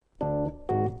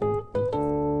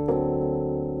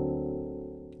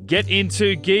Get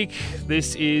into Geek.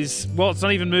 This is, well, it's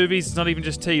not even movies, it's not even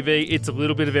just TV, it's a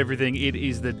little bit of everything. It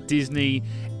is the Disney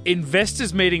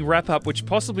Investors Meeting wrap-up, which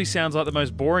possibly sounds like the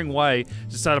most boring way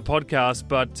to start a podcast,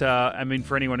 but, I mean,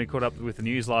 for anyone who caught up with the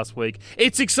news last week,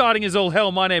 it's exciting as all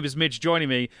hell. My name is Mitch. Joining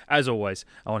me, as always,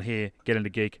 on here, Get Into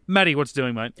Geek. Matty, what's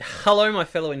doing, mate? Hello, my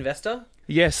fellow investor.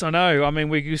 Yes, I know. I mean,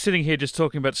 we're sitting here just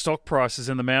talking about stock prices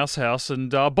in the Mouse House,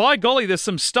 and by golly, there's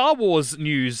some Star Wars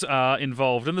news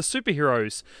involved, and the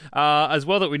superheroes as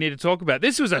well that we need to talk about.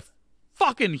 This was a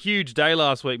fucking huge day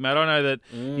last week, Matt. I know that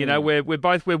you know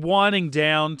we're winding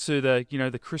down to the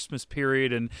the Christmas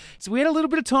period, and so we had a little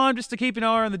bit of time just to keep an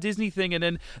eye on the Disney thing, and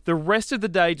then the rest of the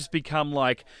day just become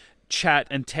like chat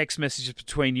and text messages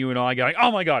between you and I going,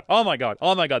 oh my god,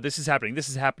 this is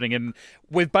happening, and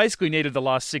we've basically needed the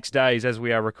last 6 days as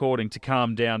we are recording to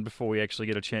calm down before we actually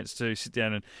get a chance to sit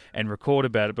down and record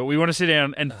about it. But we want to sit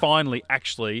down and finally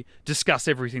actually discuss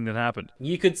everything that happened.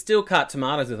 You could still cut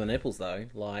tomatoes with the nipples though.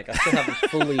 Like, I still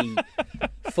haven't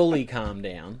fully calmed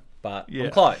down, but yeah.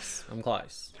 I'm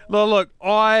close. Well, look,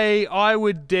 I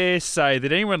would dare say that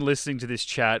anyone listening to this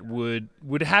chat would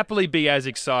happily be as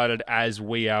excited as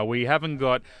we are. We haven't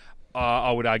got,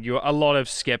 I would argue, a lot of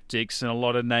skeptics and a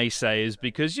lot of naysayers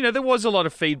because, there was a lot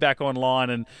of feedback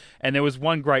online and there was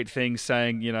one great thing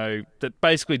saying, that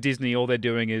basically Disney, all they're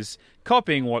doing is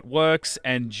copying what works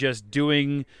and just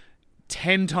doing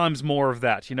 10 times more of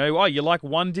that. Oh, you like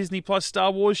one Disney Plus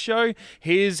Star Wars show?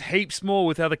 Here's heaps more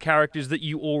with other characters that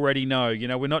you already know.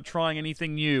 We're not trying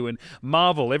anything new. And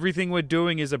Marvel, everything we're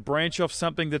doing is a branch off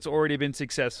something that's already been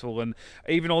successful. And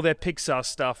even all their Pixar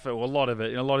stuff, or a lot of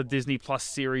it, a lot of Disney Plus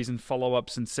series and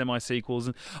follow-ups and semi-sequels.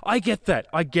 And I get that.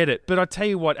 I get it. But I tell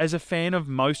you what, as a fan of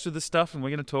most of the stuff, and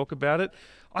we're going to talk about it,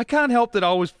 I can't help that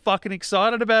I was fucking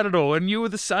excited about it all, and you were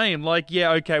the same. Like,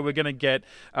 yeah, okay, we're gonna get,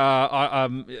 I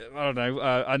don't know,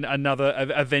 another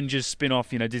Avengers spin-off,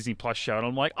 Disney Plus show, and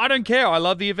I'm like, I don't care. I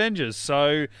love the Avengers,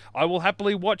 so I will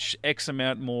happily watch X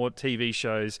amount more TV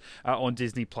shows on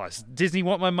Disney Plus. Disney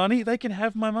want my money? They can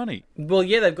have my money. Well,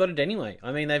 yeah, they've got it anyway.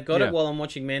 I mean, they've got it while I'm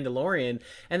watching Mandalorian,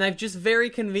 and they've just very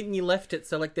conveniently left it.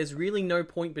 So, like, there's really no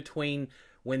point between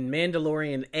when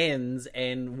Mandalorian ends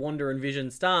and Wanda and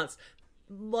Vision starts.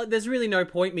 Like, there's really no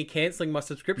point me cancelling my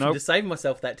subscription to save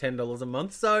myself that $10 a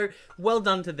month. So, well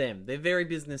done to them. They're very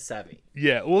business savvy.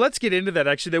 Yeah, well, let's get into that,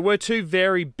 actually. There were two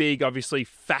very big, obviously,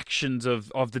 factions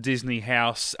of the Disney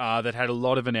house that had a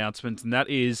lot of announcements, and that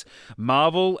is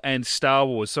Marvel and Star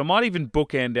Wars. So I might even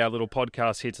bookend our little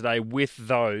podcast here today with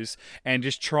those and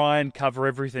just try and cover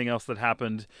everything else that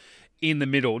happened in the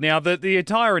middle. Now, the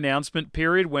entire announcement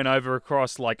period went over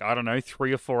across,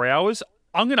 3 or 4 hours.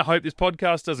 I'm going to hope this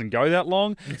podcast doesn't go that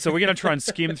long, so we're going to try and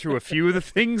skim through a few of the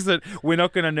things that we're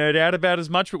not going to nerd out about as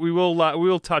much, but we will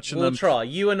touch on them. We'll try.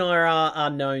 You and I are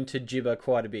known to gibber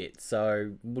quite a bit,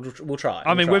 so we'll try.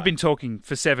 I mean, we've been talking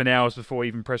for 7 hours before we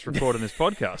even press record on this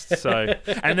podcast, so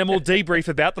and then we'll debrief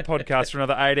about the podcast for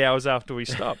another 8 hours after we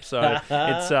stop. So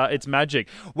it's magic.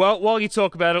 Well, while you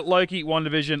talk about it, Loki,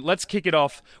 WandaVision, let's kick it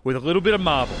off with a little bit of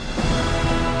Marvel.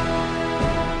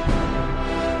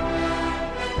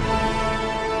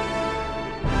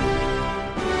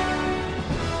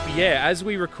 Yeah, as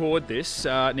we record this,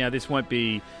 now this won't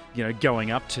be,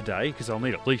 going up today because I'll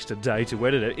need at least a day to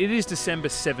edit it. It is December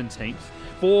 17th,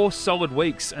 4 solid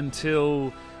weeks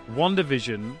until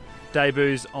WandaVision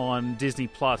debuts on Disney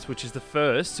Plus, which is the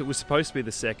first. It was supposed to be the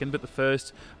second, but the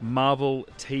first Marvel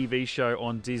TV show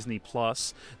on Disney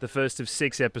Plus. The first of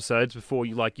 6 episodes before,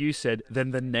 like you said,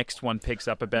 then the next one picks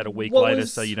up about a week later,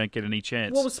 so you don't get any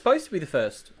chance. What was supposed to be the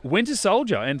first? Winter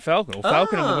Soldier and Falcon. Or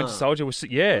Falcon and the Winter Soldier was,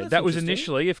 that was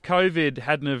initially, if COVID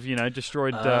hadn't have,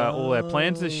 destroyed all our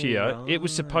plans this year, it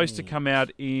was supposed to come out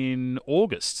in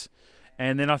August.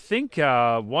 And then I think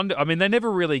they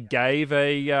never really gave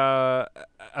a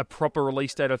proper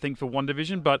release date, I think, for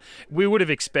WandaVision, but we would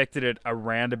have expected it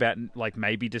around about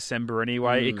maybe December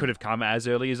anyway. It could have come as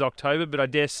early as October, but I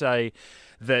dare say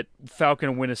that Falcon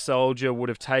and Winter Soldier would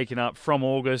have taken up from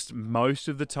August most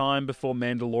of the time before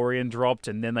Mandalorian dropped,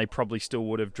 and then they probably still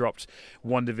would have dropped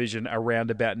WandaVision around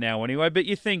about now anyway. But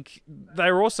you think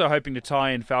they were also hoping to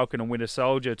tie in Falcon and Winter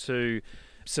Soldier to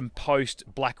some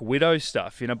post-Black Widow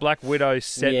stuff. Black Widow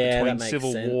set between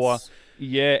Civil War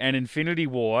and Infinity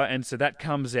War, and so that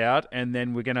comes out, and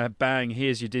then we're going to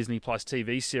here's your Disney Plus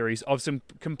TV series of some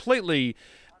completely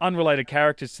unrelated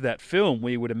characters to that film,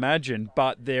 we would imagine,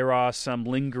 but there are some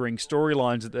lingering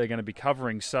storylines that they're going to be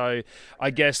covering. So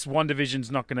I guess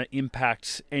WandaVision's not going to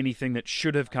impact anything that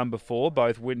should have come before,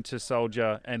 both Winter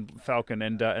Soldier and Falcon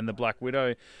and the Black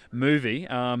Widow movie.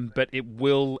 But it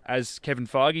will, as Kevin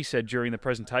Feige said during the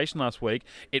presentation last week,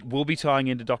 it will be tying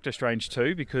into Doctor Strange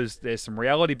 2 because there's some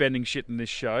reality bending shit in this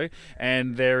show,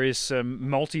 and there is some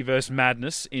multiverse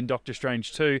madness in Doctor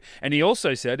Strange 2. And he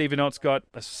also said, even though it's got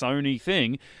a Sony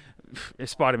thing,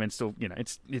 Spider-Man still,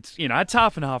 it's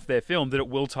half and half their film, that it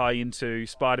will tie into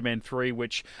Spider-Man 3,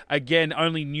 which, again,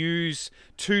 only news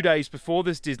 2 days before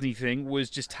this Disney thing was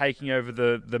just taking over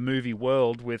the movie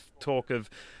world with talk of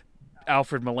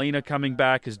Alfred Molina coming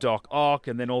back as Doc Ock,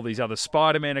 and then all these other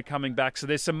Spider-Man are coming back. So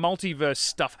there's some multiverse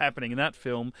stuff happening in that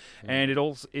film, and it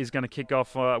all is going to kick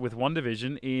off with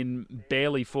WandaVision in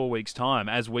barely 4 weeks' time,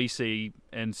 as we see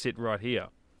and sit right here.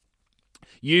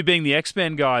 You being the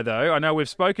X-Men guy, though, I know we've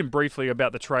spoken briefly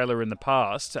about the trailer in the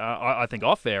past, I think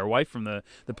off air, away from the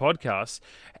podcast.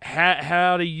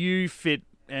 How do you fit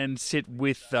and sit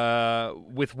with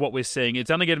what we're seeing?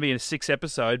 It's only going to be in a 6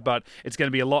 episode, but it's going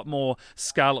to be a lot more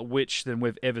Scarlet Witch than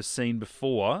we've ever seen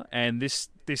before. And this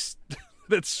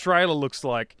trailer looks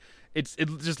like it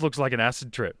just looks like an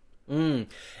acid trip. I've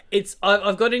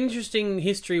got an interesting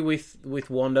history with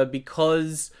Wanda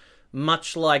because,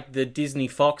 much like the Disney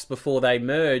Fox before they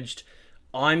merged,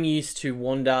 I'm used to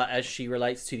Wanda as she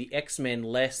relates to the X-Men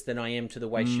less than I am to the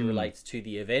way she relates to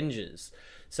the Avengers.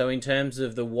 So in terms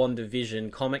of the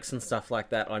WandaVision comics and stuff like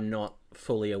that, I'm not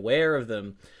fully aware of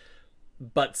them.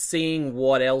 But seeing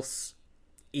what else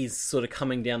is sort of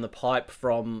coming down the pipe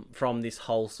from this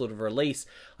whole sort of release,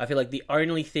 I feel like the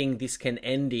only thing this can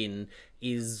end in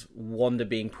is Wanda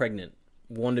being pregnant.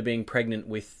 Wanda being pregnant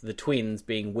with the twins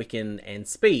being Wiccan and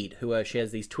Speed, she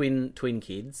has these twin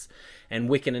kids, and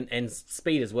Wiccan and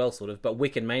Speed as well, sort of, but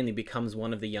Wiccan mainly becomes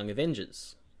one of the Young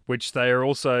Avengers. Which they are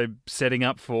also setting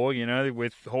up for,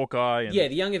 with Hawkeye. Yeah,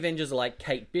 the Young Avengers are like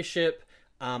Kate Bishop,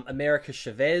 America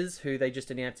Chavez, who they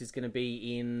just announced is going to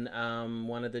be in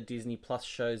one of the Disney Plus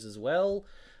shows as well.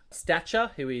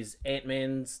 Stature, who is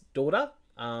Ant-Man's daughter,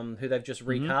 who they've just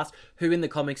recast, who in the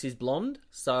comics is blonde.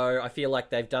 So I feel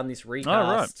like they've done this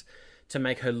recast to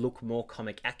make her look more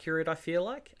comic accurate, I feel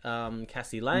like.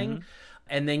 Cassie Lang.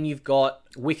 And then you've got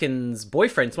Wiccan's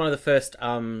boyfriend. It's one of the first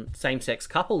same-sex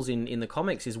couples in the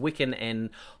comics is Wiccan and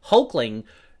Hulkling,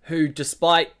 who,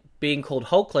 despite being called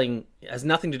Hulkling, has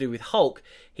nothing to do with Hulk.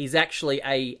 He's actually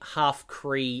a half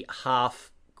Kree,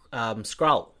 half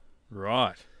Skrull.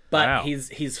 Right. But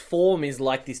his form is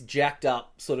like this jacked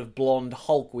up sort of blonde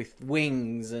Hulk with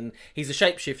wings, and he's a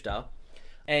shapeshifter.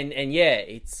 And yeah,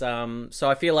 it's so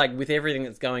I feel like with everything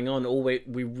that's going on,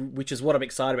 which is what I'm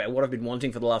excited about, what I've been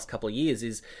wanting for the last couple of years,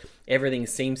 is everything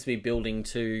seems to be building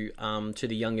to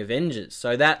the Young Avengers.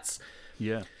 So that's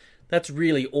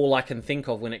really all I can think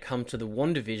of when it comes to the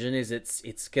WandaVision. Is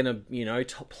it's gonna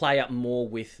play up more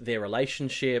with their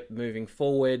relationship moving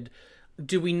forward.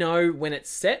 Do we know when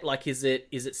it's set? Like, is it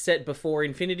set before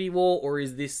Infinity War, or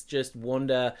is this just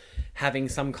Wanda having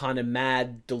some kind of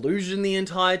mad delusion the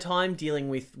entire time, dealing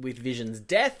with Vision's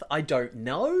death? I don't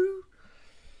know.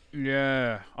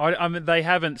 Yeah, I mean, they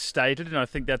haven't stated, and I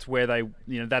think that's where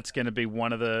that's going to be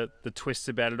one of the twists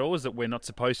about it all, is that we're not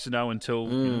supposed to know until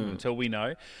we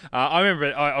know. I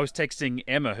remember I was texting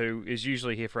Emma, who is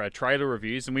usually here for our trailer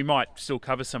reviews, and we might still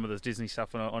cover some of this Disney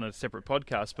stuff on a separate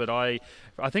podcast. But I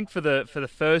think for the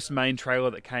first main trailer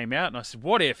that came out, and I said,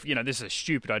 what if this is a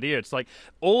stupid idea? It's like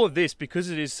all of this, because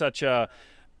it is such a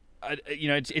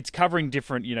it's covering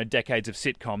different, decades of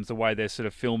sitcoms, the way they're sort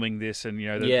of filming this, and,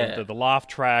 the laugh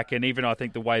track, and even I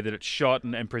think the way that it's shot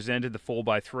and presented, the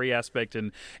 4:3 aspect,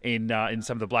 and in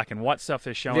some of the black and white stuff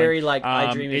they're showing. Very like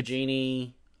I Dream of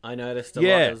Jeannie. I noticed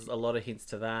a lot of hints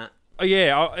to that.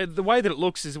 Yeah, the way that it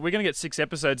looks is we're going to get 6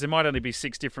 episodes. There might only be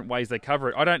 6 different ways they cover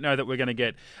it. I don't know that we're going to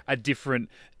get a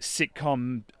different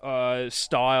sitcom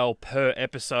style per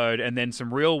episode, and then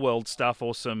some real world stuff,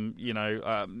 or some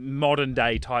modern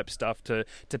day type stuff to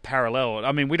parallel it.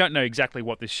 I mean, we don't know exactly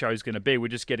what this show's going to be. We're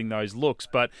just getting those looks,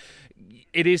 but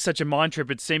it is such a mind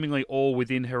trip. It's seemingly all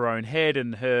within her own head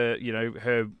and her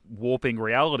her warping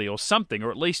reality or something, or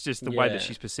at least just the way that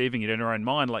she's perceiving it in her own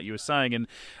mind, like you were saying. And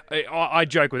I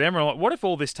joke with Emma, like, what if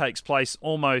all this takes place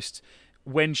almost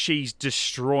when she's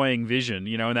destroying Vision,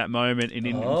 in that moment in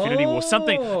Infinity War?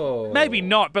 Something, maybe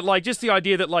not, but like just the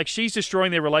idea that like she's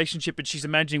destroying their relationship, but she's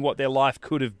imagining what their life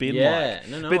could have been like.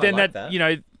 No, but then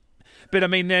that. but I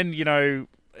mean, then,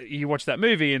 you watch that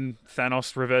movie and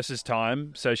Thanos reverses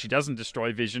time, so she doesn't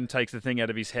destroy Vision, takes the thing out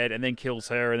of his head, and then kills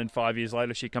her. And then 5 years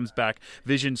later, she comes back.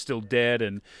 Vision's still dead,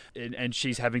 and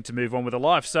she's having to move on with her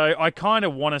life. So I kind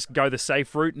of want to go the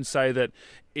safe route and say that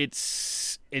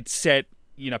it's set,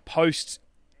 post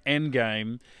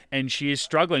Endgame, and she is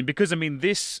struggling because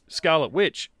this Scarlet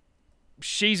Witch,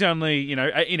 she's only in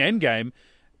Endgame.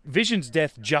 Vision's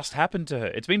death just happened to her.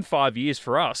 It's been 5 years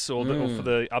for us, or for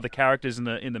the other characters in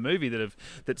the movie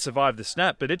that survived the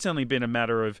snap. But it's only been a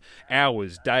matter of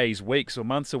hours, days, weeks, or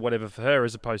months, or whatever for her,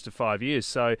 as opposed to 5 years.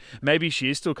 So maybe she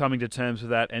is still coming to terms with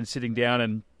that and sitting down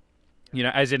and,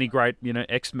 as any great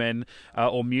X-Men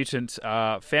or mutant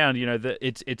found, that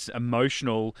it's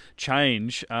emotional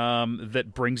change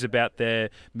that brings about their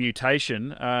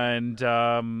mutation,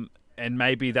 and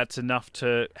maybe that's enough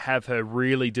to have her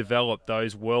really develop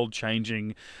those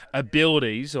world-changing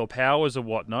abilities or powers or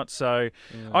whatnot. So,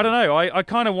 I don't know. I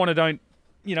kind of want to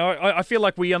I feel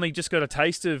like we only just got a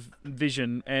taste of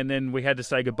Vision, and then we had to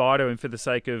say goodbye to him for the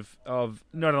sake of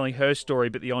not only her story,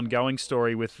 but the ongoing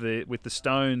story with the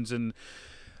stones. And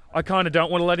I kind of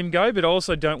don't want to let him go, but I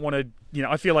also don't want to,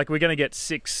 I feel like we're going to get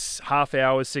 6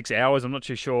 hours. I'm not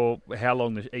too sure how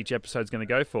long each episode's going to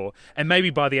go for. And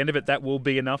maybe by the end of it, that will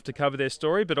be enough to cover their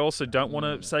story, but also don't want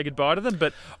to say goodbye to them.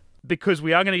 But because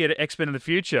we are going to get X-Men in the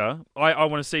future, I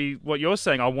want to see what you're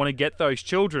saying. I want to get those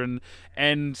children.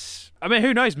 And,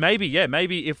 who knows? Maybe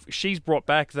if she's brought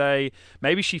back,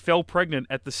 maybe she fell pregnant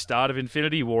at the start of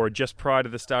Infinity War, or just prior to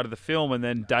the start of the film, and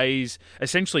then days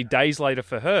later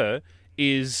for her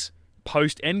is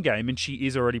post Endgame, and she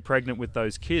is already pregnant with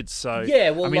those kids. So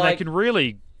they can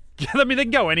really, they can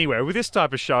go anywhere with this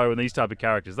type of show and these type of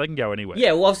characters. They can go anywhere.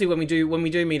 Yeah, well, obviously when we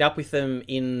do meet up with them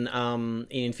in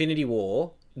Infinity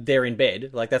War, they're in bed.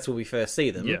 Like, that's where we first see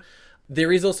them. Yeah.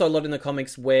 There is also a lot in the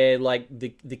comics where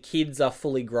the kids are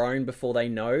fully grown before they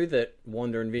know that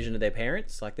Wanda and Vision are their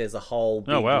parents. Like, there's a whole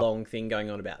big long thing going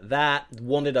on about that.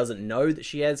 Wanda doesn't know that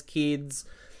she has kids.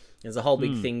 There's a whole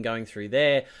big thing going through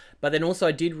there. But then also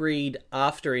I did read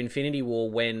after Infinity War,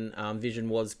 when Vision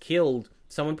was killed,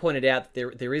 someone pointed out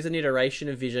that there is an iteration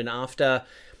of Vision after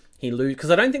he loses... Because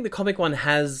I don't think the comic one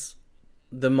has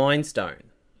the Mind Stone.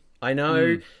 I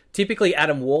know typically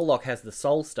Adam Warlock has the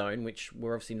Soul Stone, which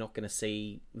we're obviously not going to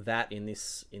see that in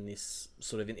this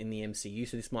sort of in the MCU,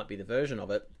 so this might be the version of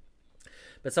it.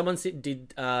 But someone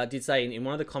did say in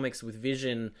one of the comics with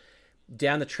Vision,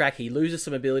 down the track, he loses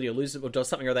some ability or does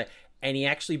something or other, and he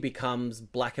actually becomes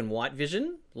black and white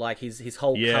Vision. Like, his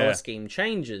whole color scheme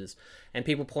changes. And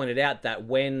people pointed out that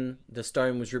when the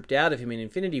stone was ripped out of him in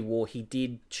Infinity War, he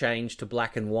did change to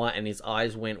black and white, and his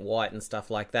eyes went white and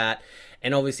stuff like that.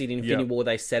 And obviously in Infinity War,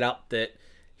 they set up that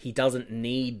he doesn't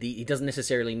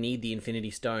necessarily need the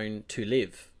Infinity Stone to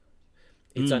live.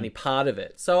 It's only part of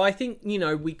it. So I think,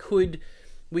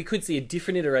 we could see a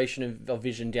different iteration of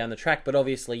Vision down the track, but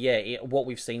obviously, what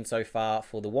we've seen so far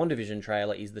for the WandaVision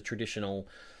trailer is the traditional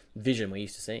Vision we're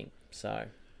used to seeing. So,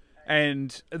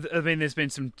 and there's been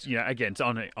some, again, it's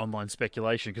online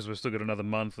speculation because we've still got another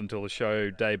month until the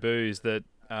show debuts. That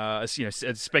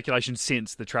it's speculation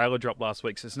since the trailer dropped last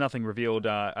week, so it's nothing revealed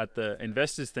at the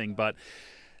investors thing, but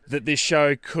that this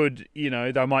show could,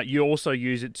 they might also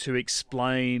use it to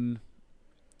explain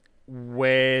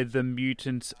where the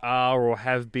mutants are or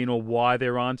have been, or why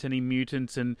there aren't any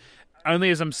mutants. And only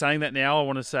as I'm saying that now, I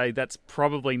want to say that's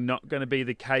probably not going to be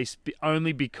the case,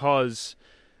 only because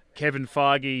Kevin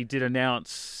Feige did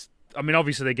announce...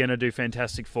 obviously they're going to do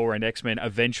Fantastic Four and X-Men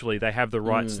eventually. They have the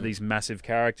rights to these massive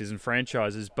characters and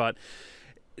franchises, but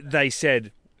they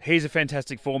said, here's a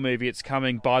Fantastic Four movie. It's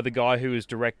coming by the guy who is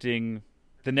directing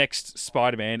the next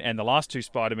Spider-Man and the last two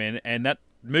Spider-Man, and that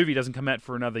movie doesn't come out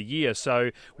for another year,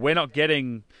 so we're not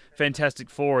getting Fantastic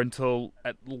Four until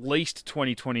at least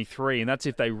 2023, and that's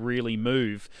if they really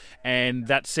move. And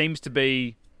that seems to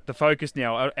be the focus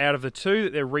now. Out of the two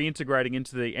that they're reintegrating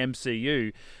into the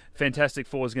MCU, Fantastic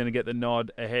Four is going to get the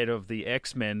nod ahead of the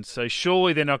X-Men, so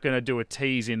surely they're not going to do a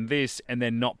tease in this and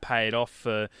then not pay it off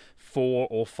for 4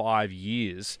 or 5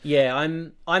 years. Yeah,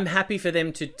 I'm happy for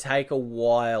them to take a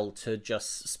while to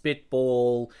just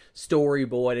spitball,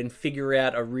 storyboard, and figure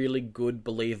out a really good,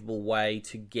 believable way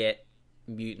to get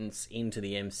mutants into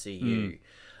the MCU.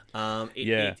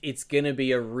 It's going to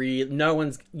be a real...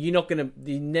 You're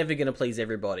never going to please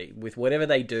everybody. With whatever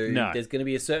they do, there's going to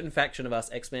be a certain faction of us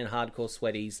X-Men hardcore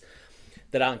sweaties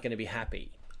that aren't going to be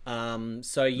happy.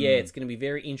 It's going to be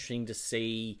very interesting to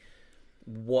see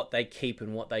what they keep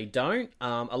and what they don't.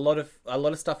 A lot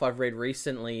of stuff I've read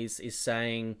recently is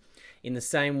saying, in the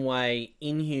same way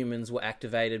Inhumans were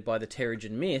activated by the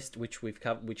Terrigen Mist, which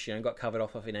got covered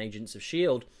off of in Agents of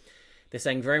S.H.I.E.L.D., they're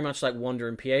saying very much like Wanda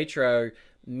and Pietro,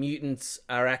 mutants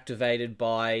are activated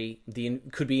by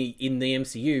could be in the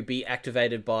MCU be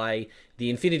activated by the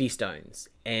Infinity Stones,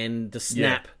 and the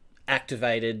snap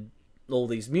activated all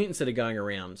these mutants that are going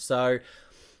around. So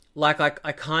like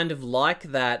I kind of like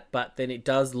that, but then it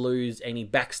does lose any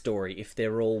backstory if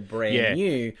they're all brand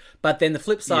new. But then the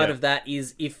flip side of that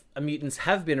is, if mutants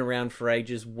have been around for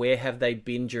ages, where have they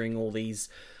been during all these,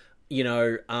 you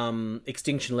know,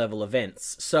 extinction level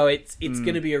events? So it's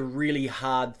going to be a really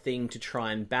hard thing to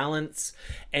try and balance.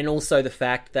 And also the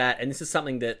fact that, and this is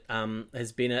something that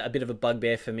has been a bit of a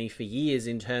bugbear for me for years,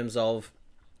 in terms of,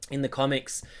 in the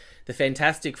comics, the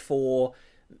Fantastic Four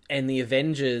and the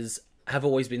Avengers have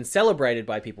always been celebrated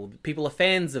by people. People are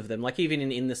fans of them. Like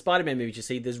even in the Spider-Man movies, you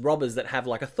see there's robbers that have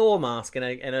like a Thor mask and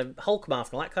a Hulk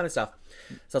mask and all that kind of stuff.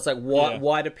 So it's like,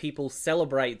 why do people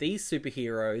celebrate these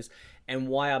superheroes, and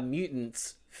why are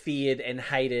mutants feared and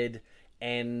hated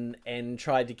and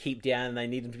tried to keep down, and they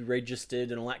need them to be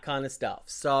registered and all that kind of stuff?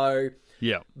 So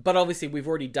but obviously we've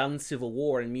already done Civil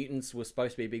War, and mutants were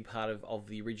supposed to be a big part of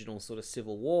the original sort of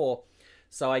Civil War.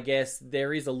 So I guess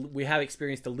we have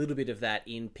experienced a little bit of that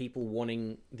in people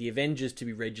wanting the Avengers to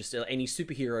be registered, any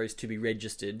superheroes to be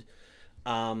registered,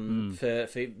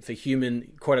 for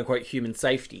human, quote unquote, human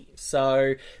safety.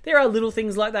 So there are little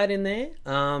things like that in there.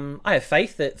 I have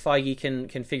faith that Feige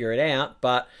can figure it out,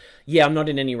 but yeah, I'm not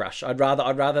in any rush. I'd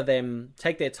rather them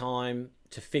take their time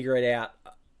to figure it out,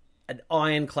 an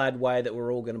ironclad way that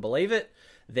we're all going to believe it,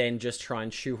 than just try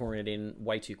and shoehorn it in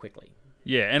way too quickly.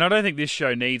 Yeah, and I don't think this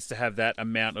show needs to have that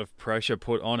amount of pressure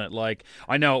put on it. Like,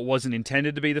 I know it wasn't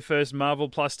intended to be the first Marvel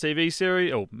Plus TV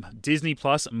series, or Disney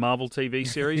Plus Marvel TV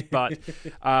series, but,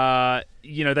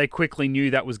 you know, they quickly knew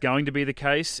that was going to be the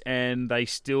case, and they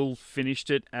still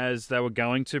finished it as they were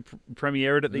going to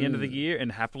premiere it at the end of the year,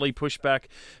 and happily pushed back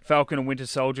Falcon and Winter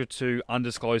Soldier to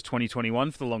undisclosed 2021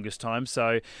 for the longest time.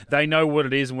 So they know what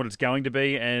it is and what it's going to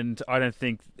be, and I don't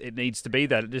think it needs to be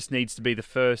that. It just needs to be the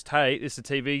first, hey, it's a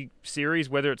TV series,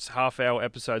 whether it's half-hour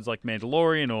episodes like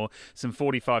Mandalorian or some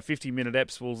 45, 50-minute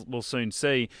eps we'll soon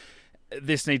see.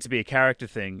 This needs to be a character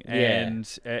thing. And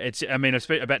it's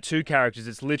about two characters.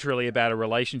 It's literally about a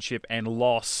relationship and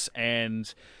loss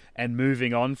and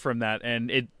moving on from that.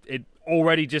 And it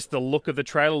already, just the look of the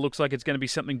trailer looks like it's going to be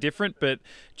something different, but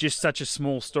just such a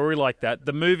small story like that.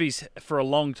 The movies for a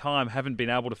long time haven't been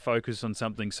able to focus on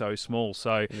something so small.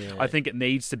 So I think it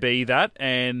needs to be that,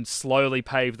 and slowly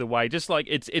pave the way. Just like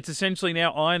it's essentially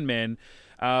now Iron Man.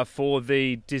 For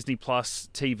the Disney Plus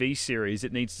TV series,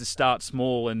 it needs to start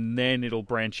small, and then it'll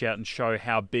branch out and show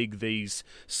how big these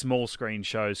small screen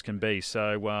shows can be.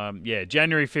 So,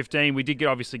 January 15, we did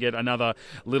obviously get another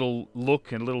little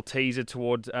look and a little teaser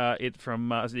towards it from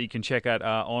that you can check out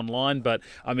online. But,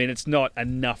 I mean, it's not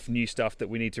enough new stuff that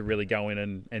we need to really go in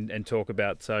and talk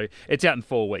about. So, it's out in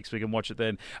 4 weeks. We can watch it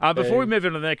then. Before we move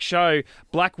on to the next show,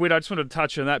 Black Widow, I just wanted to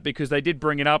touch on that because they did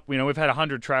bring it up. You know, we've had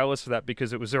 100 trailers for that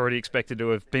because it was already expected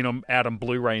to have been out on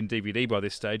Blu-ray and DVD by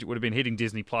this stage. It would have been hitting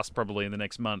Disney Plus probably in the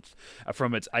next month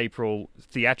from its April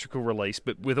theatrical release.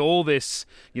 But with all this,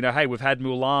 you know, hey, we've had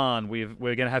Mulan, we're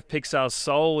going to have Pixar's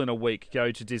Soul in a week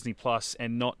go to Disney Plus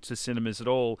and not to cinemas at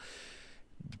all.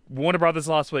 Warner Brothers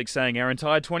last week saying our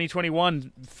entire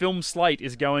 2021 film slate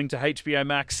is going to HBO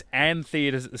Max and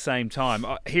theaters at the same time.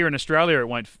 Here in Australia, it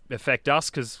won't affect us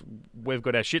because we've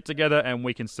got our shit together and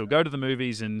we can still go to the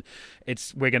movies, and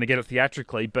we're going to get it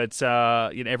theatrically. But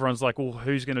everyone's like, well,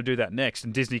 who's going to do that next?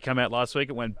 And Disney came out last week.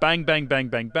 It went bang, bang, bang,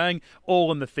 bang, bang,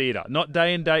 all in the theater. Not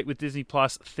day and date with Disney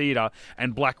Plus, theater.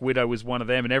 And Black Widow was one of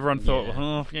them. And everyone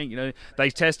thought, they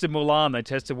tested Mulan, they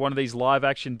tested one of these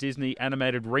live-action Disney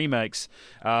animated remakes.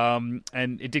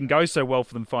 And it didn't go so well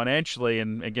for them financially,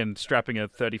 and again, strapping a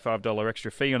 $35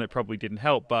 extra fee on it probably didn't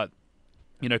help. But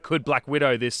could Black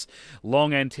Widow, this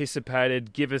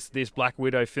long-anticipated, give us this Black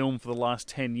Widow film for the last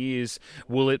 10 years,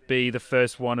 will it be the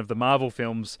first one of the Marvel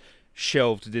films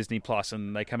shelved to Disney Plus?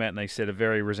 And they come out and they said a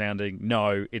very resounding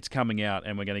no, it's coming out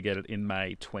and we're going to get it in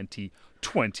May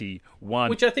 2021.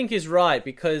 Which I think is right,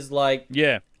 because I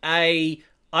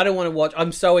don't want to watch...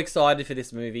 I'm so excited for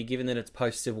this movie, given that it's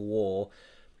post-Civil War.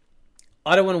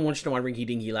 I don't want to watch it on my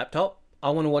rinky-dinky laptop. I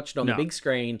want to watch it on the big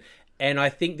screen. And I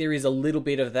think there is a little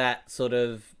bit of that sort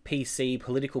of PC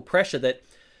political pressure that,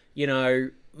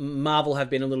 Marvel have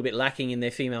been a little bit lacking in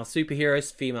their female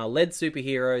superheroes, female-led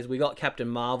superheroes. We got Captain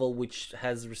Marvel, which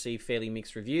has received fairly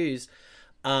mixed reviews.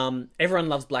 Everyone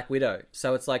loves Black Widow.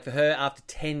 So it's like for her, after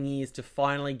 10 years, to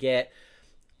finally get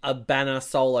a banner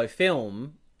solo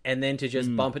film and then to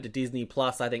just bump it to Disney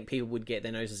Plus, I think people would get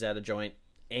their noses out of joint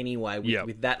anyway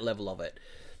with that level of it.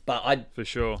 But I for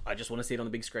sure. I just want to see it on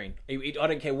the big screen. I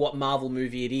don't care what Marvel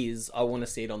movie it is. I want to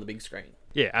see it on the big screen.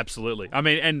 Yeah, absolutely. I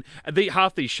mean, and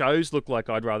half these shows look like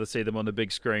I'd rather see them on the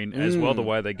big screen as well, the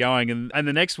way they're going. And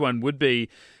the next one would be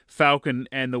Falcon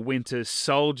and the Winter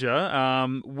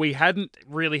Soldier. We hadn't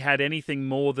really had anything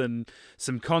more than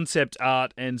some concept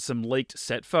art and some leaked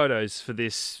set photos for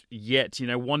this yet. You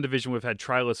know, WandaVision, we've had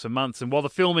trailers for months. And while the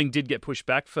filming did get pushed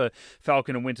back for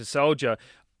Falcon and Winter Soldier,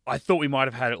 I thought we might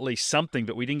have had at least something,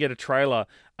 but we didn't get a trailer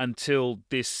until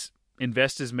this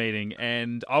investors meeting,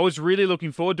 and I was really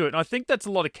looking forward to it. And I think that's a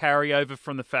lot of carryover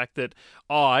from the fact that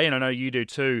and I know you do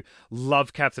too,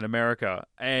 love Captain America.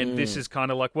 And this is kind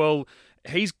of like, well,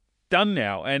 he's done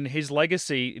now, and his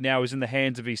legacy now is in the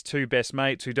hands of his two best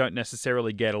mates who don't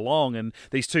necessarily get along, and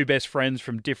these two best friends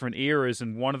from different eras,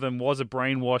 and one of them was a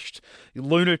brainwashed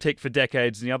lunatic for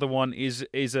decades, and the other one is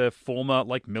a former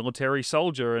like military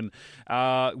soldier. And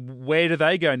where do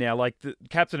they go now? Like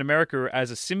Captain America as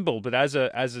a symbol, but as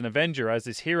an Avenger, as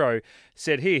this hero,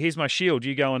 said, here's my shield,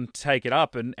 you go and take it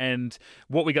up. And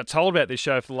what we got told about this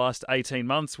show for the last 18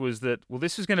 months was that, well,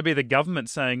 this was going to be the government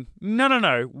saying,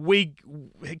 no,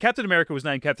 Captain America was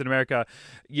named Captain America,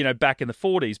 back in the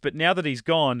 40s. But now that he's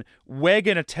gone, we're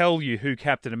going to tell you who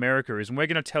Captain America is, and we're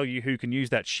going to tell you who can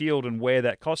use that shield and wear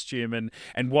that costume and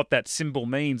what that symbol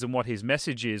means and what his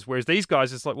message is. Whereas these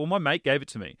guys, it's like, well, my mate gave it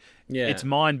to me. Yeah. It's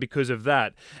mine because of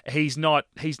that. He's not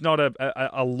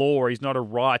a law. He's not a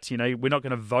right. We're not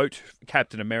going to vote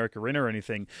Captain America in or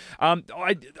anything.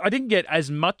 I didn't get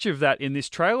as much of that in this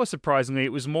trailer, surprisingly.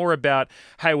 It was more about,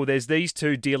 hey, well, there's these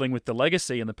two dealing with the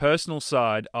legacy and the personal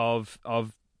side of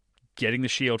getting the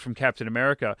shield from Captain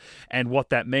America and what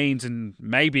that means, and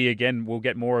maybe again we'll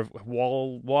get more of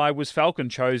why was Falcon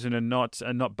chosen and not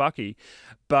Bucky.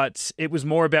 But it was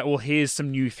more about, well, here's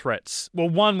some new threats. Well,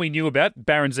 one we knew about,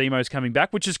 Baron Zemo's coming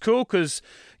back, which is cool because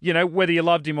whether you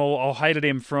loved him or hated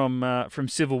him from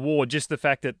Civil War, just the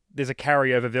fact that there's a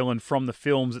carryover villain from the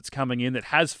films that's coming in that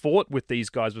has fought with these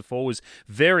guys before, was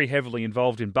very heavily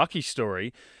involved in Bucky's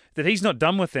story, that he's not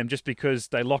done with them just because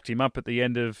they locked him up at the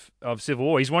end of Civil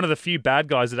War. He's one of the few bad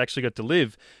guys that actually got to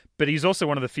live, but he's also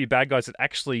one of the few bad guys that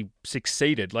actually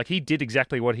succeeded. Like, he did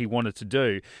exactly what he wanted to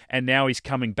do, and now he's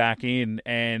coming back in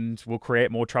and will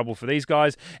create more trouble for these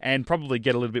guys and probably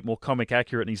get a little bit more comic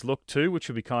accurate in his look too, which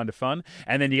would be kind of fun.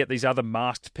 And then you get these other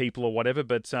masked people or whatever.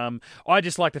 But I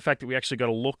just like the fact that we actually got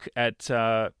a look at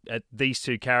these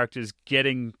two characters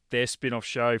getting their spin-off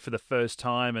show for the first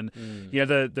time, and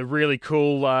the really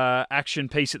cool action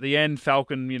piece at the end.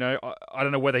 Falcon, I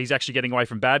don't know whether he's actually getting away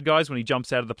from bad guys when he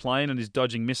jumps out of the plane and is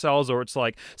dodging missiles, or it's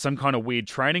like some kind of weird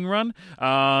training run.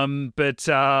 I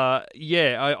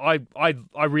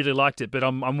really liked it, but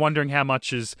I'm wondering how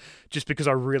much is just because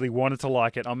I really wanted to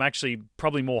like it. I'm actually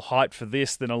probably more hyped for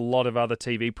this than a lot of other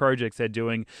TV projects they're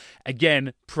doing.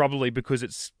 Again, probably because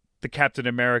it's the Captain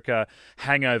America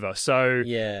hangover. So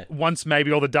once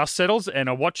maybe all the dust settles and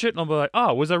I watch it, and I'll be like,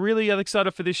 oh, was I really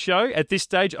excited for this show? At this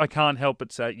stage, I can't help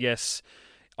but say, yes,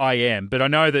 I am. But I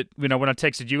know that, when I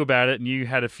texted you about it and you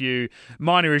had a few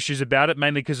minor issues about it,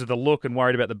 mainly because of the look and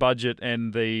worried about the budget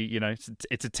and the,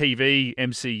 it's a TV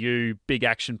MCU big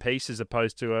action piece as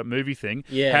opposed to a movie thing.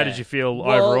 Yeah. How did you feel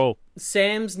overall?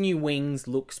 Sam's new wings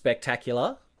look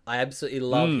spectacular. I absolutely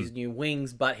love his new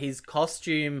wings, but his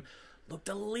costume looked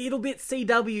a little bit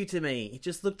CW to me. It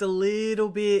just looked a little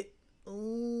bit, I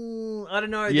don't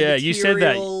know. Yeah, you said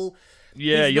that.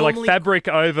 Yeah, you're like fabric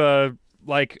over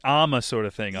like armor sort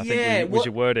of thing, I think was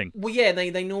your wording. Well, yeah,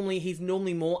 he's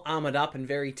normally more armored up and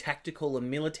very tactical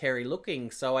and military looking.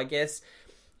 So I guess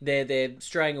they're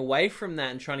straying away from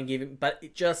that and trying to give him, but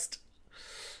it just,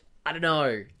 I don't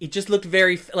know. It just looked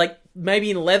very, like, maybe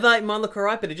in leather it might look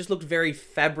alright, but it just looked very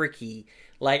fabricy,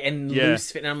 like, and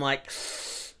loose fit. And I'm like,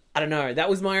 I don't know. That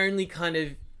was my only kind of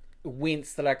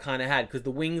wince that I kind of had, because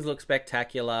the wings look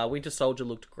spectacular. Winter Soldier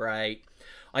looked great.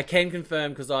 I can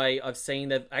confirm, because I've seen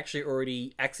they've actually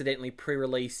already accidentally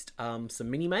pre-released some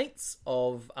mini-mates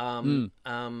of Falcon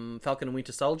and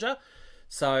Winter Soldier.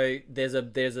 So there's a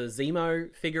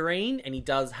Zemo figurine, and he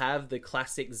does have the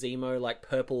classic Zemo, like,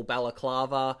 purple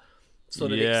balaclava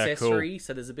sort of accessory. Cool.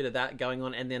 So there's a bit of that going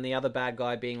on. And then the other bad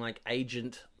guy being like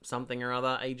Agent something or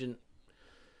other, Agent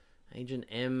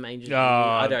M, I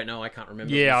don't know. I can't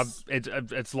remember. Yeah,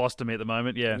 it's lost to me at the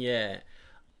moment. Yeah. Yeah.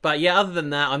 But yeah, other than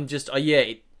that, I'm just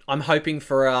I'm hoping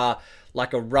for a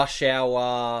Rush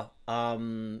Hour,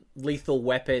 Lethal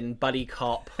Weapon, buddy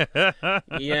cop. I'm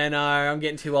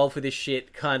getting too old for this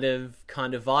shit kind of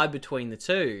vibe between the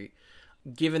two.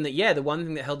 Given that, the one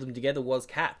thing that held them together was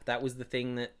Cap. That was the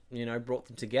thing that brought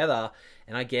them together.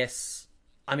 And I guess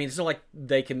I mean, it's not like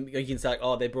you can say, like,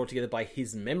 oh, they're brought together by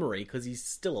his memory, because he's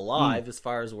still alive as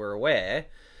far as we're aware.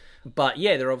 But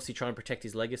yeah, they're obviously trying to protect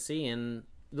his legacy, and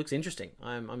it looks interesting.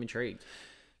 I'm intrigued.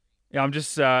 Yeah, I'm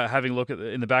just having a look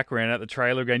in the background at the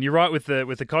trailer again. You're right with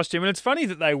the costume, and it's funny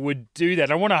that they would do that.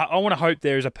 I want to hope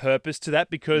there is a purpose to that,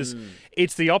 because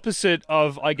it's the opposite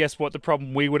of, I guess, what the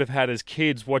problem we would have had as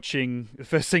kids watching. The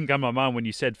first thing come to my mind when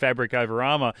you said fabric over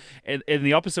armor, and in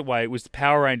the opposite way, it was the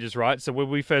Power Rangers, right? So when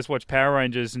we first watched Power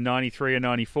Rangers in '93 or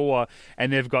 '94,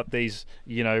 and they've got these,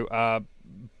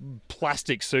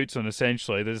 plastic suits on,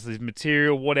 essentially. There's this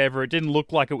material, whatever. It didn't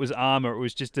look like it was armor. It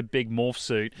was just a big morph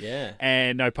suit. Yeah.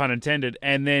 And no pun intended.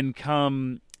 And then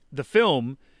come the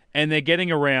film, and they're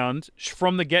getting around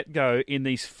from the get-go in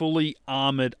these fully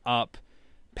armored up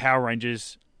Power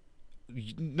Rangers.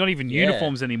 Not even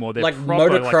uniforms anymore. They're like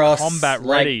proper, motocross, combat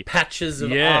ready. Like patches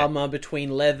of armor between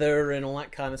leather and all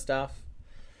that kind of stuff.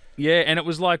 Yeah, and it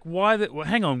was like,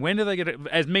 hang on, when do they get it?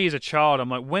 As me as a child, I'm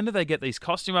like, when do they get these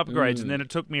costume upgrades? And then it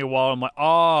took me a while. I'm like,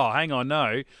 oh, hang on,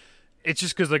 no. It's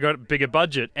just because they got a bigger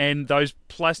budget, and those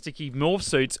plasticky morph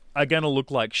suits are going to look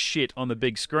like shit on the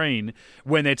big screen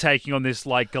when they're taking on this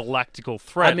like galactical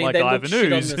threat, like Ivan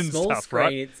Ooze and stuff, screen.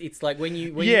 Right? It's like when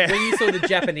you saw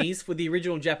the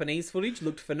original Japanese footage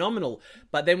looked phenomenal,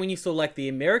 but then when you saw like the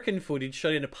American footage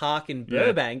shot in a park in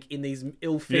Burbank in these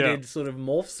ill-fitted sort of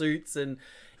morph suits, and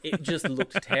it just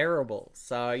looked terrible.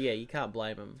 So yeah, you can't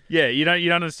blame them. Yeah, you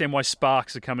don't understand why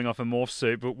sparks are coming off a morph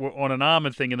suit, but on an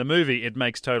armored thing in the movie, it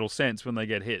makes total sense when they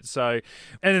get hit. So,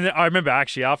 and then I remember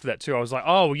actually after that too, I was like,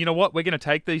 oh, well, you know what? We're going to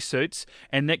take these suits,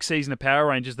 and next season of Power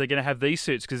Rangers, they're going to have these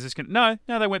suits because this can. No,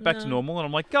 they went back to normal, and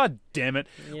I'm like, God damn it.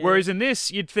 Yeah. Whereas in this,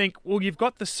 you'd think, well, you've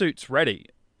got the suits ready.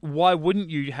 Why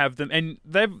wouldn't you have them? And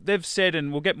they've said,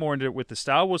 and we'll get more into it with the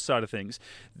Star Wars side of things.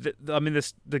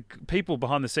 The people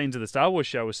behind the scenes of the Star Wars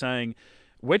show were saying,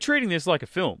 we're treating this like a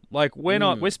film. Like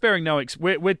we're sparing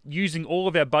we're using all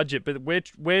of our budget, but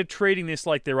we're treating this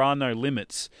like there are no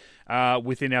limits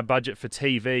within our budget for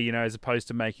TV, as opposed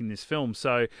to making this film.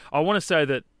 So I want to say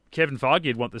that Kevin Feige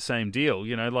would want the same deal.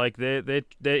 Like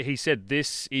he said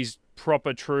this is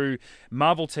proper, true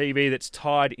Marvel TV that's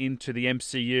tied into the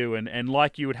MCU, and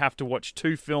like you would have to watch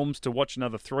 2 films to watch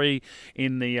another 3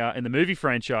 in the movie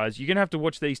franchise, you're gonna have to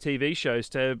watch these TV shows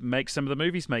to make some of the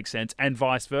movies make sense, and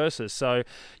vice versa. So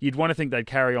you'd want to think they'd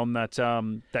carry on that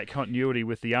continuity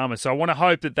with the armor. So I want to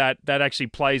hope that actually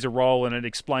plays a role, and it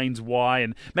explains why,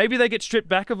 and maybe they get stripped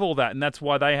back of all that, and that's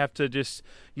why they have to just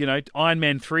Iron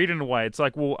Man 3 in a way. It's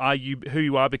like, well, are you who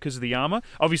you are because of the armor?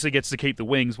 Obviously gets to keep the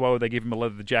wings. Why would they give him a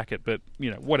leather jacket? But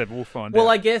whatever, we'll find out. Well,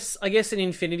 I guess in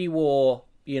Infinity War,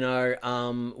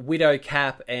 Widow,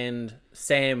 Cap, and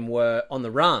Sam were on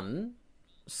the run.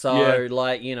 So they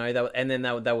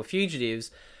were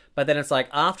fugitives. But then it's like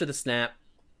after the snap,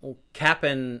 Cap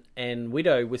and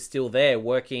Widow were still there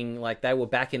working. Like they were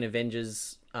back in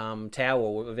Avengers Tower,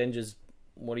 or Avengers,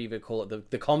 what do you even call it,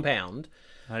 the compound.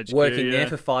 HQ, working there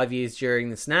for 5 years during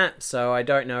the snap. So I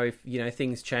don't know if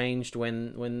things changed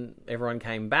when everyone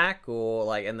came back,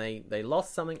 or and they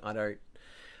lost something. I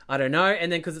don't know. And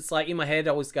then because it's like in my head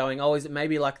I was going, is it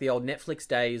maybe like the old Netflix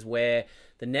days where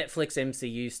the Netflix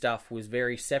MCU stuff was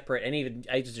very separate, and even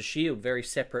Agents of S.H.I.E.L.D. very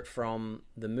separate from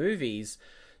the movies.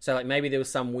 So like maybe there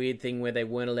was some weird thing where they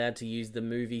weren't allowed to use the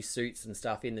movie suits and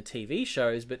stuff in the TV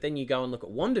shows, but then you go and look at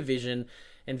WandaVision,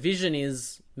 and Vision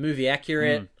is movie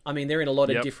accurate. I mean, they're in a lot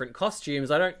of different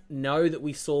costumes. I don't know that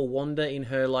we saw Wanda in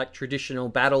her like traditional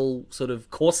battle sort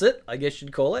of corset, I guess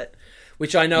you'd call it,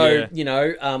 which I know,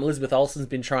 Elizabeth Olsen's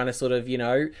been trying to sort of,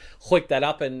 hoik that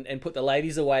up and put the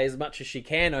ladies away as much as she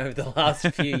can over the last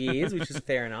few years, which is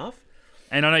fair enough.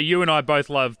 And I know you and I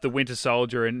both love The Winter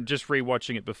Soldier, and just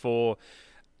rewatching it before,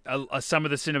 some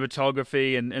of the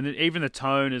cinematography and even the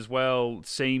tone as well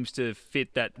seems to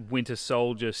fit that Winter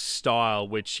Soldier style,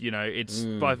 which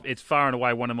it's far and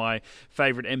away one of my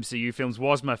favorite MCU films.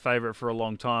 Was my favorite for a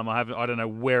long time. I don't know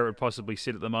where it would possibly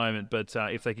sit at the moment, but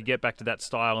if they could get back to that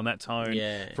style and that tone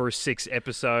for a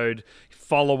 6-episode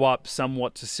follow up,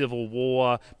 somewhat to Civil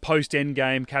War, post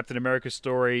Endgame Captain America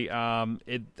story.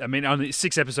 Only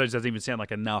 6 episodes doesn't even sound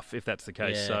like enough if that's the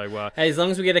case. Yeah. So hey, as long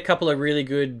as we get a couple of really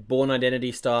good Bourne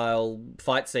Identity style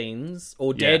fight scenes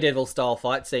or Daredevil style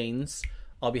fight scenes,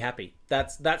 I'll be happy.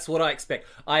 That's what I expect.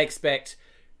 I expect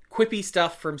quippy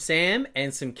stuff from Sam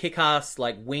and some kick-ass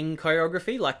like wing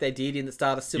choreography like they did in the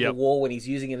start of Civil War when he's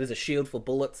using it as a shield for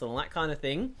bullets and all that kind of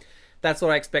thing. That's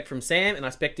what I expect from Sam, and I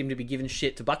expect him to be giving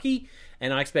shit to Bucky,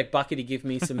 and I expect Bucky to give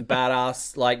me some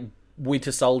badass like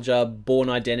Winter Soldier Bourne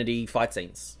Identity fight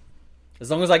scenes.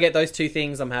 As long as I get those 2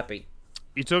 things, I'm happy.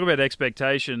 You talk about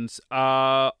expectations.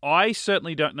 I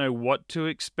certainly don't know what to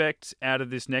expect out of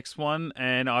this next one,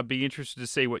 and I'd be interested to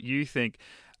see what you think.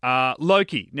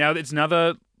 Loki. Now, it's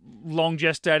another long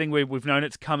gestating. We've known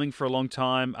it's coming for a long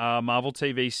time. Marvel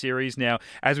TV series. Now,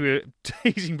 as we were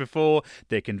teasing before,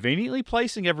 they're conveniently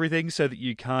placing everything so that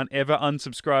you can't ever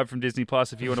unsubscribe from Disney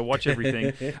Plus if you want to watch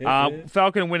everything.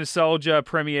 Falcon and Winter Soldier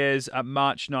premieres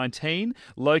March 19.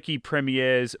 Loki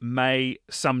premieres May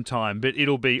sometime, but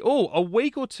it'll be a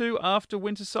week or two after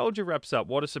Winter Soldier wraps up.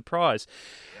 What a surprise.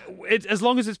 As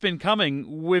long as it's been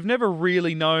coming, we've never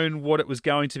really known what it was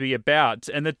going to be about.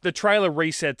 And the trailer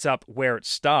resets up where it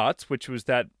starts, which was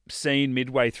that scene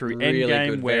midway through really Endgame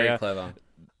good, where... very clever.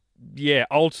 Yeah,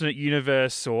 alternate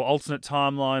universe or alternate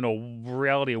timeline or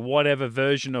reality or whatever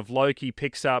version of Loki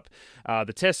picks up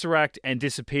the Tesseract and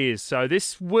disappears. So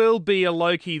this will be a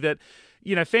Loki that...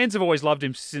 fans have always loved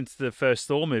him since the first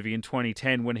Thor movie in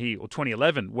 2010 or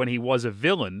 2011 when he was a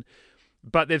villain.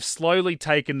 But they've slowly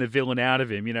taken the villain out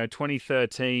of him.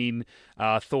 2013,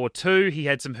 Thor 2, he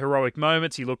had some heroic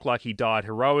moments. He looked like he died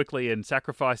heroically and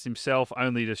sacrificed himself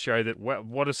only to show that,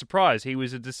 what a surprise, he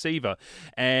was a deceiver.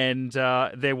 And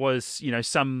there was,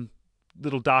 some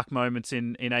little dark moments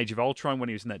in Age of Ultron when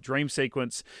he was in that dream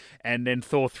sequence. And then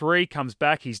Thor 3 comes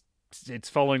back. It's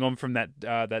following on from that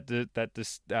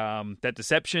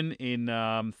deception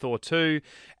in Thor 2,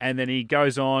 and then he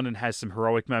goes on and has some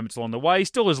heroic moments along the way. He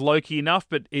still is Loki enough,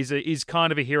 but is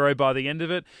kind of a hero by the end of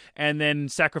it, and then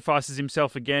sacrifices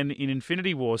himself again in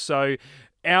Infinity War. So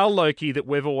our Loki that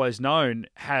we've always known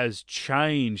has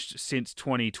changed since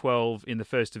 2012 in the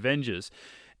first Avengers.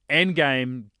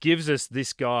 Endgame gives us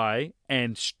this guy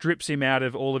and strips him out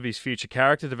of all of his future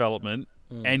character development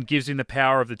and gives him the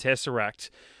power of the Tesseract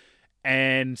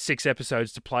and 6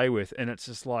 episodes to play with. And it's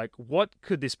just like, what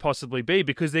could this possibly be?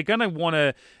 Because they're going to want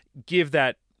to give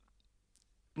that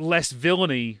less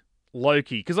villainy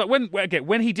Loki. Because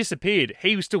when he disappeared,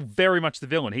 he was still very much the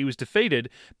villain. He was defeated,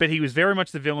 but he was very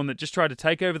much the villain that just tried to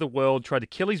take over the world, tried to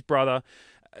kill his brother,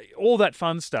 all that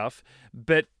fun stuff.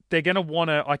 But they're going to want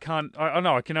to, I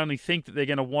can only think that they're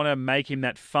going to want to make him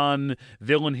that fun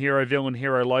villain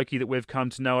hero Loki that we've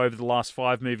come to know over the last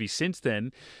 5 movies since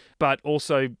then, but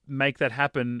also make that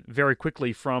happen very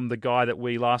quickly from the guy that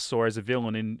we last saw as a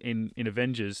villain in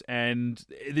Avengers. And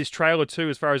this trailer too,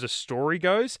 as far as a story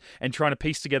goes, and trying to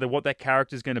piece together what that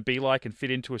character is going to be like and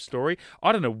fit into a story,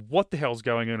 I don't know what the hell's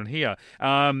going on in here.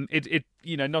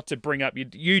 Not to bring up,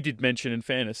 you did mention, in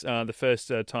fairness, the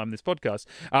first time this podcast,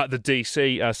 the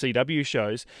DC CW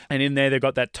shows, and in there they've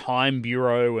got that Time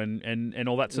Bureau and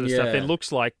all that sort of stuff. It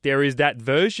looks like there is that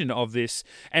version of this,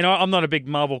 and I'm not a big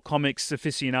Marvel Comics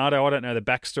aficionado. I don't know the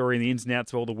backstory and the ins and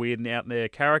outs of all the weird and out there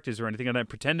characters or anything. I don't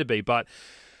pretend to be, but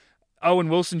Owen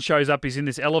Wilson shows up. He's in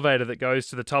this elevator that goes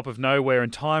to the top of nowhere,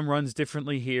 and time runs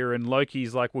differently here. And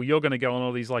Loki's like, well, you're going to go on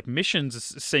all these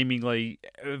missions, seemingly,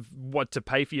 what to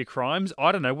pay for your crimes.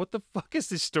 I don't know. What the fuck is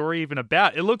this story even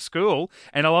about? It looks cool,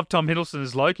 and I love Tom Hiddleston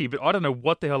as Loki, but I don't know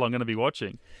what the hell I'm going to be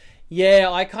watching. Yeah,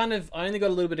 I only got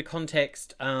a little bit of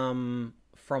context from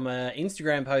an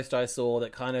Instagram post I saw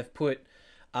that kind of put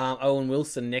Owen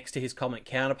Wilson next to his comic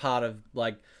counterpart of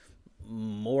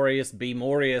Morius B.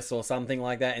 Morius or something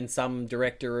like that, and some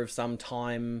director of some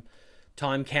time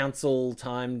council,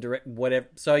 whatever.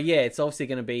 So yeah, it's obviously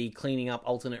going to be cleaning up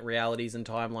alternate realities and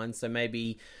timelines. So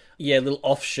maybe, little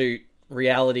offshoot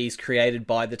realities created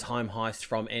by the time heist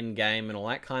from Endgame and all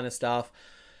that kind of stuff.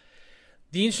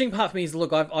 The interesting part for me is,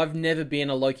 look, I've never been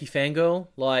a Loki fangirl.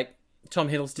 Tom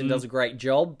Hiddleston does a great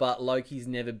job, but Loki's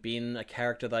never been a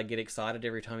character that I get excited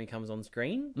every time he comes on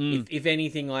screen. If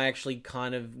anything, I actually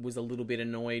kind of was a little bit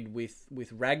annoyed with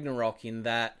Ragnarok in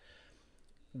that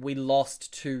we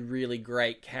lost 2 really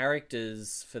great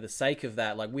characters for the sake of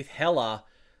that. With Hela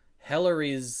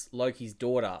is Loki's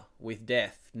daughter with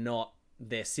Death, not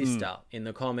their sister in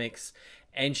the comics.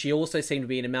 And she also seemed to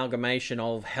be an amalgamation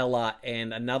of Hela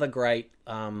and another great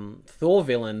Thor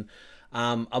villain,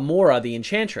 Amora the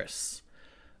Enchantress,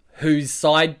 whose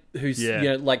side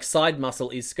muscle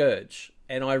is Scourge,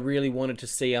 and I really wanted to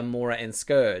see Amora and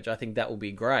Scourge. I think that will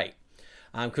be great,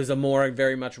 because Amora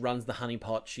very much runs the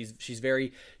honeypot. She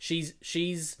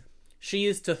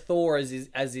is to Thor as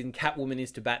in Catwoman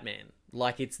is to Batman.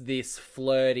 It's this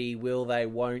flirty, will they,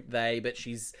 won't they? But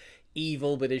she's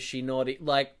evil, but is she not?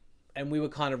 And we were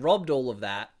kind of robbed all of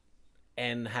that,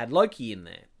 and had Loki in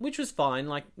there, which was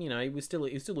fine. It was still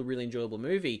a really enjoyable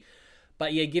movie.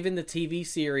 But yeah, given the TV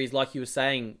series, like you were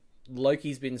saying,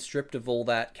 Loki's been stripped of all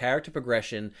that character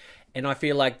progression, and I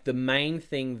feel like the main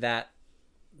thing that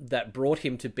brought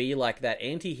him to be like that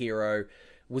anti-hero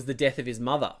was the death of his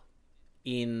mother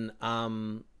in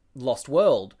Lost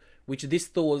World, which this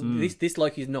Thor, this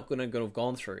Loki is not going to have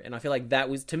gone through. And I feel like that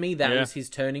was, to me, that was his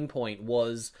turning point,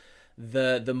 was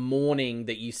the mourning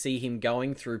that you see him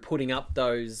going through, putting up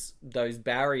those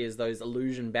barriers, those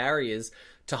illusion barriers,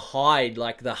 to hide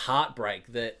like the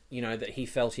heartbreak that, you know, that he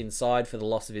felt inside for the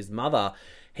loss of his mother.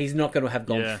 He's not going to have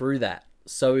gone through that.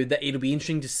 So that it'll be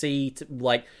interesting to see,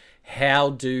 like, how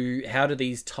do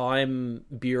these Time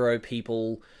Bureau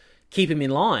people keep him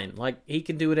in line? Like, he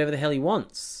can do whatever the hell he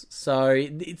wants. So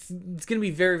it's going to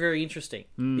be very, very interesting.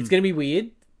 It's going to be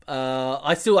weird.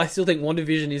 I still think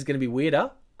WandaVision is going to be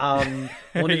weirder.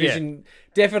 WandaVision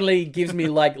definitely gives me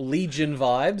like Legion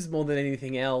vibes more than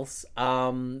anything else.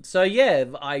 So yeah,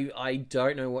 I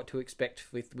don't know what to expect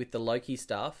with the Loki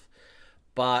stuff,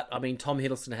 but I mean, Tom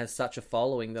Hiddleston has such a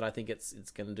following that I think it's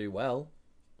going to do well.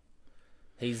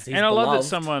 He's and I love that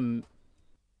someone.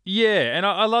 Yeah, and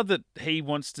I love that he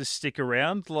wants to stick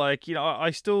around. Like, you know, I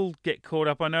still get caught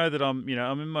up. I know that I'm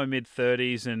in my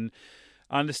mid-30s and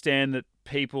understand that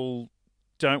people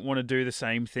don't want to do the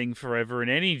same thing forever in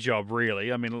any job,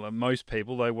 really. I mean, most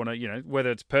people, they want to, you know, whether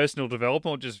it's personal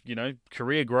development or just, you know,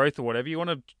 career growth or whatever, you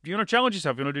want to challenge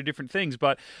yourself, you want to do different things.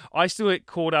 But I still get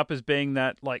caught up as being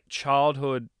that, like,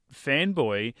 childhood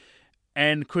fanboy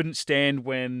and couldn't stand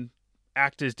when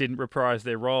actors didn't reprise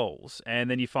their roles, and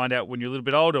then you find out when you're a little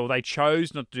bit older, or they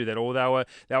chose not to do that, or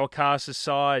they were cast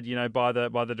aside, you know, by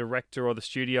the director or the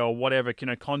studio or whatever. You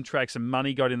know, contracts and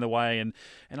money got in the way, and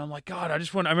I'm like, God, I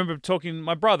remember talking to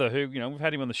my brother, who, you know, we've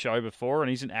had him on the show before, and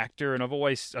he's an actor, and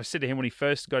I said to him when he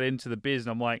first got into the biz,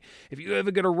 and I'm like, if you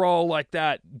ever get a role like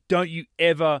that, don't you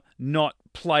ever not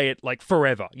play it like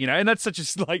forever, you know. And that's it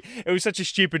was such a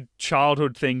stupid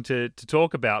childhood thing to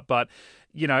talk about, but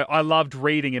you know, I loved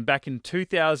reading, and back in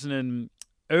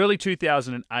early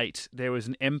 2008, there was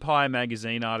an Empire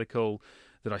magazine article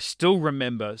that I still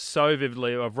remember so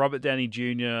vividly of Robert Downey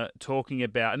Jr. talking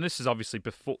about, and this is obviously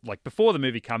before the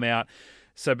movie came out,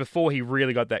 so before he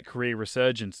really got that career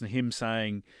resurgence, and him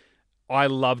saying, I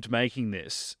loved making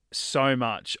this so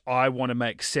much, I want to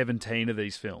make 17 of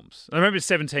these films. And I remember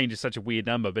 17 is such a weird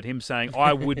number, but him saying,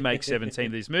 I would make 17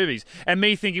 of these movies. And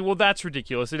me thinking, well, that's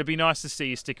ridiculous. It'd be nice to see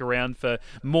you stick around for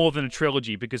more than a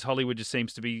trilogy, because Hollywood just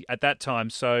seems to be, at that time,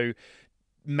 so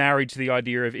married to the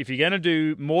idea of, if you're going to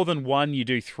do more than one, you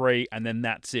do three, and then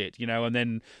that's it, you know. And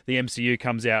then the MCU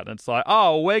comes out, and it's like,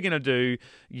 oh, we're going to do,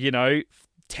 you know,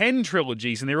 10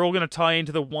 trilogies, and they're all going to tie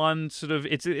into the one sort of,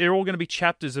 they're all going to be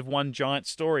chapters of one giant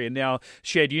story, and now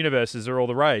shared universes are all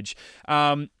the rage.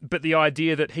 But the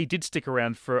idea that he did stick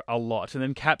around for a lot, and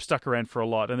then Cap stuck around for a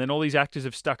lot, and then all these actors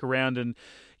have stuck around, and,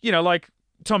 you know, like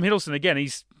Tom Hiddleston, again,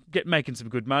 he's making some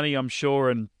good money, I'm sure,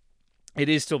 and it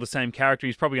is still the same character.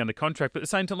 He's probably under contract, but at the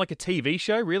same time, like a TV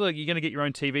show, really? Like, you're going to get your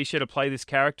own TV show to play this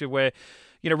character where,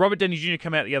 you know, Robert Downey Jr.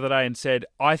 came out the other day and said,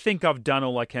 I think I've done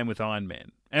all I can with Iron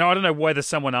Man. And I don't know whether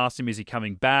someone asked him, is he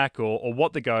coming back, or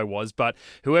what the go was, but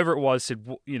whoever it was said,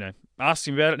 you know, asked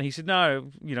him about it, and he said, no,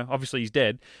 you know, obviously he's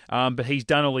dead, but he's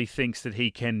done all he thinks that he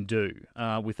can do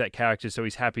with that character, so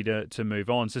he's happy to move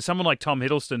on. So someone like Tom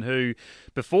Hiddleston, who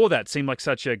before that seemed like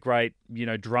such a great, you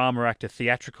know, drama actor,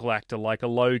 theatrical actor, like a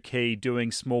low-key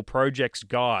doing small projects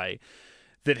guy,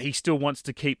 that he still wants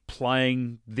to keep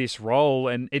playing this role,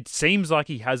 and it seems like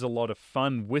he has a lot of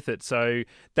fun with it. So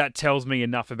that tells me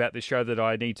enough about the show that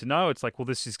I need to know. It's like, well,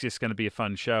 this is just going to be a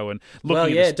fun show. And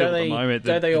looking at the still at the moment,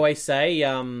 don't they always say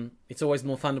it's always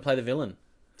more fun to play the villain?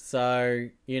 So,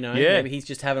 you know, maybe he's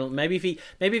just having. Maybe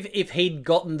if he'd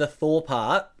gotten the Thor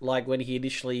part, like when he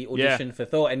initially auditioned for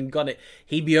Thor and got it,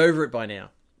 he'd be over it by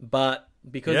now. But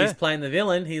because he's playing the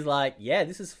villain, he's like, yeah,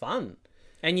 this is fun.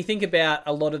 And you think about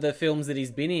a lot of the films that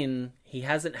he's been in, he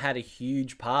hasn't had a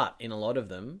huge part in a lot of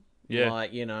them. Yeah.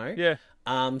 Like, you know. Yeah.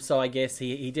 So I guess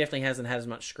he definitely hasn't had as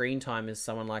much screen time as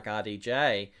someone like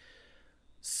RDJ.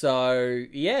 So,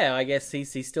 yeah, I guess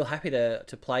he's still happy to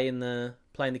play in the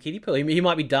kiddie pool. He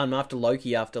might be done after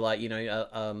Loki, after, like, you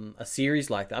know, a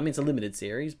series like that. I mean, it's a limited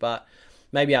series, but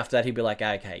maybe after that he'd be like,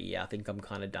 okay, yeah, I think I'm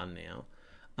kind of done now.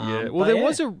 Well, there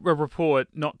was a report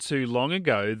not too long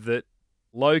ago that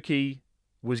Loki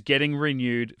was getting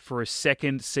renewed for a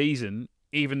second season,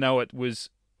 even though it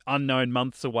was unknown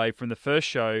months away from the first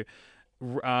show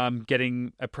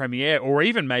getting a premiere, or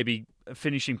even maybe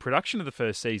finishing production of the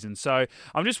first season. So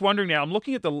I'm just wondering now. I'm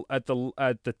looking at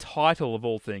the title of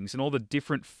all things and all the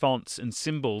different fonts and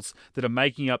symbols that are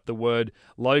making up the word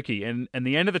Loki, and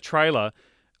the end of the trailer,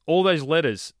 all those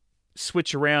letters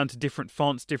switch around to different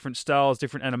fonts, different styles,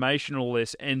 different animation, all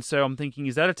this. And so I'm thinking,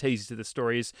 is that a teaser to the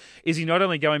story? Is he not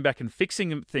only going back and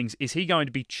fixing things, is he going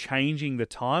to be changing the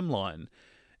timeline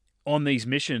on these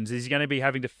missions? Is he going to be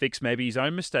having to fix maybe his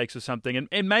own mistakes or something?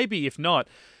 And maybe if not,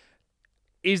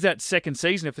 is that second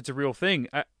season, if it's a real thing,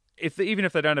 even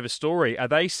if they don't have a story, are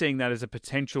they seeing that as a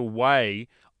potential way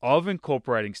of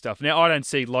incorporating stuff? Now, I don't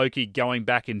see Loki going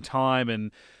back in time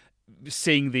and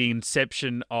seeing the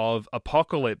inception of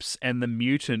Apocalypse and the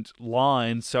mutant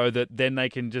line so that then they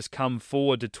can just come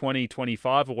forward to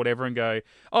 2025 or whatever and go,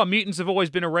 oh, mutants have always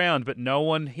been around, but no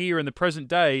one here in the present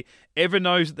day ever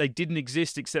knows that they didn't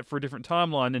exist except for a different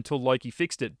timeline until Loki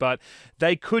fixed it. But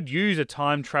they could use a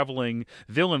time-traveling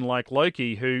villain like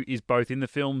Loki, who is both in the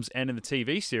films and in the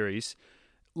TV series,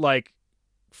 like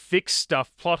fix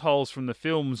stuff, plot holes from the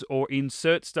films, or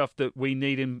insert stuff that we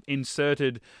need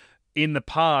inserted in the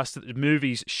past that the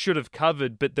movies should have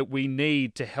covered, but that we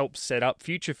need to help set up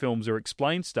future films or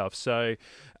explain stuff. So,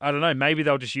 I don't know, maybe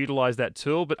they'll just utilize that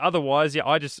tool. But otherwise,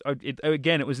 yeah,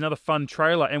 it was another fun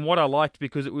trailer. And what I liked,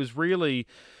 because it was really,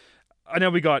 I know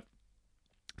we got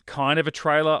kind of a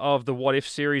trailer of the What If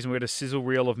series, and we had a sizzle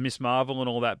reel of Miss Marvel and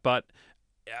all that, but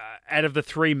out of the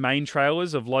three main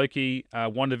trailers of Loki,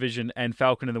 WandaVision, and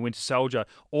Falcon and the Winter Soldier,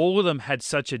 all of them had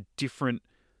such a different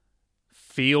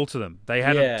feel to them. They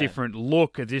had a different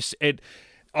look at this. Again,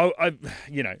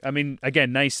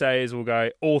 naysayers will go,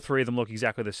 all three of them look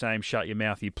exactly the same. Shut your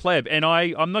mouth, you pleb. And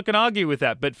I'm not going to argue with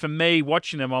that. But for me,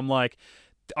 watching them, I'm like,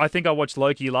 I think I watched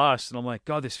Loki last, and I'm like,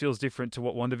 God, this feels different to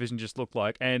what WandaVision just looked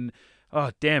like. And oh,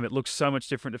 damn, it looks so much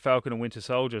different to Falcon and Winter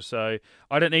Soldier. So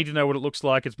I don't need to know what it looks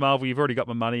like. It's Marvel. You've already got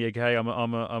my money, okay? I'm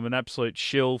an absolute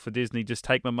shill for Disney. Just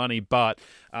take my money. But,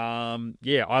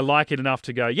 I like it enough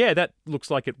to go, yeah, that looks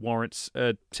like it warrants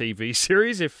a TV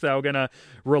series if they were going to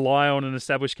rely on an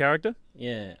established character.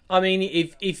 Yeah. I mean,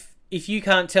 if you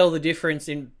can't tell the difference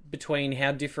in between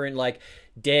how different, like,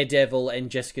 Daredevil and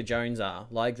Jessica Jones are,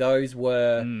 like, those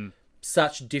were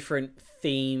such different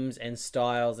themes and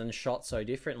styles and shot so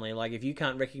differently. Like, if you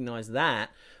can't recognize that,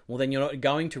 well, then you're not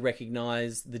going to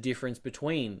recognize the difference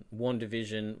between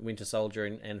WandaVision, Winter Soldier,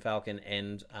 and Falcon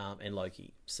and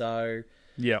Loki. So,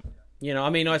 yeah,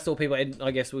 I mean, I saw people. I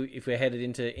guess if we're headed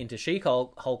into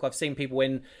She-Hulk, I've seen people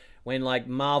when like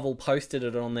Marvel posted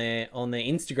it on their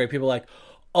Instagram, people are like,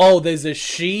 oh, there's a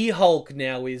She-Hulk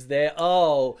now, is there?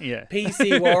 Oh, yeah.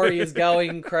 PC Warriors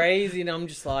going crazy, and I'm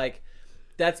just like,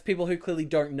 that's people who clearly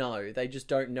don't know. They just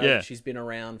don't know that she's been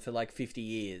around for like 50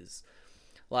 years.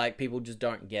 Like, people just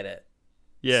don't get it.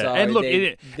 Yeah, so and look,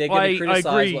 they're going to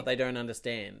criticize what they don't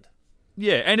understand.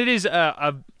 Yeah, and it is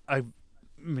I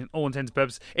mean, all intents and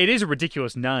purposes, it is a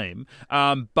ridiculous name,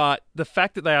 but the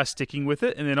fact that they are sticking with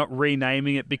it and they're not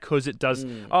renaming it because it does,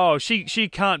 she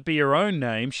can't be her own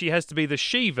name, she has to be the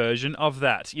she version of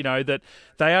that, that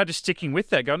they are just sticking with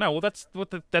that, go, no, well, that's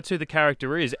who the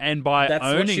character is, and by that's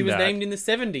owning what she was that, named in the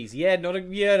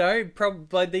 70s, probably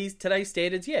by today's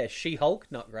standards, She-Hulk,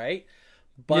 not great.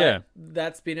 But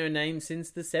that's been her name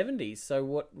since the 70s.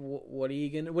 So what are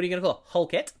you gonna call her?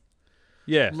 Hulkette?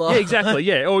 Yeah, exactly.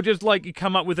 Yeah, or just like you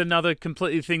come up with another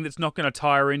completely thing that's not going to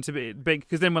tie her into it,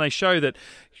 because then when they show that,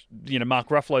 Mark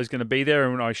Ruffalo is going to be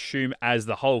there, and I assume as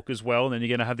the Hulk as well, and then you're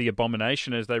going to have the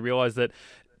Abomination as they realize that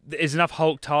there's enough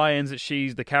Hulk tie-ins that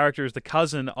the character is the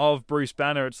cousin of Bruce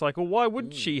Banner. It's like, well, why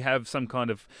wouldn't she have some kind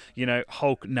of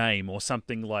Hulk name or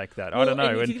something like that? I don't know.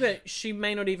 And if you think about it, she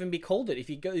may not even be called it. If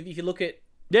you look at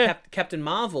Captain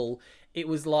Marvel, it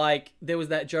was like there was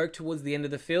that joke towards the end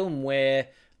of the film where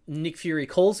Nick Fury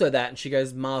calls her that, and she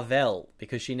goes Mar-Vell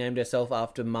because she named herself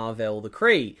after Mar-Vell the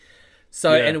Kree.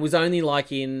 So, and it was only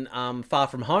like in Far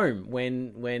From Home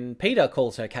when Peter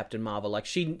calls her Captain Marvel. Like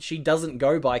she doesn't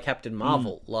go by Captain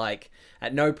Marvel. Like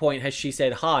at no point has she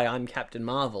said, "Hi, I'm Captain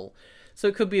Marvel." So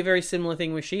it could be a very similar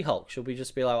thing with She-Hulk. She'll be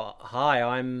just be like, "Hi,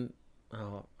 I'm."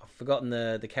 Oh, I've forgotten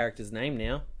the character's name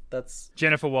now. That's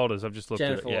Jennifer Walters. I've just looked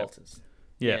at it. Jennifer Walters.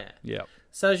 Yeah.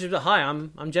 So she's like, "Hi,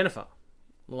 I'm Jennifer."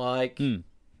 Like.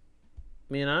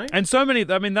 And so many,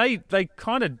 I mean, they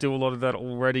kind of do a lot of that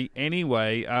already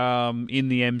anyway in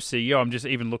the MCU. I'm just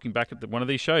even looking back at one of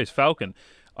these shows, Falcon.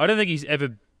 I don't think he's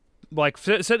ever, like,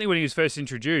 certainly when he was first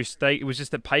introduced, it was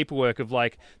just the paperwork of,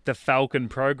 like, the Falcon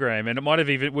program, and it might have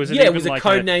even, it was a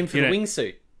code name for the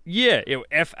wingsuit. Yeah,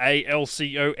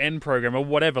 FALCON program or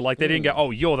whatever. Like, they didn't go,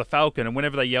 oh, you're the Falcon, and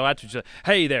whenever they yell at you,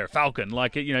 hey there, Falcon,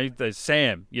 like, there's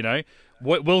Sam,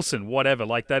 Wilson, whatever.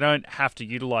 Like, they don't have to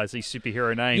utilize these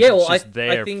superhero names. Yeah, well, it's just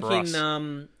there I think for us.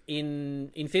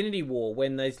 in Infinity War,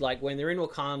 when they're in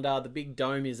Wakanda, the big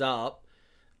dome is up,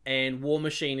 and War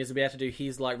Machine is about to do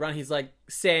his run. He's like,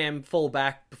 Sam, fall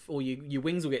back before your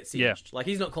wings will get singed. Yeah. Like,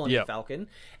 he's not calling him Falcon.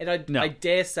 And I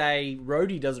dare say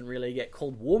Rhodey doesn't really get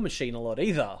called War Machine a lot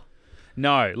either.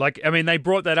 No, like, I mean, they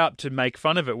brought that up to make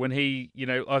fun of it when he,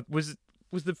 was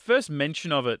the first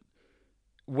mention of it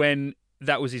when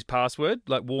that was his password,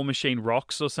 like War Machine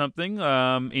Rocks or something,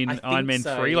 in Iron Man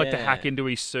 3, like to hack into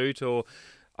his suit or...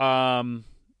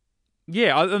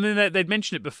 yeah, I mean, they'd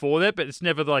mentioned it before that, but it's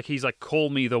never like he's like, call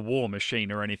me the War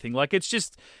Machine or anything. Like, it's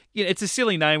just, it's a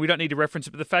silly name. We don't need to reference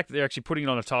it, but the fact that they're actually putting it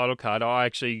on a title card, I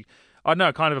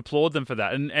kind of applaud them for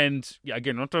that. And yeah,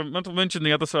 again, not to mention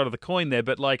the other side of the coin there,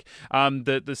 but like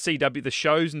the CW, the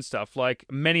shows and stuff, like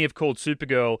many have called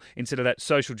Supergirl instead of that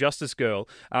social justice girl,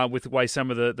 with the way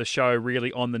some of the show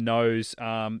really on the nose,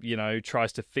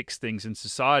 tries to fix things in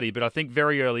society. But I think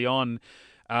very early on,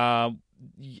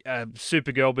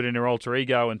 Supergirl, but in her alter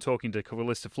ego, and talking to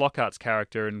Calista Flockhart's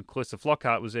character, and Calista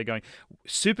Flockhart was there going,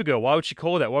 Supergirl, why would she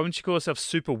call her that? Why wouldn't she call herself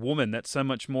Superwoman? That's so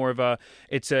much more of a,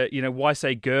 it's a, why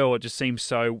say girl? It just seems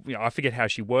so, I forget how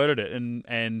she worded it.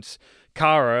 And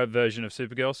Kara, version of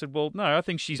Supergirl, said, well, no, I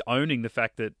think she's owning the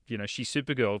fact that, she's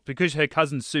Supergirl. Because her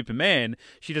cousin's Superman,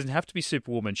 she doesn't have to be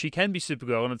Superwoman. She can be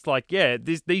Supergirl. And it's like, yeah,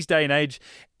 these day and age,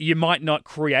 you might not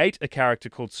create a character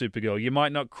called Supergirl. You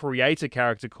might not create a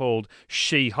character called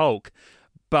She-Hulk.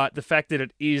 But the fact that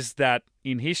it is that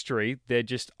in history, they're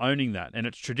just owning that. And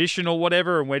it's traditional,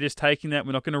 whatever, and we're just taking that.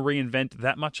 We're not going to reinvent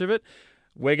that much of it.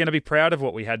 We're going to be proud of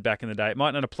what we had back in the day. It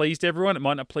might not have pleased everyone. It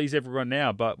might not please everyone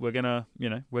now, but we're gonna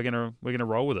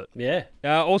roll with it. Yeah.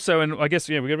 Also, and I guess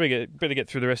we're gonna better get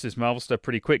through the rest of this Marvel stuff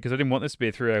pretty quick, because I didn't want this to be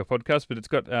a 3-hour podcast, but it's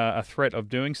got a threat of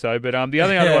doing so. But the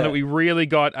other one that we really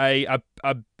got a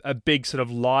big sort of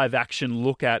live action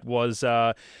look at was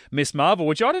Miss Marvel,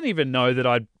 which I didn't even know that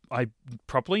I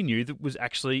properly knew that was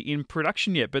actually in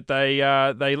production yet, but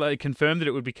they confirmed that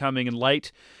it would be coming in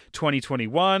late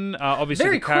 2021. Obviously,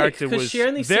 very the character quick, was she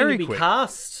only very seemed to be quick.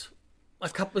 Cast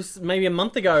maybe a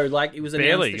month ago. Like, it was announced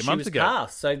Barely that a she month was ago.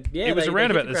 cast. So yeah, it was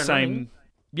around about the same. Running.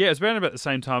 Yeah, it was around about the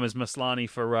same time as Maslany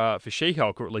for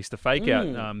She-Hulk, or at least the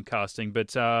fake-out casting.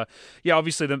 But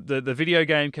obviously the video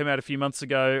game came out a few months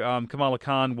ago. Kamala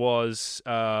Khan was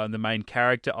the main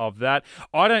character of that.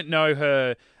 I don't know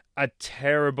her a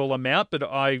terrible amount, but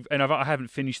I haven't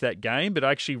finished that game, but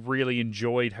I actually really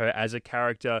enjoyed her as a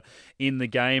character in the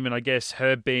game, and I guess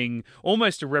her being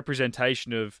almost a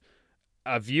representation of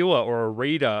a viewer or a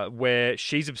reader where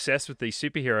she's obsessed with these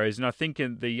superheroes. And I think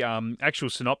in the actual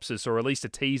synopsis, or at least a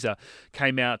teaser,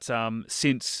 came out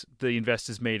since the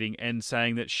investors meeting, and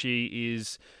saying that she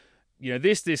is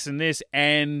this, and this,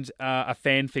 and a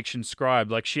fan fiction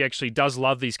scribe. Like, she actually does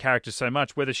love these characters so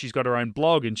much, whether she's got her own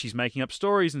blog and she's making up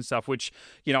stories and stuff, which,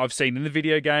 I've seen in the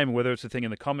video game, or whether it's a thing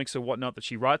in the comics or whatnot, that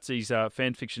she writes these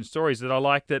fan fiction stories, that I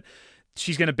like that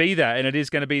she's going to be that, and it is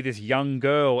going to be this young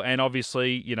girl, and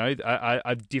obviously,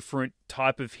 a different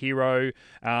type of hero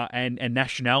and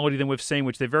nationality than we've seen,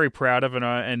 which they're very proud of. And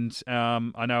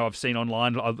I know I've seen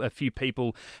online a few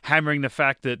people hammering the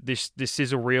fact that this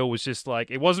sizzle reel was just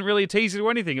like, it wasn't really a teaser or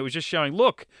anything. It was just showing,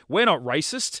 look, we're not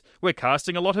racist. We're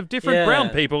casting a lot of different brown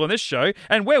people in this show,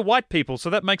 and we're white people, so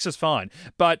that makes us fine.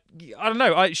 But I don't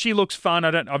know. She looks fun.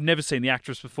 I've never seen the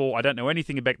actress before. I don't know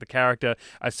anything about the character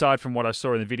aside from what I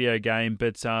saw in the video game.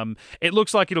 But it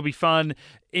looks like it'll be fun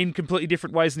in completely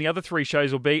different ways than the other 3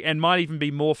 shows will be, and might even be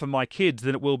more for my kids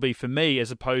than it will be for me, as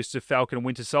opposed to Falcon and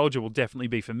Winter Soldier will definitely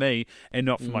be for me and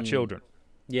not for my children.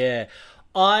 Yeah.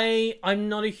 I'm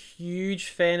not a huge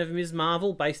fan of Ms.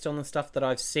 Marvel based on the stuff that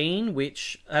I've seen,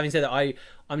 which, having said that,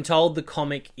 I'm told the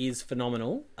comic is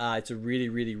phenomenal. It's a really,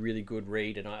 really, really good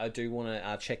read, and I do want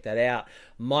to check that out.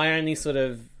 My only sort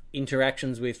of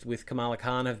interactions with Kamala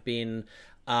Khan have been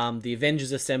the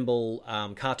Avengers Assemble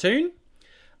cartoon,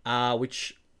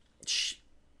 which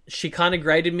she kind of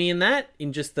graded me in that,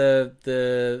 in just the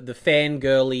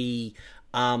fangirly,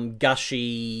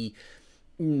 gushy,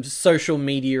 social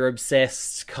media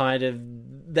obsessed kind of,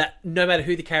 that no matter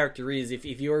who the character is, if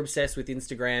you're obsessed with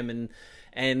Instagram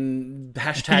and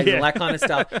hashtags and all that kind of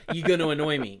stuff, you're going to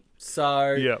annoy me.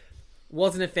 So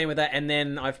wasn't a fan with that. And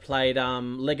then I've played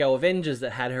Lego Avengers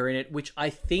that had her in it, which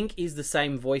I think is the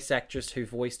same voice actress who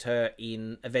voiced her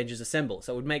in Avengers Assemble.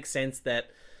 So it would make sense that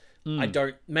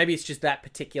maybe it's just that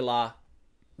particular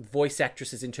voice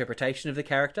actress's interpretation of the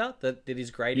character that is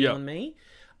grating on me.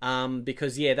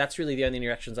 Because that's really the only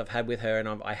interactions I've had with her,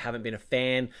 and I haven't been a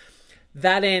fan.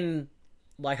 That, and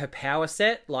like her power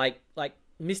set, like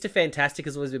Mr. Fantastic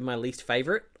has always been my least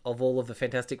favorite of all of the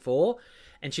Fantastic Four,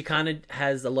 and she kind of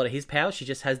has a lot of his powers. She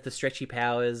just has the stretchy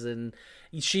powers, and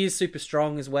she is super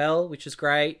strong as well, which is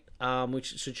great.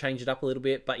 Which should change it up a little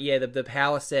bit. But the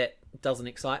power set doesn't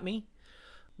excite me.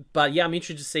 But I'm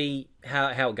interested to see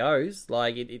how it goes.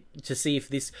 Like, to see if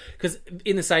this, because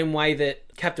in the same way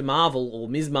that Captain Marvel, or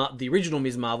the original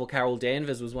Ms. Marvel, Carol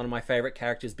Danvers, was one of my favorite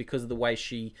characters because of the way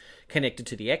she connected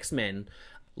to the X-Men.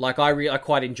 Like, I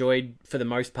quite enjoyed, for the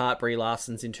most part, Brie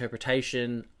Larson's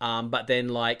interpretation. But then,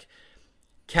 like,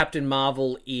 Captain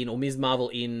Marvel or Ms. Marvel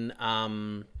in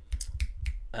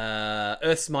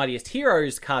Earth's Mightiest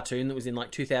Heroes cartoon that was in,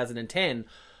 like, 2010,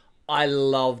 I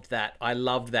loved that. I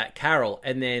loved that Carol.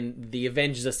 And then the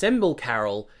Avengers Assemble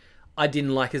Carol, I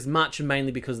didn't like as much,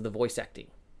 mainly because of the voice acting.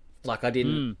 Like, I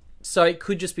didn't... So it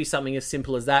could just be something as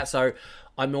simple as that. So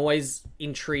I'm always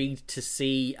intrigued to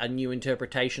see a new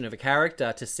interpretation of a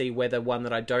character, to see whether one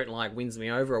that I don't like wins me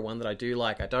over, or one that I do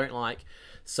like I don't like.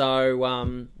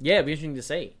 So, yeah, it'll be interesting to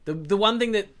see. The one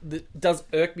thing that does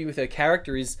irk me with her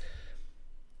character is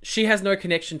she has no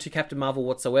connection to Captain Marvel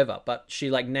whatsoever, but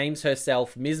she, like, names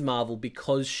herself Ms. Marvel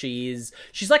because she's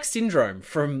like Syndrome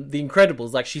from The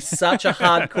Incredibles. Like, she's such a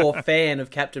hardcore fan of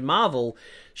Captain Marvel,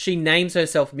 she names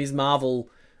herself Ms. Marvel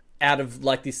out of,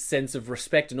 like, this sense of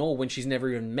respect and all, when she's never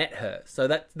even met her. So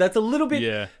that's a little bit...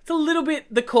 Yeah. It's a little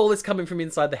bit... The call is coming from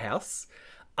inside the house.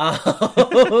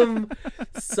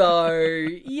 So,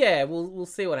 yeah, we'll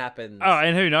see what happens. Oh,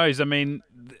 and who knows? I mean,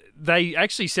 they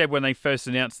actually said when they first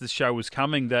announced the show was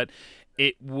coming that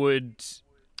it would...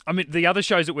 I mean, the other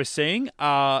shows that we're seeing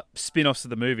are spin-offs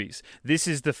of the movies. This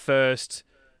is the first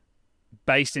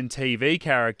based in TV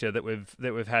character that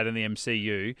we've had in the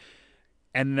MCU.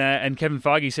 And Kevin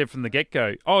Feige said from the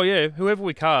get-go, oh yeah, whoever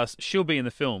we cast, she'll be in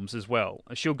the films as well.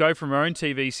 She'll go from her own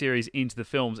TV series into the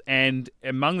films. And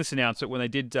among this announcement, when they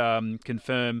did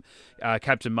confirm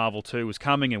Captain Marvel 2 was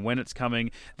coming and when it's coming,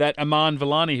 that Aman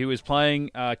Vellani, who is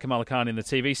playing Kamala Khan in the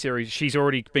TV series, she's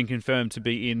already been confirmed to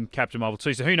be in Captain Marvel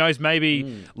 2. So who knows,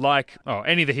 maybe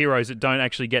any of the heroes that don't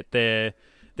actually get their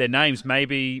names,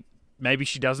 maybe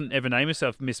she doesn't ever name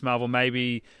herself Miss Marvel,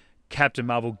 maybe Captain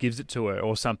Marvel gives it to her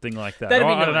or something like that. That'd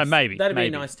be nice. I don't know, maybe. That'd be a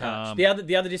nice touch. The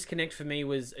other disconnect for me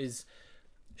is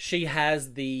she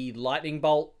has the lightning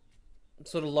bolt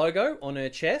sort of logo on her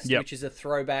chest, which is a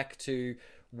throwback to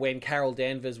when Carol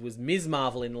Danvers was Ms.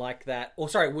 Marvel in, like, that... Or,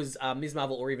 sorry, it was Ms.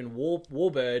 Marvel or even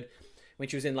Warbird, when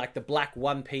she was in, like, the black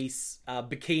one-piece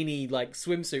bikini, like,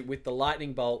 swimsuit with the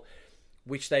lightning bolt,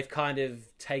 which they've kind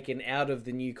of taken out of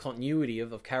the new continuity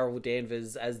of Carol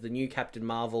Danvers as the new Captain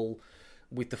Marvel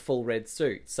with the full red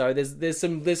suit. So there's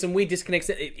some weird disconnects.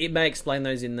 It may explain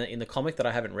those in the comic that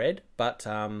I haven't read, but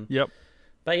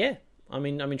But yeah, I'm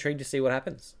intrigued to see what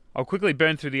happens. I'll quickly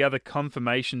burn through the other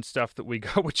confirmation stuff that we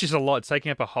got, which is a lot. It's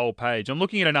taking up a whole page. I'm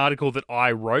looking at an article that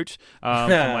I wrote from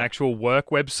my actual work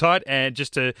website, and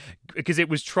because it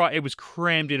was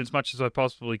crammed in as much as I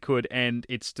possibly could, and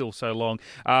it's still so long.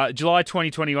 July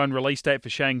 2021 release date for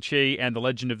Shang-Chi and the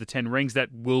Legend of the Ten Rings. That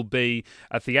will be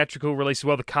a theatrical release as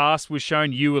well. The cast was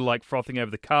shown. You were, like, frothing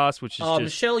over the cast, which is just...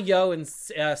 Michelle Yeoh and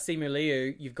Simu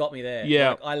Liu, you've got me there. Yeah.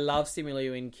 Like, I love Simu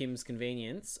Liu in Kim's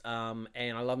Convenience, and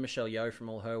I love Michelle Yeoh from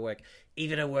all her work.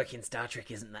 Even her work in Star Trek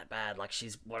isn't that bad. Like,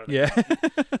 she's one of the... Yeah.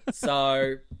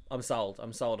 So, I'm sold. I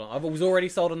was already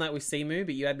sold on that with Simu,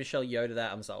 but you add Michelle Yeoh to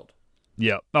that, I'm sold.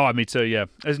 Yeah. Oh, me too, yeah.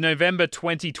 It's November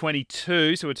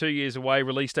 2022, so we're 2 years away.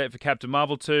 Release date for Captain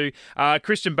Marvel 2.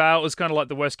 Christian Bale is kind of like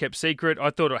the worst-kept secret. I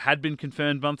thought it had been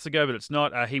confirmed months ago, but it's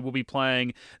not. He will be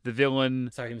playing the villain...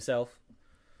 So himself.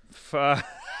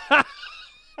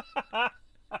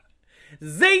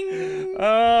 Zing!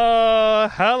 Hello!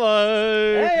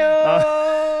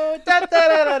 Heyo! Da, da,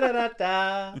 da, da, da,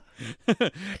 da.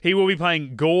 He will be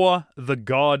playing Gore the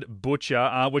God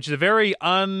Butcher, which is a very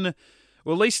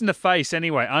well, at least in the face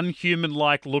anyway,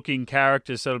 unhuman-like looking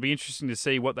character, so it'll be interesting to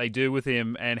see what they do with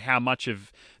him and how much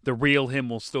of the real him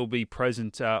will still be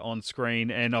present on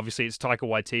screen. And obviously it's Taika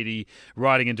Waititi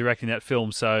writing and directing that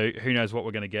film, so who knows what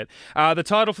we're going to get. The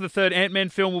title for the third Ant-Man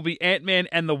film will be Ant-Man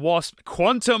and the Wasp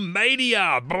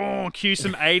Quantumania. Boom! Cue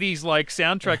some 80s like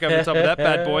soundtrack over the top of that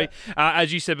bad boy.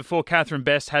 As you said before, Catherine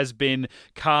Best has been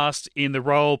cast in the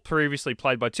role previously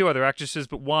played by two other actresses,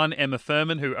 but one, Emma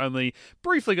Thurman, who only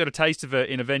briefly got a taste of her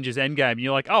in Avengers Endgame. And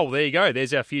you're like, oh, there you go.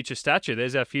 There's our future stature.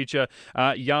 There's our future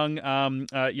young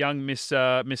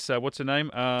Miss what's her name?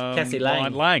 Cassie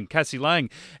Lang. Cassie Lang.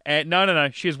 No.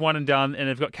 She is one and done. And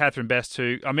they've got Catherine Best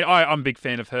too. I mean, I'm a big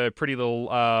fan of her. Pretty Little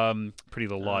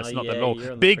Lies. Not that at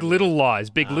all. Big Little Lies.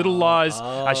 Big Little Lies.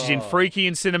 She's in Freaky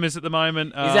in cinemas at the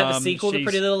moment. Is that the sequel to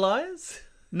Pretty Little Lies?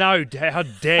 No, how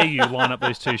dare you line up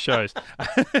those two shows?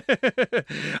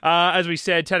 As we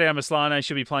said, Tatiana Maslany,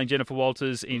 she'll be playing Jennifer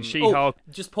Walters in She-Hulk.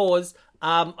 Just pause.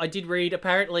 I did read,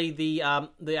 apparently the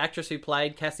actress who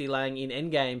played Cassie Lang in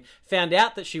Endgame found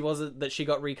out that she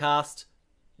got recast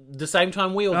the same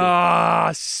time we all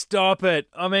did. Stop it.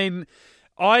 I mean,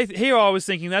 I was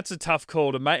thinking that's a tough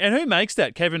call to make. And who makes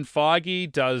that? Kevin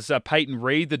Feige? Does Peyton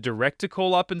Reed, the director,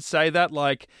 call up and say that?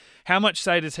 Like, how much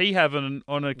say does he have on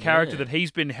a character that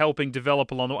he's been helping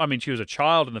develop along the way? I mean, she was a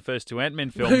child in the first two Ant-Man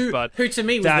films, but who to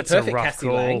me was that's the perfect a rough Cassie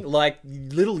call. Lang, like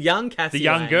little young Cassie The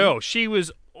young Lang. girl. She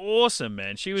was awesome,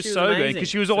 man. She was so good because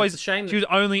she was always she was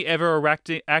only ever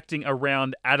acting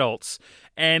around adults,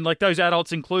 and like those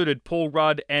adults included Paul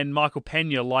Rudd and Michael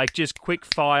Pena, like just quick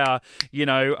fire,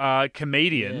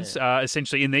 comedians,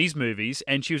 essentially in these movies,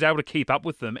 and she was able to keep up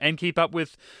with them and keep up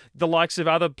with the likes of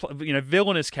other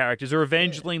villainous characters or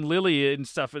Evangeline Lilly and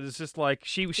stuff. It's just like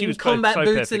she was combat so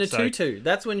boots perfect, and a tutu.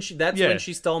 That's when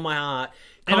she stole my heart.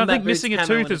 And I think missing a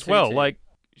tooth as well, like.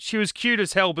 She was cute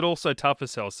as hell, but also tough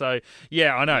as hell. So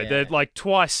yeah, I know they're like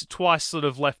twice sort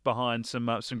of left behind some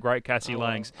great Cassie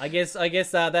Langs. I guess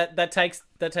that takes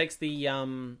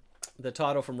the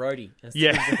title from Rhodey.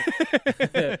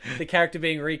 Yeah, the character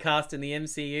being recast in the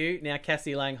MCU. Now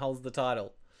Cassie Lang holds the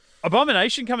title.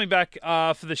 Abomination coming back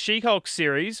for the She-Hulk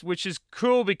series, which is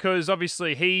cool because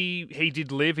obviously he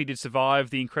did survive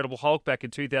the Incredible Hulk back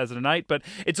in 2008, but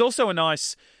it's also a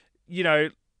nice,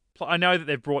 I know that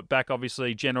they've brought back,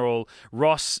 obviously, General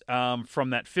Ross from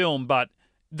that film, but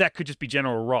that could just be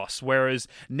General Ross. Whereas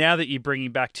now that you're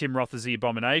bringing back Tim Roth as the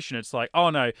Abomination, it's like, oh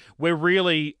no, we're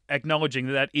really acknowledging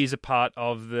that is a part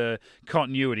of the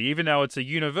continuity. Even though it's a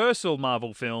Universal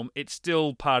Marvel film, it's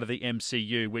still part of the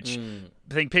MCU, which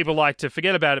I think people like to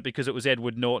forget about it because it was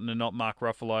Edward Norton and not Mark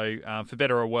Ruffalo, for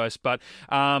better or worse. But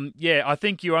I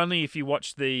think if you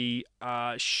watch the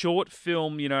short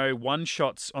film,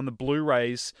 one-shots on the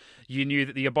Blu-rays, you knew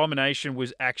that the Abomination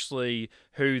was actually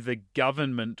who the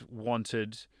government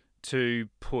wanted to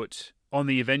put on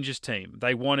the Avengers team.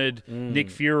 They wanted Nick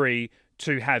Fury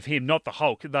to have him, not the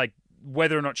Hulk. Like,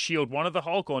 whether or not S.H.I.E.L.D. wanted the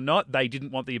Hulk or not, they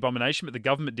didn't want the Abomination, but the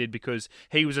government did because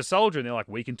he was a soldier, and they're like,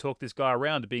 we can talk this guy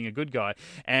around to being a good guy.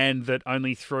 And that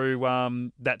only through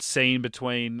that scene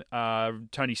between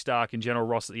Tony Stark and General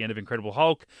Ross at the end of Incredible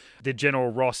Hulk did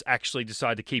General Ross actually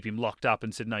decide to keep him locked up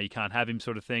and said, no, you can't have him,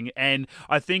 sort of thing. And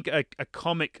I think a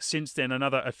comic since then,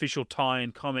 another official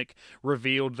tie-in comic,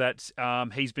 revealed that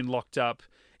he's been locked up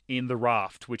in The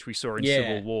Raft, which we saw in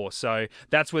Civil War. So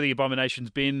that's where the Abomination's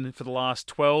been for the last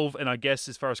 12, and I guess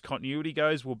as far as continuity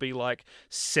goes, will be like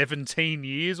 17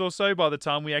 years or so by the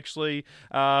time we actually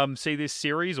see this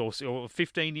series, or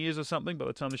 15 years or something by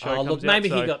the time the show comes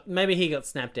out. Maybe he got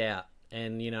snapped out.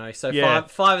 And, so Yeah.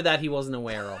 five of that he wasn't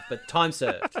aware of. But time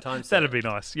served. That'd be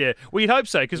nice, yeah. We'd hope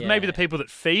so, because maybe the people that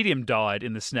feed him died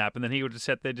in the snap, and then he would have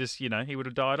sat there he would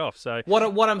have died off. So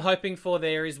what I'm hoping for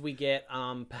there is we get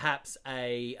perhaps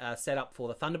a setup for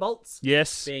the Thunderbolts.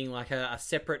 Yes. Being like a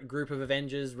separate group of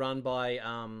Avengers run by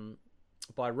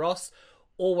Ross.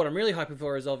 Or what I'm really hoping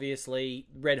for is obviously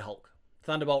Red Hulk.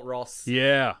 Thunderbolt Ross.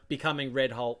 Yeah. Becoming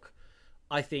Red Hulk.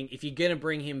 I think if you're going to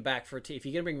bring him back if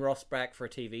you're going to bring Ross back for a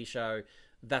TV show,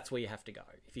 that's where you have to go.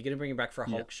 If you're going to bring him back for a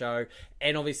Hulk show,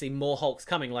 and obviously more Hulks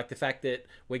coming, like the fact that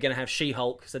we're going to have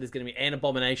She-Hulk, so there's going to be an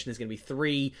Abomination, there's going to be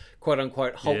 3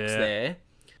 quote-unquote Hulks there.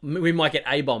 We might get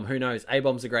A-Bomb, who knows?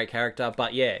 A-Bomb's a great character,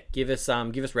 but give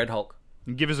us Red Hulk.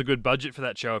 And give us a good budget for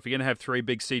that show. If you're going to have 3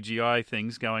 big CGI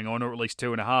things going on, or at least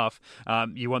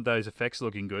 2.5, you want those effects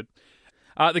looking good.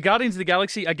 The Guardians of the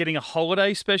Galaxy are getting a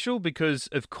holiday special because,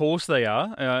 of course, they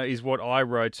are, is what I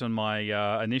wrote on my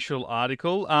initial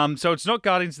article. So it's not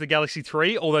Guardians of the Galaxy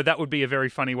 3, although that would be a very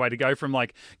funny way to go from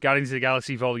like Guardians of the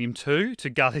Galaxy Volume 2 to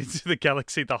Guardians of the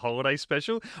Galaxy the Holiday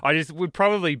Special. I just would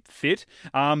probably fit,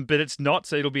 but it's not,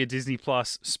 so it'll be a Disney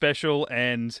Plus special,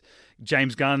 and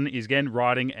James Gunn is again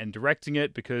writing and directing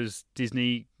it because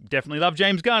Disney definitely loved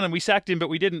James Gunn and we sacked him, but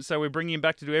we didn't, so we're bringing him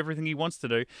back to do everything he wants to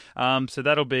do. So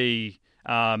that'll be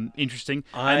interesting.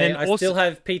 I still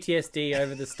have PTSD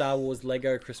over the Star Wars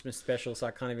Lego Christmas special, so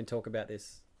I can't even talk about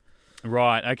this.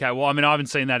 Right, okay. Well, I mean, I haven't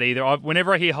seen that either.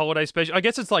 Whenever I hear holiday special, I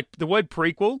guess it's like the word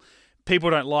prequel people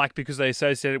don't like because they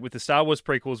associate it with the Star Wars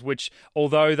prequels, which,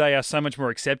 although they are so much more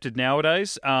accepted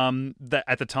nowadays, that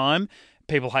at the time,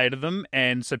 people hated them,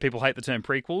 and so people hate the term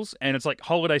prequels. And it's like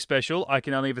holiday special. I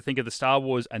can only ever think of the Star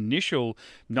Wars initial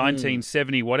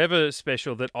 1970 whatever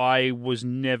special that I was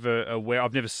never aware.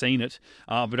 I've never seen it,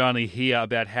 but only hear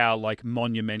about how like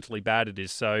monumentally bad it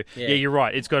is. So yeah, you're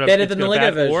right. It's got a better than the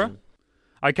Lego version. Aura.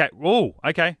 Okay. Oh,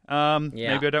 okay.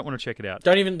 Maybe I don't want to check it out.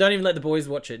 Don't even let the boys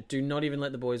watch it. Do not even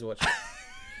let the boys watch it.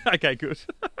 Okay, good.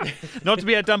 Not to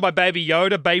be outdone by Baby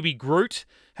Yoda, Baby Groot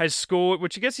has scored,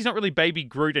 which I guess he's not really Baby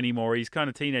Groot anymore. He's kind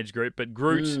of teenage Groot, but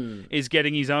Groot is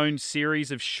getting his own series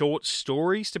of short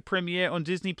stories to premiere on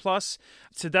Disney Plus.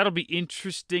 So that'll be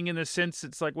interesting in the sense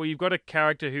it's like, well, you've got a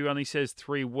character who only says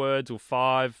 3 words or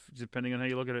 5, depending on how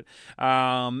you look at it,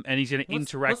 and he's going to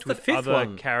interact with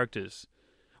other characters.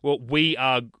 Well, we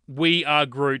are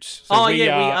Groot. So we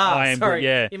are. I am Sorry. Groot,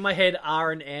 yeah. In my head,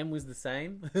 R and M was the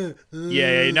same.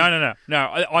 No.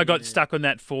 I got stuck on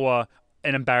that for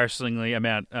an embarrassingly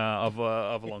amount of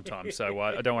a long time.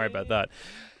 So don't worry about that.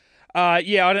 I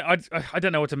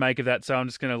don't know what to make of that, so I'm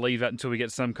just going to leave that until we get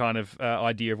some kind of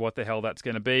idea of what the hell that's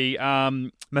going to be.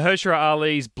 Mahershala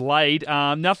Ali's Blade,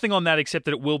 nothing on that except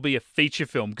that it will be a feature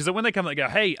film. Because when they come and go,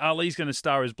 hey, Ali's going to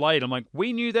star as Blade, I'm like,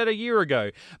 we knew that a year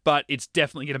ago. But it's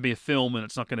definitely going to be a film, and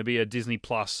it's not going to be a Disney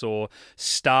Plus or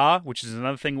Star, which is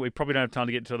another thing we probably don't have time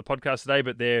to get into the podcast today,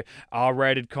 but they're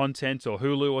R-rated content or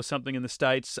Hulu or something in the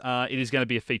States. It is going to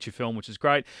be a feature film, which is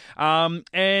great.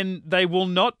 And they will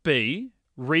not be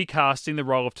recasting the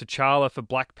role of T'Challa for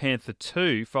Black Panther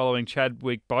 2 following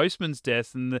Chadwick Boseman's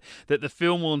death, and that the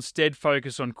film will instead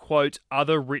focus on, quote,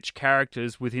 other rich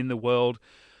characters within the world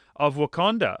of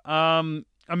Wakanda. I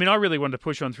mean, I really wanted to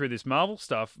push on through this Marvel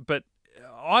stuff, but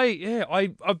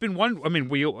I've been wondering. I mean,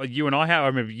 you and I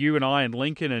remember you and I and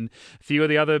Lincoln and a few of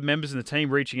the other members in the team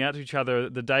reaching out to each other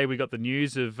the day we got the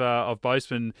news of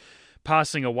Boseman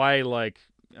passing away,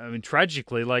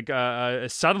 tragically,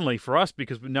 suddenly for us,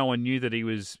 because no one knew that he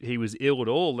was ill at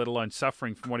all, let alone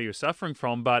suffering from what he was suffering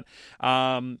from. But,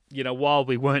 while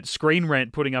we weren't Screen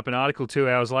Rant putting up an article 2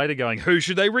 hours later going, who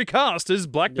should they recast as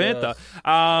Black Panther?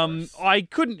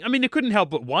 It couldn't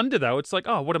help but wonder, though. It's like,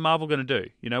 oh, what are Marvel going to do?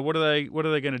 What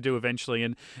are they going to do eventually?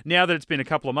 And now that it's been a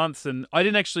couple of months, and I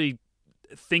didn't actually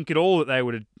think at all that they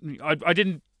would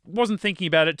wasn't thinking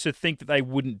about it to think that they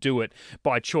wouldn't do it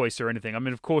by choice or anything. I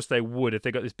mean, of course they would. If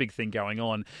they got this big thing going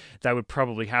on, they would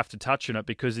probably have to touch on it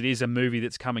because it is a movie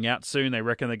that's coming out soon. They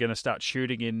reckon they're going to start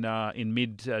shooting in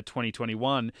mid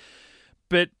 2021.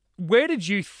 But where did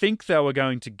you think they were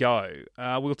going to go?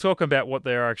 We'll talk about what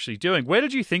they're actually doing. Where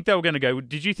did you think they were going to go?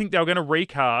 Did you think they were going to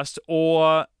recast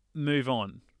or move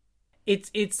on?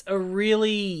 It's a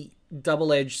really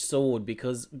double-edged sword,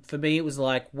 because for me it was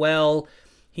like, well,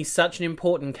 he's such an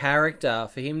important character.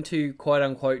 For him to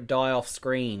quote-unquote die off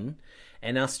screen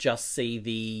and us just see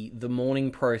the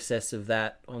mourning process of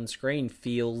that on screen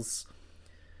feels,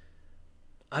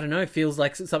 I don't know, feels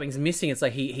like something's missing. It's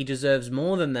like he deserves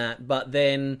more than that. But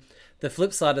then the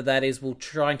flip side of that is, we're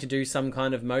trying to do some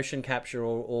kind of motion capture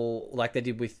or like they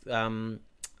did with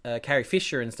Carrie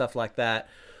Fisher and stuff like that,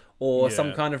 or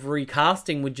some kind of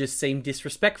recasting would just seem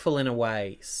disrespectful in a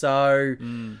way. So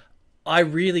I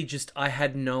really I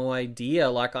had no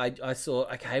idea. Like, I saw,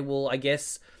 okay, well, I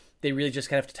guess they're really just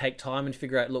going to have to take time and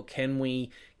figure out, look, can we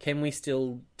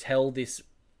still tell this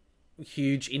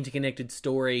huge interconnected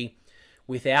story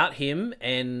without him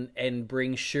and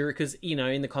bring Shuri, because,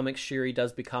 in the comics, Shuri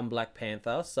does become Black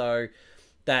Panther, so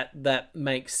that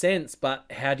makes sense, but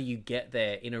how do you get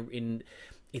there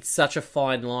it's such a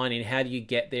fine line in how do you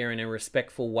get there in a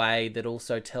respectful way that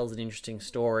also tells an interesting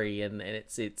story, and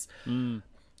it's an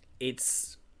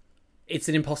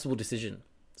impossible decision.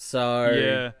 So,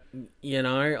 I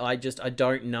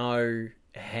don't know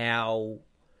how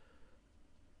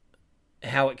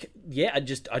it,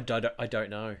 I don't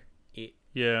know.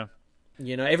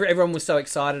 Everyone was so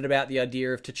excited about the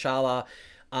idea of T'Challa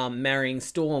marrying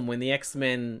Storm when the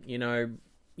X-Men,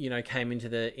 came into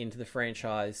the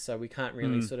franchise. So we can't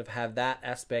really sort of have that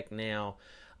aspect now.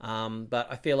 But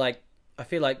I feel like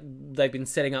they've been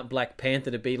setting up Black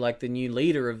Panther to be like the new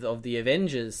leader of the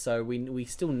Avengers. So we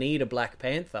still need a Black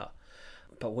Panther.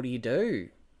 But what do you do?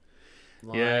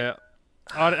 I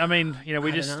mean,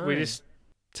 we just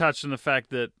touched on the fact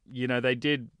that, they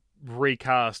did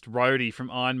recast Rhodey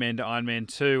from Iron Man to Iron Man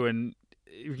 2, and,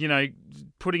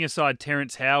 putting aside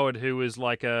Terrence Howard, who was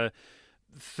like a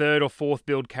third or fourth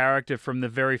build character from the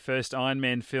very first Iron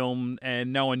Man film,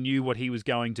 and no one knew what he was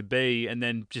going to be, and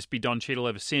then just be Don Cheadle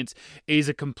ever since, is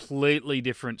a completely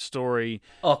different story.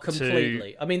 Oh,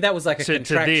 completely. I mean, that was like a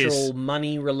contractual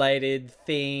money-related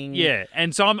thing. Yeah,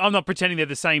 and so I'm not pretending they're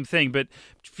the same thing, but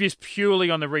just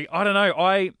purely on the I don't know,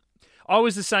 I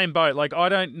was the same boat. Like, I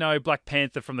don't know Black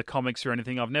Panther from the comics or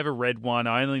anything. I've never read one.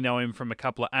 I only know him from a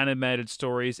couple of animated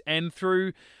stories and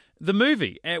through the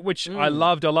movie, which I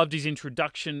loved. I loved his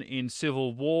introduction in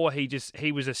Civil War.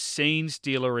 He was a scene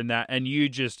stealer in that, and you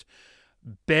just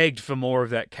begged for more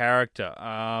of that character,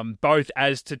 both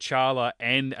as T'Challa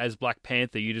and as Black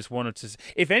Panther. You just wanted to...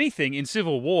 If anything, in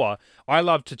Civil War, I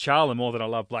love T'Challa more than I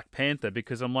love Black Panther,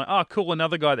 because I'm like, oh, cool,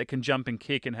 another guy that can jump and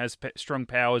kick and has strong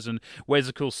powers and wears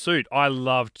a cool suit. I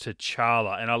love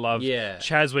T'Challa, and I love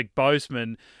Chadwick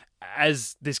Boseman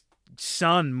as this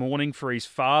son mourning for his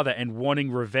father and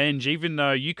wanting revenge, even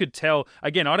though you could tell,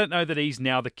 again, I don't know that he's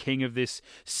now the king of this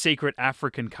secret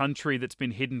African country that's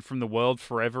been hidden from the world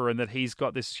forever, and that he's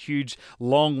got this huge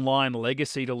long line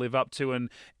legacy to live up to, and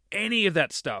any of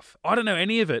that stuff. I don't know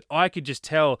any of it. I could just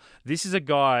tell this is a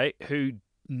guy who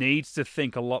needs to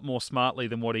think a lot more smartly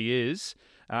than what he is.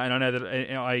 And I know that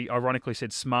I ironically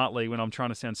said smartly when I'm trying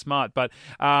to sound smart, but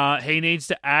he needs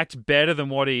to act better than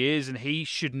what he is, and he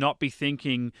should not be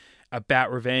thinking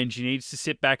about revenge. He needs to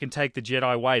sit back and take the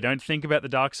Jedi way. Don't think about the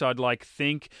dark side. Like,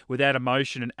 think without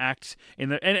emotion and act in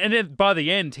the... And by the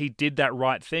end, he did that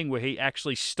right thing where he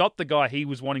actually stopped the guy he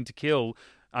was wanting to kill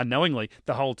unknowingly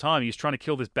the whole time. He was trying to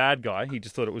kill this bad guy. He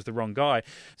just thought it was the wrong guy.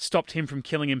 Stopped him from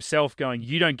killing himself, going,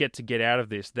 you don't get to get out of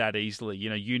this that easily. You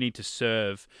know, you need to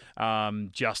serve.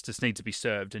 Justice needs to be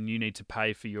served, and you need to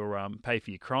pay for your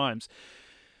crimes.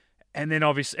 And then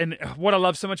obviously, and what I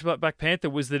love so much about Black Panther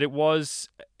was that it was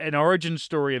an origin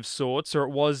story of sorts, or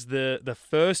it was the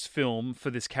first film for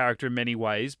this character in many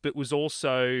ways, but was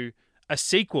also a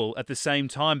sequel at the same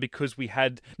time, because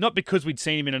not because we'd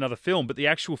seen him in another film, but the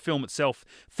actual film itself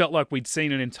felt like we'd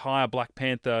seen an entire Black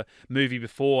Panther movie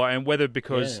before, and whether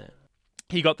because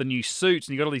he got the new suits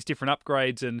and he got all these different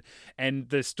upgrades, and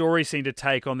the story seemed to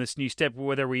take on this new step,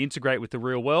 whether we integrate with the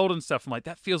real world and stuff. I'm like,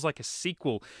 that feels like a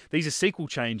sequel. These are sequel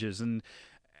changes, and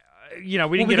we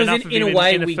didn't get enough of him. In a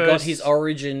way, we got his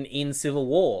origin in Civil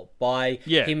War by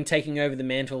him taking over the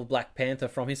mantle of Black Panther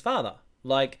from his father.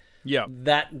 Like,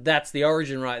 that's the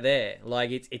origin right there. Like,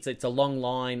 it's a long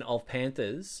line of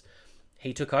Panthers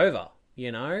he took over. He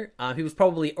was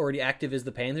probably already active as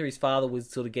the Panther. His father was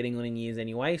sort of getting on in years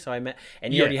anyway,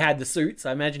 and he already had the suits.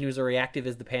 I imagine he was already active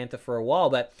as the Panther for a while,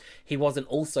 but he wasn't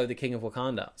also the King of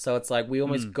Wakanda. So it's like we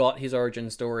almost got his origin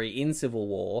story in Civil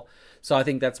War. So I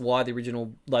think that's why the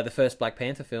original, like the first Black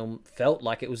Panther film, felt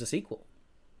like it was a sequel.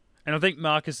 And I think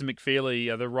Marcus and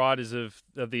McFeely are the writers of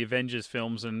the Avengers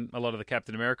films and a lot of the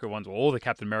Captain America ones, or all the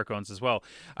Captain America ones as well.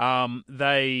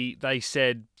 They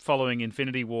said following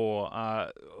Infinity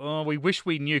War, we wish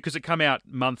we knew, because it came out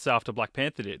months after Black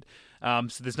Panther did.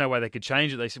 So there's no way they could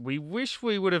change it. They said, we wish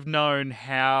we would have known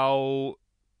how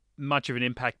much of an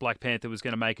impact Black Panther was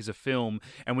going to make as a film,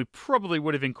 and we probably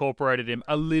would have incorporated him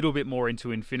a little bit more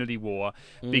into Infinity War,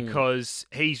 because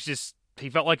he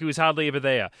felt like he was hardly ever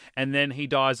there, and then he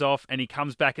dies off, and he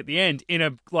comes back at the end in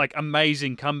a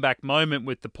amazing comeback moment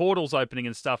with the portals opening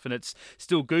and stuff, and it's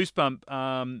still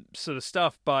goosebump sort of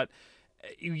stuff, but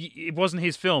it wasn't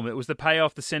his film. It was the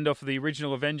payoff, the send off of the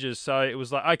original Avengers. So it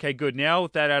was like, okay, good. Now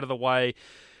with that out of the way,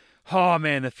 oh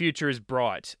man, the future is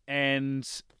bright, and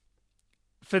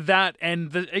for that,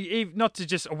 and not to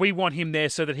just, we want him there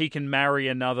so that he can marry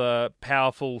another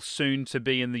powerful, soon to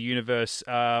be in the universe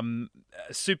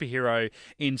superhero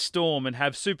in Storm and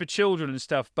have super children and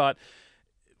stuff. But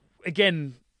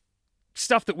again,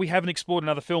 stuff that we haven't explored in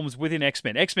other films within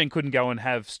X-Men. X-Men couldn't go and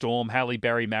have Storm, Halle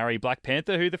Berry marry Black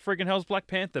Panther. Who the friggin' hell's Black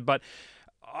Panther? But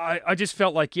I just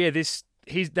felt like,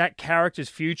 that character's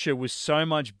future was so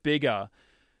much bigger.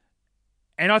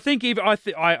 And I think I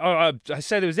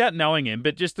say that without knowing him,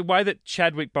 but just the way that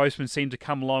Chadwick Boseman seemed to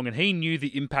come along, and he knew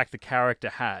the impact the character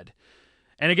had.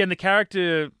 And again, the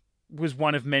character was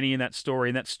one of many in that story,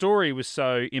 and that story was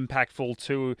so impactful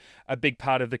to a big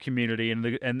part of the community and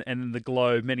the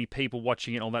globe, many people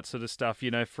watching it, all that sort of stuff,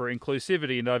 for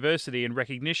inclusivity and diversity and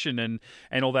recognition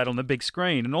and all that on the big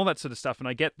screen and all that sort of stuff. And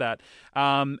I get that.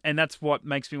 And that's what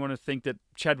makes me want to think that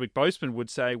Chadwick Boseman would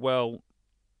say, well,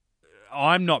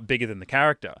 I'm not bigger than the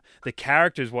character. The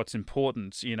character is what's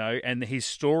important, and his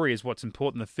story is what's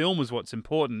important. The film is what's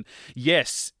important.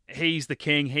 Yes, he's the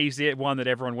king. He's the one that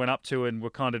everyone went up to and were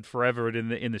kind of forever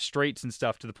in the streets and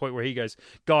stuff, to the point where he goes,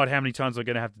 God, how many times am I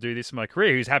going to have to do this in my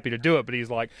career? He's happy to do it, but he's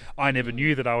like, I never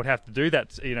knew that I would have to do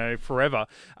that, forever.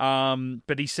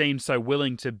 But he seemed so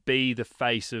willing to be the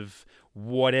face of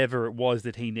whatever it was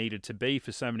that he needed to be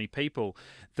for so many people,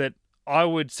 that I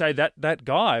would say that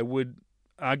guy would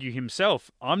argue himself,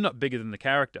 I'm not bigger than the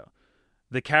character.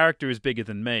 The character is bigger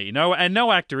than me.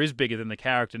 No actor is bigger than the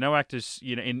character. No actors,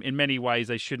 in many ways,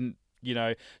 they shouldn't,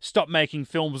 stop making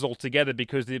films altogether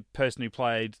because the person who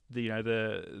played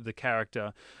the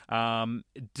character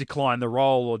declined the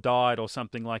role or died or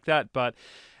something like that. But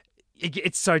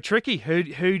it's so tricky. Who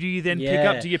do you then pick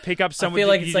up? Do you pick up someone? I feel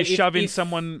like you just shove in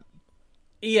someone?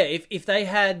 Yeah, if they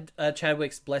had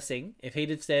Chadwick's blessing, if he'd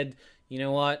have said, you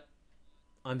know what,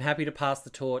 I'm happy to pass the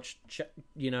torch,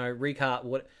 recart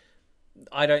what.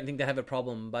 I don't think they have a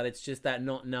problem, but it's just that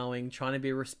not knowing, trying to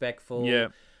be respectful. Yeah.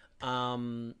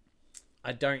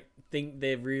 I don't think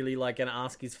they're really like going to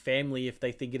ask his family if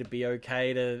they think it'd be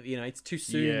okay to, it's too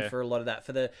soon for a lot of that.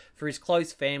 For his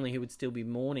close family who would still be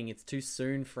mourning, it's too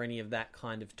soon for any of that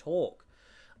kind of talk.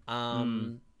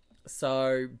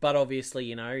 So, but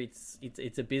obviously,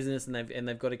 it's a business and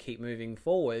they've got to keep moving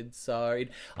forward. So,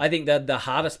 I think that the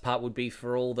hardest part would be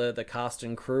for all the cast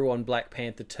and crew on Black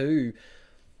Panther 2,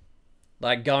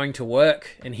 like going to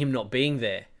work and him not being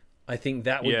there. I think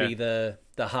that would be the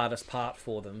hardest part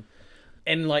for them.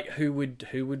 And like, who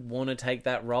would want to take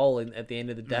that role at the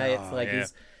end of the day? It's like,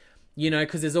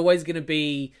 because there's always going to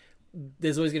be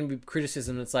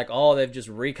criticism. It's like, oh, they've just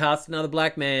recast another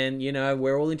black man.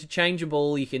 We're all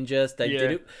interchangeable. You can just They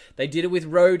did it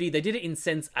with Rhodey. They did it in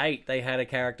Sense8. They had a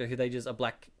character who they just a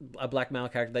black male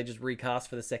character. They just recast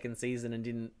for the second season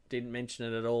and didn't mention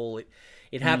it at all.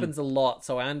 It happens a lot.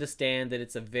 So I understand that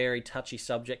it's a very touchy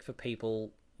subject for people.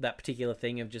 That particular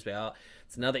thing of just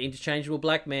it's another interchangeable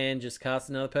black man, just cast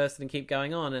another person and keep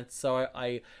going on. And so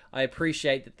I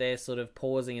appreciate that they're sort of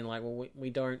pausing and like, well,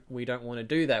 we don't want to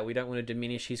do that. We don't want to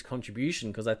diminish his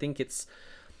contribution, because I think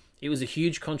it was a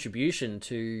huge contribution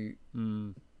to.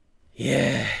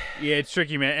 Yeah, it's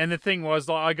tricky, man. And the thing was,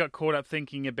 like, I got caught up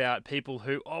thinking about people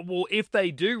who, if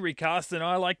they do recast, then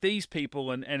I like these people,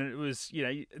 and it was,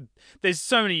 there's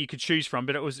so many you could choose from,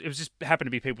 but it was just happened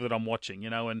to be people that I'm watching,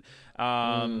 and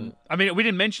I mean, we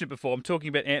didn't mention it before. I'm talking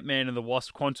about Ant-Man and the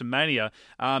Wasp: Quantumania.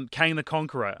 Kang the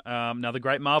Conqueror, another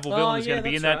great Marvel villain, is going to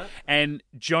be in that, right. And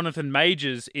Jonathan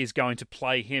Majors is going to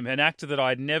play him, an actor that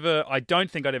I don't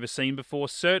think I'd ever seen before.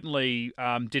 Certainly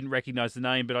didn't recognize the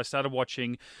name, but I started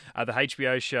watching the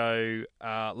HBO show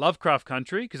Lovecraft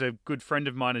Country, because a good friend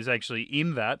of mine is actually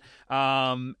in that.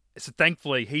 So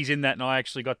thankfully he's in that, and I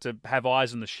actually got to have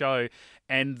eyes on the show.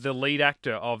 And the lead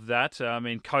actor of that,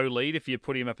 co-lead, if you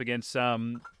put him up against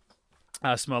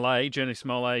Smollett, Jenny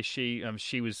Smollett,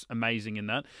 she was amazing in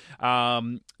that.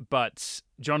 But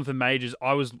Jonathan Majors,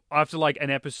 after like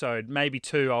an episode, maybe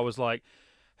two, I was like,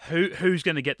 who's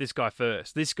going to get this guy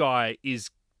first? This guy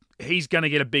he's going to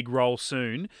get a big role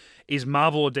soon. Is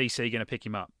Marvel or DC going to pick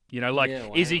him up?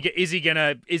 Is he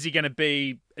going to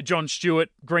be Jon Stewart,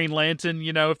 Green Lantern?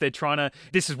 If they're trying to,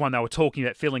 this is one they were talking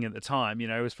about filling at the time.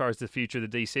 As far as the future of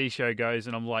the DC show goes,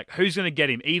 and I'm like, who's going to get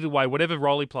him? Either way, whatever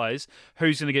role he plays,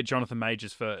 who's going to get Jonathan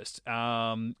Majors first?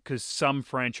 Because some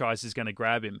franchise is going to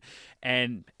grab him,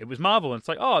 and it was Marvel. And it's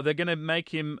like, oh, they're going to make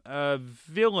him a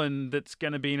villain that's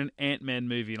going to be in an Ant-Man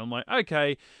movie, and I'm like,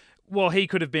 okay. Well, he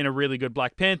could have been a really good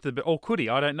Black Panther, or could he?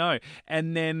 I don't know.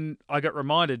 And then I got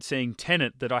reminded, seeing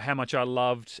Tenet, how much I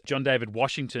loved John David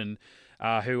Washington,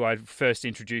 who I first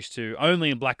introduced to only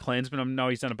in Black Klansman. I know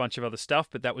he's done a bunch of other stuff,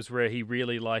 but that was where he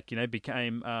really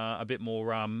became a bit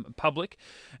more public.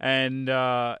 And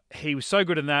he was so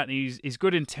good in that, and he's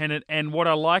good in Tenet. And what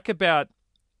I like about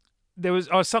there was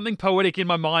something poetic in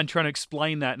my mind trying to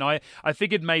explain that, and I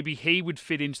figured maybe he would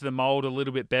fit into the mold a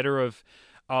little bit better of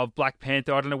Black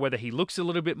Panther. I don't know whether he looks a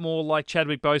little bit more like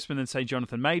Chadwick Boseman than, say,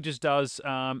 Jonathan Majors does,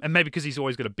 and maybe because he's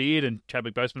always got a beard, and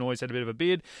Chadwick Boseman always had a bit of a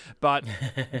beard, but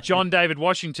John David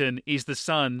Washington is the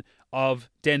son of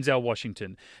Denzel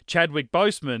Washington. Chadwick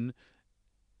Boseman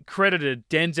credited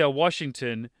Denzel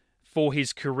Washington for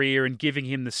his career and giving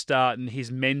him the start and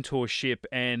his mentorship,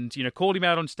 and called him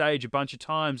out on stage a bunch of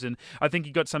times, and I think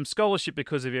he got some scholarship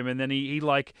because of him. And then he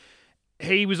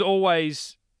was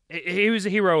always... He was a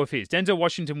hero of his. Denzel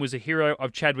Washington was a hero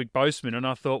of Chadwick Boseman, and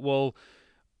I thought, well,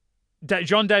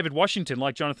 John David Washington,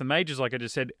 like Jonathan Majors, like I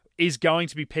just said, is going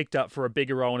to be picked up for a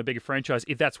bigger role in a bigger franchise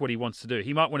if that's what he wants to do.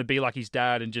 He might want to be like his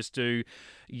dad and just do,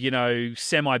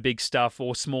 semi-big stuff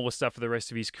or smaller stuff for the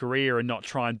rest of his career, and not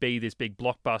try and be this big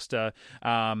blockbuster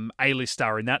A-list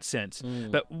star in that sense.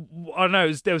 But I don't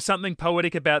know, there was something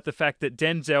poetic about the fact that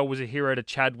Denzel was a hero to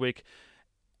Chadwick.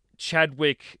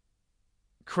 Chadwick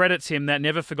credits him that,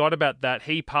 never forgot about that.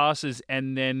 He passes,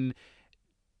 and then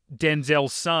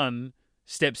Denzel's son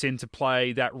steps in to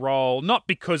play that role, not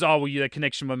because, the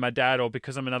connection with my dad, or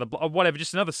because I'm another, or whatever,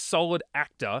 just another solid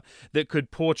actor that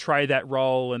could portray that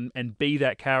role and be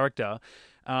that character.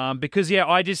 Because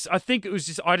I think it was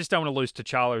just, I just don't want to lose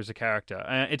T'Challa as a character.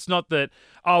 It's not that,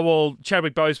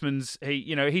 Chadwick Boseman's,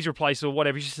 he's replaceable,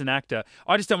 whatever, he's just an actor.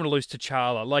 I just don't want to lose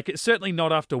T'Challa. Like, it's certainly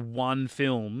not after one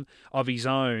film of his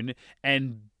own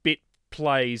and bit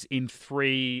plays in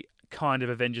 3 kind of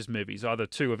Avengers movies, either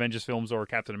 2 Avengers films or a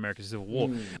Captain America Civil War.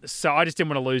 So I just didn't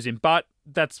want to lose him, but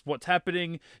that's what's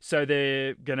happening. So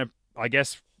they're going to, I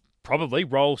guess, probably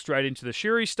roll straight into the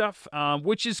Shuri stuff,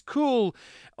 which is cool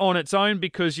on its own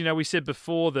because, we said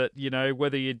before that,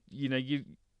 whether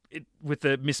with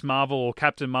the Miss Marvel or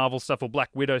Captain Marvel stuff or Black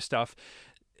Widow stuff,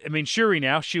 I mean, Shuri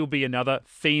now, she'll be another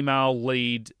female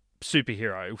lead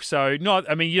superhero. So you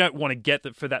don't want to get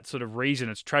that for that sort of reason.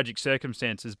 It's tragic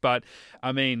circumstances. But,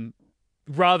 I mean,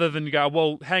 rather than go,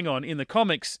 well, hang on, in the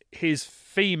comics, his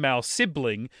female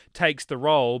sibling takes the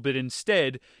role, but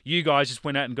instead you guys just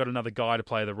went out and got another guy to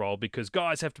play the role because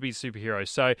guys have to be superheroes.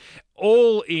 So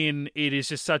all in, it is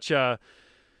just such a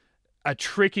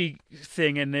tricky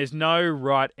thing, and there's no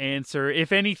right answer.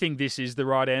 If anything, this is the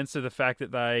right answer, the fact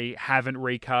that they haven't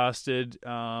recasted,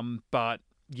 but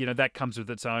that comes with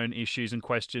its own issues and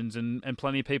questions, and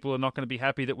plenty of people are not going to be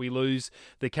happy that we lose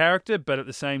the character, but at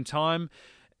the same time,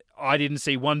 I didn't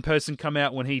see one person come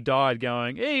out when he died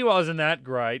going, he wasn't that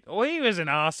great, or he was an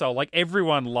arsehole. Like,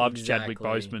 everyone loved Chadwick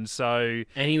Boseman, so...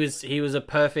 And he was a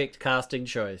perfect casting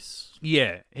choice.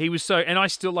 Yeah, he was so... And I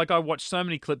still, I watched so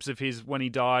many clips of his when he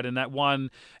died, and that one,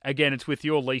 again, it's with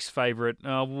your least favourite,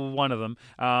 one of them,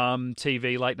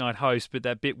 TV late night host, but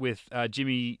that bit with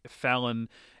Jimmy Fallon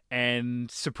and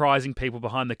surprising people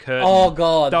behind the curtain. Oh,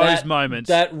 God. Those moments.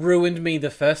 That ruined me the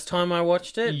first time I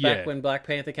watched it, back when Black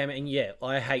Panther came out. And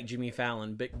I hate Jimmy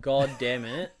Fallon, but God damn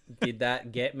it, did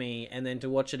that get me. And then to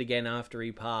watch it again after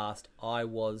he passed, I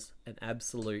was an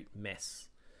absolute mess.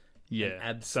 Yeah. An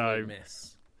absolute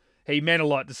mess. He meant a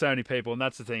lot to so many people, and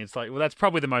that's the thing. It's like, well, that's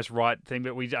probably the most right thing,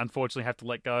 but we unfortunately have to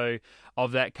let go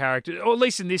of that character, or at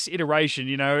least in this iteration.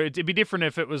 It'd be different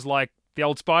if it was like the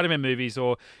old Spider-Man movies,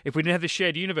 or if we didn't have the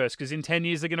shared universe, because in 10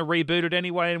 years they're going to reboot it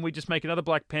anyway, and we just make another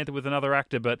Black Panther with another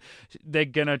actor, but they're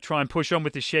going to try and push on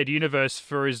with the shared universe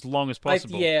for as long as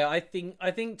possible. I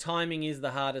think timing is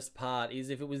the hardest part. Is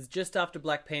if it was just after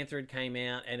Black Panther had came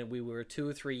out, and we were 2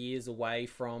 or 3 years away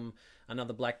from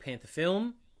another Black Panther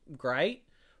film, great.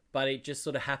 But it just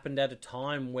sort of happened at a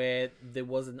time where there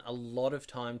wasn't a lot of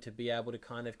time to be able to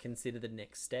kind of consider the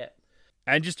next step.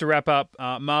 And just to wrap up,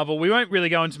 Marvel, we won't really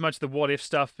go into much of the what if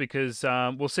stuff because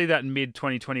we'll see that in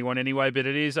mid-2021 anyway, but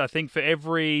it is, I think, for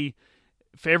every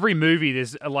movie,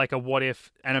 there's a what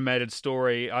if animated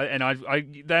story,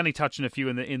 they only touch on a few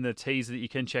in the tease that you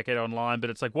can check out online. But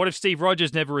it's like, what if Steve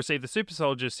Rogers never received the super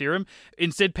soldier serum?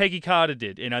 Instead, Peggy Carter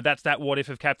did. That's that what if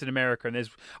of Captain America. And there's,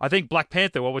 I think, Black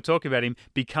Panther, while we're talking about him,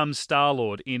 becomes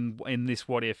Star-Lord in this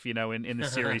what if, in the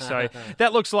series. So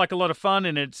that looks like a lot of fun,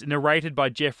 and it's narrated by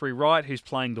Jeffrey Wright, who's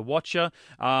playing the Watcher.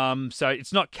 So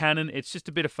it's not canon. It's just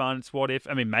a bit of fun. It's what if.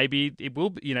 I mean, maybe it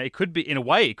will. It could be, in a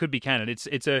way, it could be canon.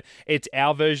 It's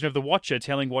our version of the Watcher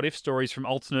telling what if stories from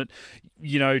alternate,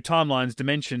 timelines,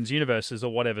 dimensions, universes,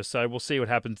 or whatever. So we'll see what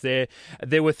happens there.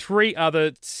 There were 3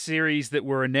 other series that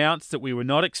were announced that we were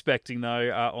not expecting,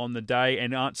 though, on the day,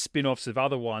 and aren't spin-offs of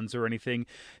other ones or anything.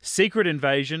 Secret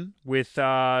Invasion with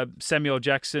Samuel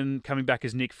Jackson coming back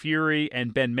as Nick Fury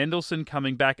and Ben Mendelsohn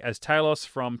coming back as Talos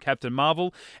from Captain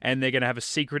Marvel, and they're going to have a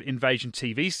Secret Invasion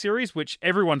TV series, which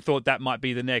everyone thought that might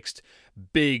be the next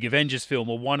big Avengers film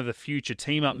or one of the future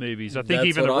team-up movies. I think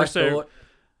That's even what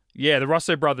the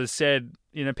Russo brothers said,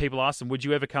 people asked them, would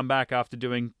you ever come back after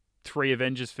doing 3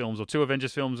 Avengers films or 2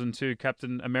 Avengers films and 2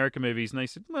 Captain America movies? And they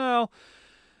said, well,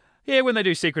 yeah, when they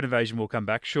do Secret Invasion, we'll come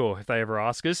back, sure, if they ever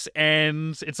ask us.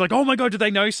 And it's like, oh my God, do they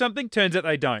know something? Turns out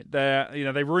they don't.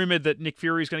 They rumored that Nick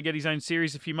Fury is going to get his own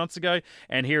series a few months ago,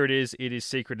 and here it is. It is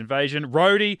Secret Invasion.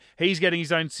 Rhodey, he's getting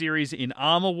his own series in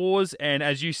Armor Wars, and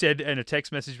as you said in a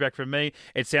text message back from me,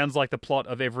 it sounds like the plot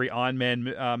of every Iron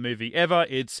Man movie ever.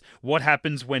 It's what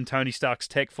happens when Tony Stark's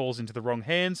tech falls into the wrong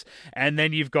hands. And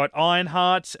then you've got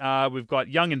Ironheart. We've got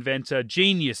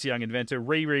genius young inventor,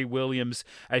 Riri Williams,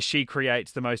 as she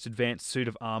creates the most advanced suit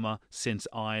of armor since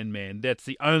Iron Man. That's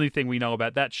the only thing we know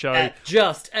about that show. At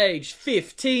just age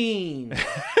 15.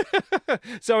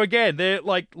 So again, they're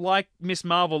like Miss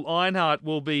Marvel, Ironheart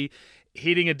will be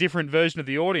hitting a different version of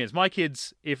the audience. My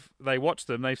kids, if they watch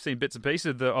them, they've seen bits and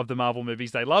pieces of the Marvel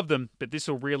movies. They love them, but this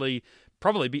will really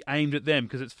probably be aimed at them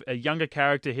because it's a younger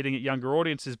character hitting at younger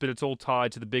audiences, but it's all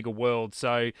tied to the bigger world.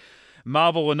 So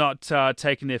Marvel are not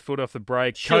taking their foot off the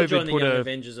brake. She'll join the Young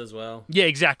Avengers as well. Yeah,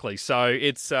 exactly. So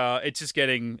it's just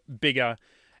getting bigger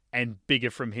and bigger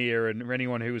from here. And for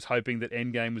anyone who was hoping that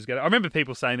Endgame was going to... I remember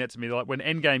people saying that to me, like when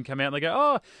Endgame came out, and they go,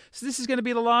 oh, so this is going to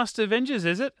be the last Avengers,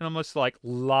 is it? And I'm just like,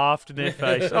 laughed in their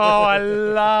face. Oh, I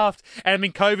laughed. And I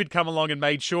mean, COVID come along and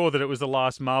made sure that it was the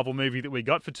last Marvel movie that we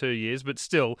got for 2 years, but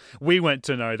still, we weren't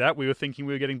to know that. We were thinking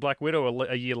we were getting Black Widow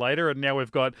a year later, and now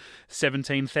we've got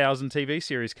 17,000 TV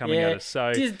series coming at us.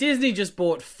 So Disney just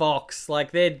bought Fox.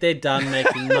 Like, they're done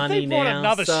making money they bought now.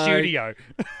 Another studio.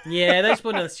 Yeah, they just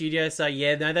bought another studio. So,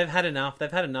 yeah, no, they've had enough.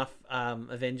 They've had enough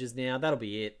Avengers now. That'll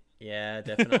be it. Yeah,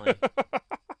 definitely.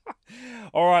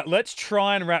 All right, let's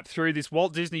try and wrap through this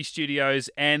Walt Disney Studios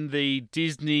and the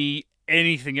Disney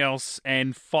anything else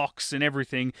and Fox and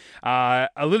everything a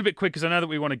little bit quick, because I know that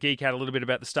we want to geek out a little bit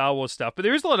about the Star Wars stuff, but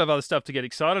there is a lot of other stuff to get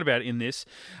excited about in this.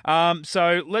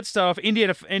 So let's start off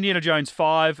Indiana Jones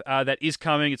 5. That is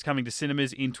coming. It's coming to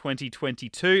cinemas in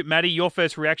 2022. Maddie, your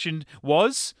first reaction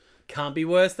was? Can't be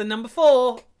worse than number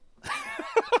 4.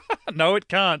 No, it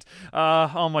can't.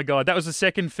 Oh my God. That was the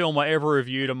second film I ever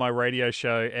reviewed on my radio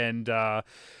show, and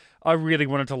I really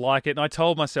wanted to like it, and I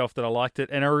told myself that I liked it,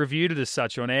 and I reviewed it as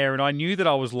such on air, and I knew that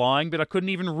I was lying, but I couldn't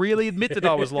even really admit that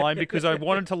I was lying because I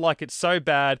wanted to like it so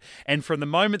bad. And from the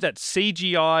moment that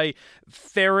CGI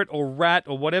ferret or rat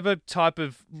or whatever type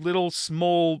of little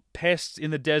small pest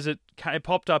in the desert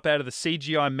popped up out of the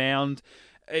CGI mound,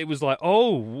 it was like,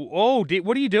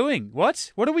 what are you doing?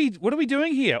 What are we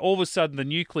doing here? All of a sudden, the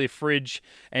nuclear fridge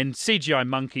and CGI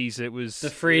monkeys. The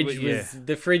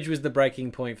fridge was the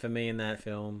breaking point for me in that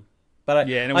film. But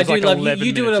and it I was do like love 11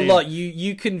 you do it a minutes lot.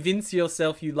 You convince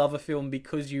yourself you love a film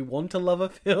because you want to love a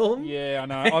film. Yeah, I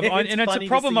know. And it's a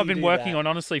problem I've been working on,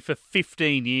 honestly, for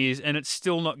 15 years, and it's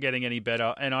still not getting any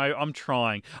better. And I'm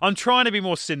trying. I'm trying to be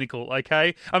more cynical,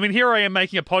 okay? I mean, here I am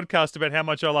making a podcast about how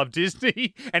much I love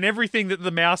Disney and everything that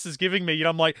the mouse is giving me. And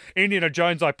I'm like, Indiana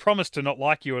Jones, I promise to not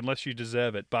like you unless you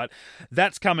deserve it. But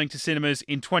that's coming to cinemas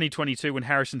in 2022 when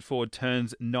Harrison Ford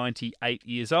turns 98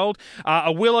 years old.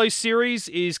 A Willow series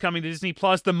is coming to Disney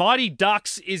Plus. The Mighty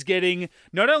Ducks is getting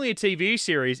not only a TV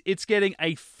series, it's getting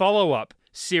a follow-up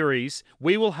series.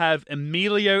 We will have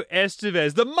Emilio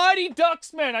Estevez, the Mighty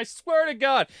Ducks, man. I swear to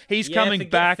God, he's coming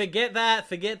back. Forget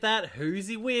that. Who's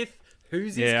he with?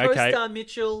 Who's his co-star,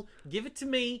 Mitchell? Give it to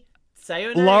me. Say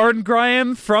her name. Lauren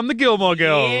Graham from the Gilmore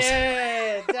Girls.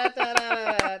 Yeah.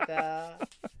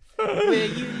 Where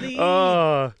you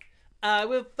lead, I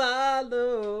will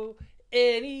follow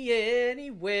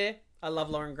anywhere. I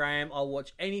love Lauren Graham. I'll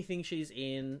watch anything she's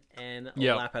in and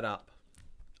lap it up.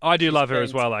 I do love her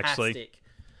as well, actually.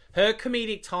 Her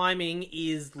comedic timing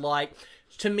is like,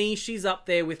 to me, she's up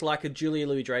there with like a Julia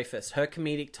Louis-Dreyfus. Her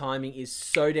comedic timing is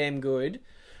so damn good.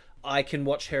 I can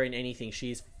watch her in anything.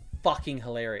 She's fucking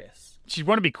hilarious. She'd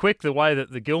want to be quick the way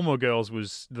that the Gilmore Girls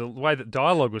the way that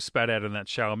dialogue was spat out in that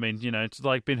show. I mean, it's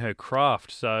like been her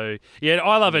craft. So, yeah,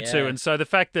 I love her too. And so the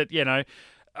fact that,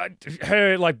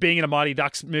 her like being in a Mighty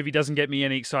Ducks movie doesn't get me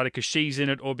any excited because she's in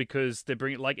it or because they're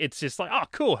bringing it's just like, oh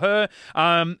cool, her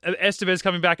Estevez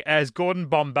coming back as Gordon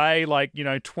Bombay,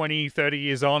 20 30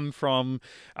 years on from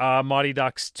Mighty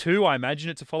Ducks 2. I imagine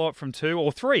it's a follow-up from 2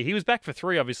 or 3. He was back for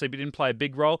 3 obviously, but didn't play a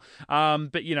big role,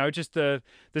 but just the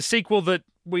sequel that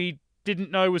we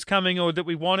didn't know was coming or that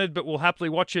we wanted, but we'll happily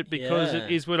watch it because it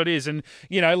is what it is. And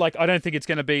I don't think it's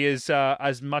going to be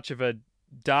as much of a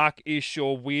dark-ish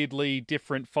or weirdly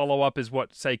different follow-up as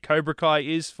what, say, Cobra Kai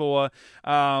is for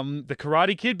the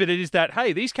Karate Kid, but it is that,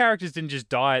 hey, these characters didn't just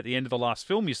die at the end of the last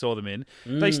film you saw them in.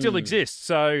 They still exist.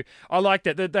 So I like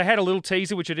that. They had a little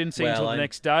teaser, which I didn't see until the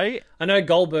next day. I know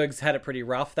Goldberg's had it pretty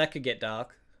rough. That could get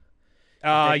dark.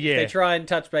 If they try and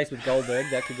touch base with Goldberg,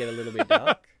 that could get a little bit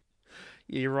dark.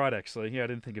 Yeah, you're right, actually. Yeah, I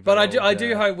didn't think about it. But I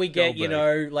do hope we get,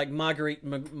 like Marguerite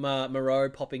Moreau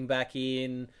popping back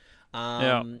in.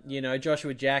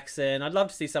 Joshua Jackson. I'd love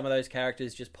to see some of those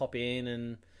characters just pop in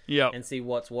and see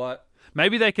what's what.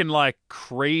 Maybe they can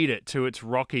Creed it to its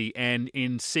Rocky, and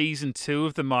in season 2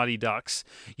 of the Mighty Ducks,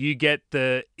 you get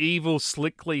the evil,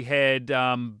 slickly haired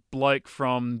bloke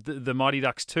from the Mighty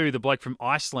Ducks 2, the bloke from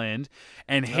Iceland,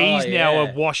 and he's now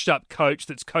a washed up coach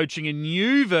that's coaching a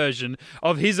new version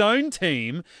of his own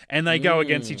team, and they go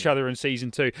against each other in season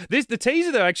 2. The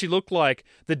teaser though actually looked like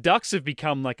the Ducks have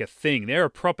become like a thing. They're a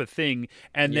proper thing,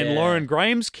 and then Lauren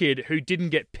Graham's kid, who didn't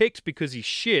get picked because he's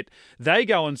shit, they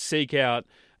go and seek out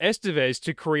Estevez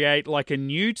to create a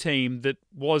new team that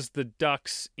was the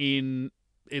Ducks in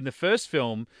the first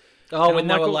film. Oh, when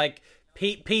they were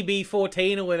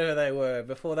PB-14 or whatever they were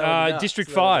before they were Ducks.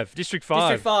 District 5. District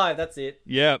 5, that's it.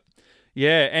 Yeah.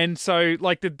 Yeah, and so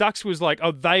the Ducks was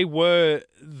they were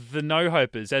the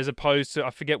no-hopers as opposed to,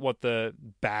 I forget what the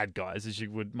bad guys, as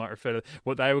you might refer to,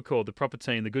 what they were called, the proper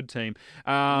team, the good team.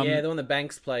 The one that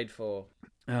Banks played for.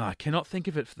 Oh, I cannot think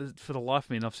of it for the life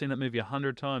of me, and I've seen that movie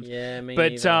 100 times. Yeah, me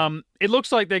But neither. It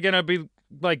looks like they're going to be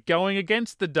going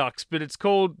against the Ducks, but it's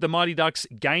called the Mighty Ducks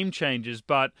Game Changers.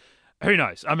 But Who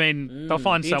knows? I mean, they'll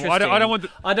find someone. I don't want.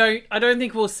 I don't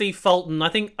think we'll see Fulton. I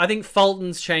think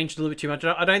Fulton's changed a little bit too much.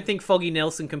 I don't think Foggy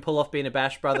Nelson can pull off being a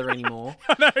Bash brother anymore.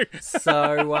 I know.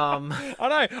 So I know.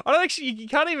 I don't actually. You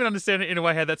can't even understand it in a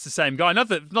way how that's the same guy. Not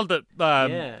that.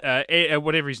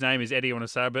 Whatever his name is, Eddie. I want to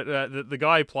say, but the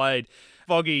guy who played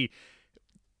Foggy.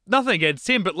 Nothing against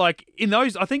him, but like in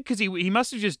those, I think because he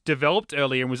must have just developed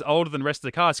earlier and was older than the rest of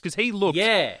the cast because he looked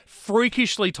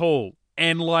freakishly tall.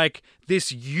 And like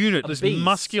this unit, this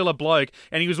muscular bloke,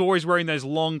 and he was always wearing those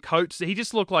long coats. He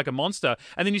just looked like a monster.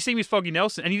 And then you see him as Foggy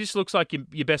Nelson, and he just looks like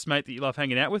your best mate that you love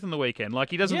hanging out with on the weekend. Like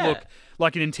he doesn't look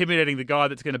like an intimidating the guy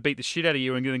that's going to beat the shit out of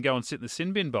you and then go and sit in the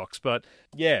sin bin box. But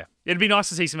yeah, it'd be nice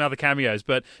to see some other cameos,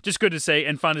 but just good to see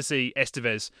and fun to see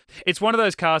Estevez. It's one of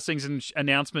those castings and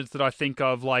announcements that I think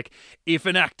of like if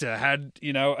an actor had,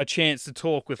 a chance to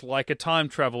talk with like a time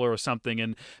traveler or something.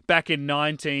 And back in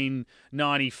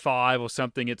 1995 or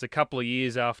something, it's a couple of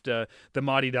years after The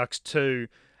Mighty Ducks 2,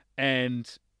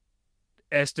 and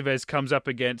Estevez comes up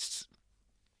against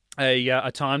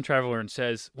a time traveler and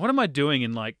says, "What am I doing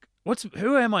in like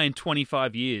who am I in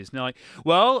 25 years?" And they're like,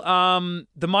 well,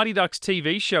 the Mighty Ducks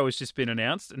TV show has just been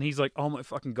announced. And he's like, oh my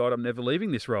fucking God, I'm never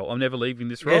leaving this role. I'm never leaving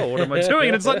this role. What am I doing?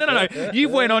 And it's like, no. You've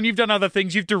went on, you've done other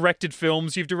things. You've directed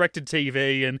films, you've directed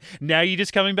TV. And now you're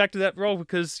just coming back to that role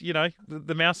because,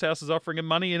 the Mouse House is offering him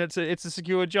money and it's a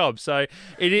secure job. So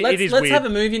it is weird. Let's have a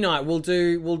movie night. We'll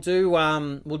do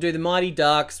the Mighty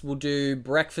Ducks. We'll do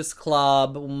Breakfast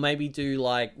Club. We'll maybe do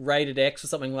like Rated X or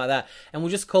something like that. And we'll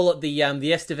just call it the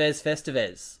Estevez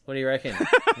Festivez. What do you reckon?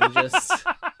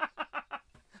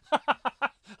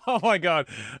 Oh my God,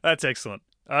 that's excellent.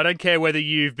 I don't care whether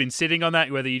you've been sitting on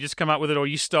that, whether you just come up with it or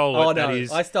you stole it. Oh no, that is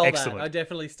I stole excellent. that. I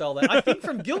definitely stole that. I think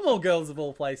from Gilmore Girls of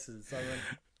all places.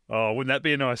 Oh, wouldn't that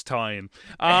be a nice tie-in?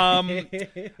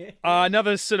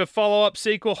 Another sort of follow-up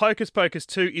sequel, Hocus Pocus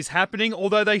 2, is happening,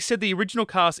 although they said the original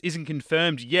cast isn't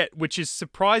confirmed yet, which is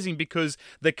surprising because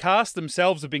the cast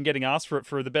themselves have been getting asked for it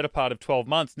for the better part of 12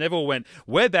 months. Neville went,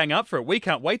 we're bang up for it. We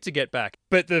can't wait to get back.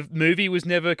 But the movie was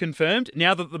never confirmed.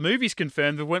 Now that the movie's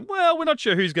confirmed, they went, well, we're not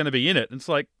sure who's going to be in it. And it's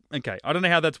like, okay, I don't know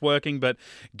how that's working, but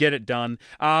get it done.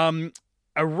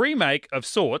 A remake of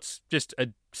sorts, just a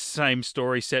same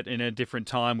story set in a different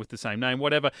time with the same name,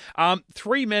 whatever.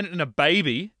 3 Men and a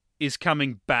Baby is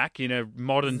coming back in a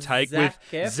modern take with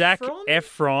Zac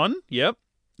Efron. Yep.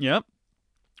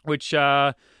 Which,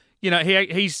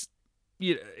 he's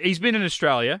been in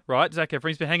Australia, right? Zac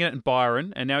Efron's been hanging out in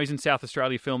Byron, and now he's in South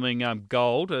Australia filming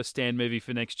Gold, a Stan movie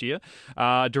for next year,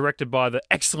 directed by the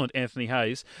excellent Anthony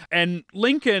Hayes. And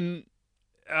Lincoln,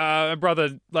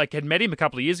 brother, had met him a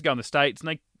couple of years ago in the States, and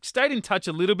they stayed in touch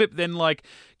a little bit, but then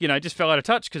just fell out of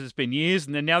touch because it's been years.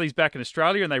 And then now he's back in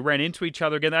Australia and they ran into each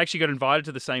other again. They actually got invited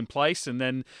to the same place, and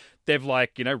then they've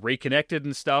reconnected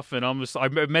and stuff. And I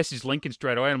messaged Lincoln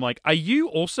straight away. And I'm like, are you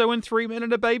also in 3 Men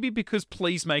and a Baby? Because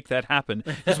please make that happen.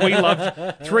 Because we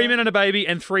loved 3 Men and a Baby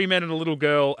and 3 Men and a Little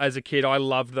Girl as a kid. I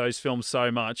loved those films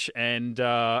so much. And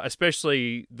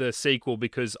especially the sequel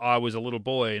because I was a little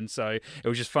boy. And so it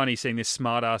was just funny seeing this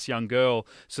smart ass young girl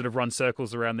sort of run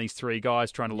circles around these three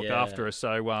guys trying to look after her.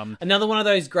 So another one of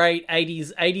those great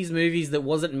 80s movies that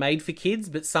wasn't made for kids,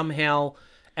 but somehow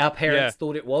our parents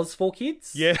thought it was for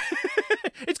kids. Yeah.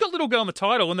 It's got Little Girl in the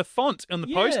title, and the font on the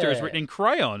poster is written in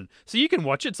crayon. So you can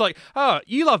watch it. It's like, oh,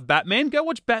 you love Batman? Go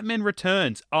watch Batman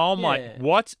Returns. Oh, my,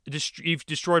 what? You've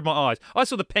destroyed my eyes. I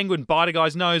saw the Penguin bite a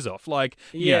guy's nose off.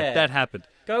 That happened.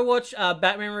 Go watch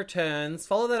Batman Returns.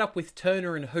 Follow that up with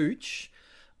Turner and Hooch.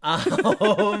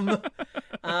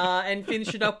 And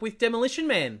finish it up with Demolition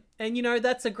Man. And,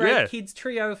 that's a great kids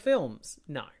trio of films.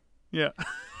 No. Yeah.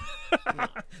 No.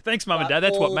 Thanks, Mum and Dad.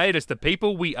 That's what made us the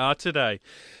people we are today.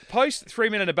 Post 3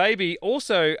 Men and a Baby,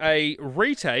 also a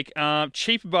retake,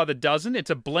 cheaper by the dozen. It's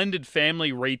a blended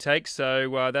family retake,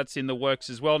 so that's in the works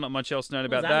as well. Not much else known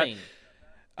about that. Mean?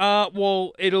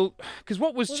 Because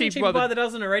what was cheaper by the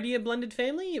dozen already a blended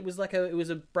family? It was it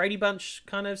was a Brady Bunch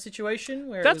kind of situation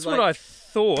where that's what I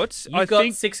thought. You've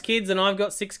got 6 kids and I've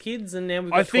got 6 kids and now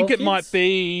we've got 12 think it kids? Might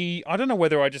be. I don't know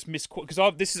whether I just misquote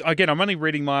because this is again. I'm only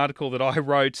reading my article that I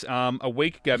wrote a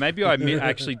week ago. Maybe I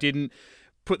actually didn't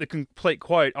put the complete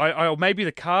quote. Or maybe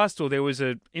the cast or there was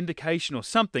an indication or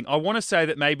something. I want to say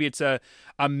that maybe it's a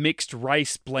mixed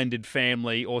race blended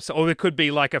family or it could be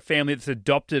like a family that's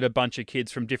adopted a bunch of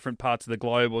kids from different parts of the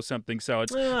globe or something. So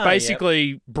it's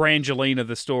basically Brangelina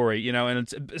the story, and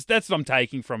that's what I'm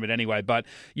taking from it anyway. But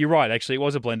you're right, actually, it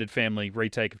was a blended family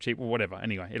retake of Cheap or whatever.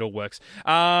 Anyway, it all works.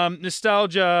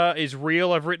 Nostalgia is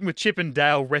real. I've written with Chip and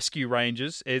Dale Rescue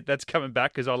Rangers. That's coming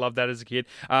back because I loved that as a kid.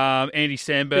 Andy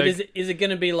Samberg. But is it going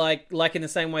going to be like in the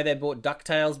same way they brought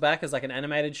DuckTales back as like an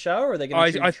animated show, or are they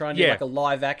going to try and do like a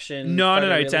live action? No,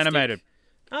 it's animated.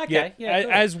 Okay, yeah,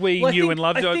 cool. As we knew and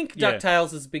loved it. I think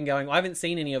DuckTales has been going. I haven't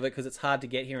seen any of it because it's hard to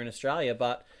get here in Australia,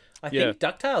 but I think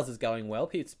DuckTales is going well.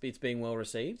 It's being well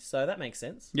received, so that makes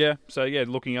sense. Yeah. So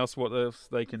looking else what else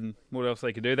they can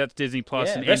do. That's Disney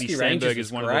Plus, and Rescue Andy Samberg Rangers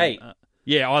is one great. of them.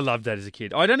 Yeah, I loved that as a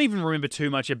kid. I don't even remember too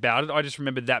much about it. I just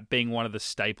remember that being one of the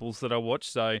staples that I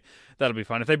watched. So that'll be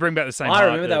fun if they bring back the same. I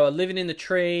remember they were living in the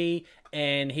tree,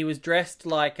 and he was dressed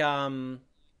like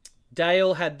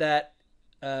Dale had that.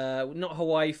 Not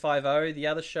Hawaii Five-0, the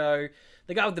other show.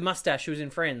 The guy with the mustache who was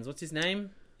in Friends. What's his name?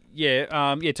 Yeah,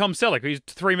 Tom Selleck, who's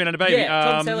 3 Men and a Baby. Yeah,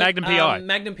 Tom Selleck, Magnum PI.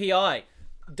 Magnum PI.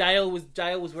 Dale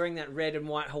was wearing that red and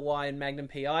white Hawaiian Magnum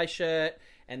PI shirt,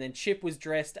 and then Chip was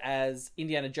dressed as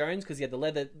Indiana Jones because he had the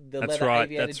leather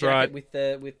aviator jacket with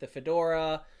the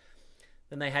fedora.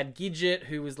 Then they had Gidget,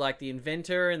 who was like the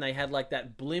inventor, and they had like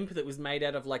that blimp that was made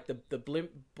out of like the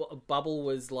blimp bubble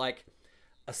was like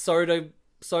a soda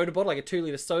bottle, like a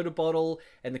 2-liter soda bottle,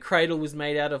 and the cradle was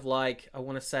made out of like, I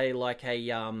want to say like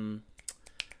a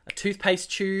toothpaste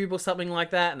tube or something like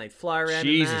that, and they'd fly around.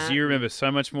 Jesus, you remember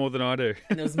so much more than I do.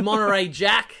 And there was Monterey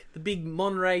Jack, the big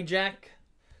Monterey Jack.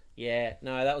 Yeah,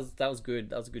 no, that was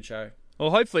good. That was a good show. Well,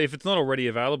 hopefully, if it's not already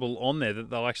available on there, that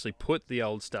they'll actually put the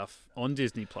old stuff on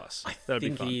Disney Plus. That'd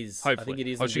be fun. It is. Hopefully. I think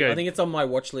it is. I think it's on my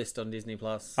watch list on Disney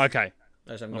Plus. Okay, I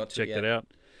just haven't got to check it yet. that out.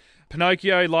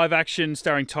 Pinocchio live action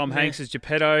starring Tom Hanks as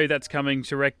Geppetto. That's coming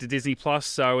direct to Disney Plus.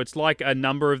 So it's like a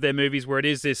number of their movies where it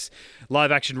is this live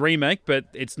action remake, but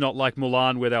it's not like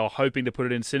Mulan where they were hoping to put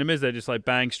it in cinemas. They're just like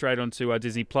bang straight onto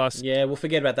Disney Plus. Yeah, we'll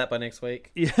forget about that by next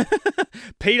week. Yeah.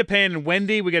 Peter Pan and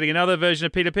Wendy. We're getting another version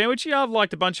of Peter Pan, which I've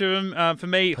liked a bunch of them. For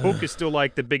me, Hook is still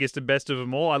like the biggest and best of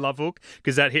them all. I love Hook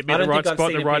because that hit me at the right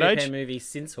spot at the right age. I don't think I've seen a Peter Pan movie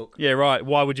since Hook. Yeah, right.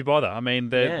 Why would you bother? I mean,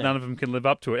 none of them can live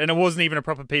up to it. And it wasn't even a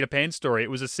proper Peter Pan story. It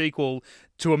was a sequel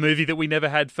to a movie that we never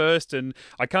had first, and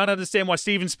I can't understand why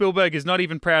Steven Spielberg is not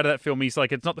even proud of that film. He's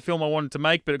like, it's not the film I wanted to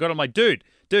make, but it got him like, dude,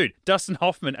 Dustin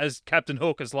Hoffman as Captain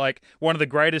Hook is like one of the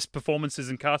greatest performances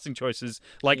and casting choices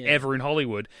ever in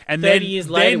Hollywood. And 30 years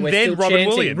later, we're still Robin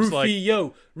chanting, Williams,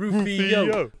 Rufio,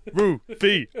 Rufio.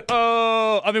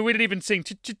 Oh, I mean, we didn't even sing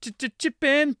Chip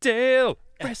and Dale.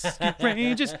 Rescue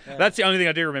Rangers. That's the only thing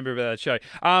I do remember about that show.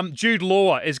 Jude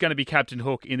Law is going to be Captain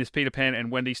Hook in this Peter Pan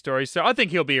and Wendy story, so I think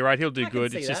he'll be alright. He'll do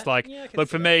good. It's just like, look,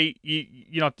 for me,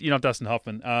 you're not Dustin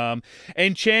Hoffman.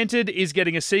 Enchanted is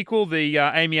getting a sequel. The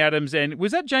Amy Adams and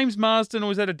was that James Marsden or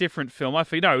was that a different film? I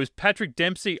forget. No, it was Patrick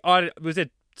Dempsey. Was it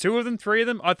 2 of them, 3 of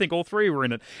them? I think all 3 were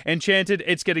in it. Enchanted,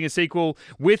 it's getting a sequel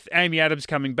with Amy Adams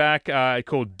coming back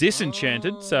called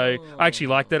Disenchanted. So I actually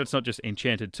like that. It's not just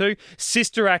Enchanted 2.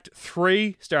 Sister Act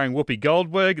 3 starring Whoopi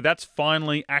Goldberg. That's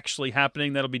finally actually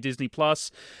happening. That'll be Disney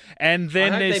Plus. And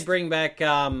then I hope they bring back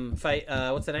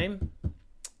what's her name?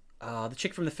 The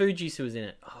chick from the Fugees who was in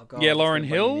it. Oh god. Yeah, Lauryn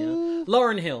Hill.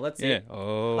 Lauren Hill, that's it.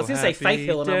 Oh, I was going to say Faith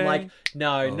Hill, and I'm like,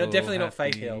 no, definitely not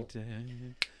Faith Hill.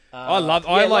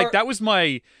 That was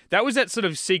that sort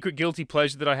of secret guilty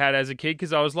pleasure that I had as a kid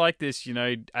because I was like this,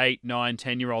 8, 9,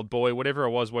 10-year-old boy, whatever I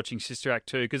was, watching Sister Act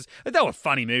 2 because they were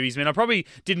funny movies, man. I probably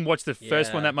didn't watch the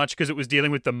first one that much because it was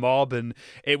dealing with the mob and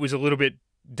it was a little bit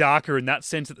darker in that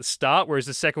sense at the start, whereas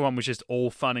the second one was just all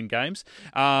fun and games.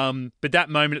 But that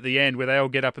moment at the end where they all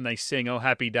get up and they sing "Oh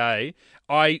Happy Day,"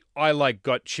 I like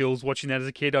got chills watching that as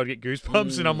a kid. I'd get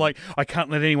goosebumps, and I'm like, I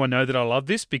can't let anyone know that I love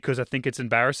this because I think it's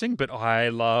embarrassing, but I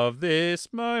love this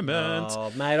moment.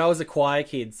 Oh, mate, I was a choir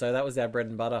kid, so that was our bread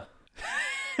and butter.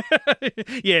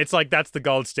 Yeah, it's like that's the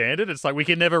gold standard. It's like we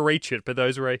can never reach it, but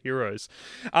those are our heroes.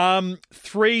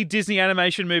 3 Disney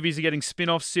animation movies are getting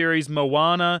spin-off series: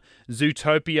 Moana,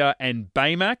 Zootopia, and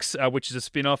Baymax, which is a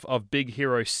spin-off of Big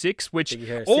Hero 6, which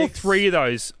all 3 of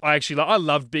those I actually like. I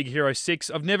loved Big Hero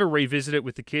 6. I've never revisited it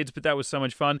with the kids, but that was so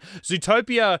much fun.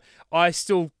 Zootopia, I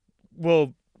still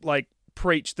will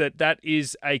preach that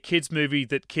is a kids movie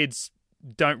that kids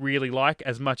don't really like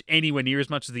anywhere near as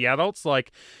much as the adults.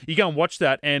 Like, you go and watch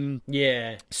that and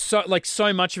so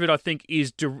much of it I think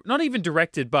is not even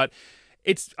directed, but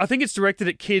I think it's directed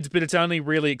at kids, but it's only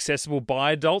really accessible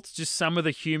by adults. Just some of the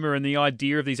humor and the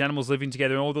idea of these animals living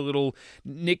together and all the little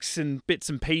nicks and bits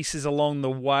and pieces along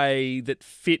the way that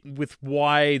fit with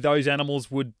why those animals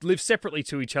would live separately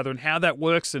to each other and how that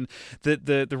works and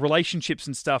the relationships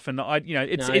and stuff. And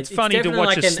it's funny to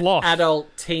watch a sloth. An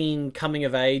adult teen coming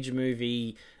of age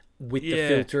movie with the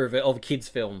filter of a kids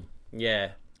film.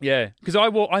 Yeah. Yeah. Because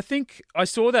I think I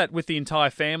saw that with the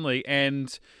entire family,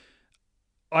 and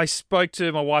I spoke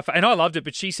to my wife, and I loved it,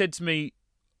 but she said to me,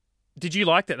 "Did you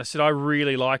like that?" And I said, "I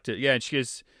really liked it." Yeah, and she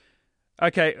goes,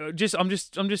 Okay, I'm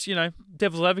just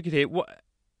devil's advocate here.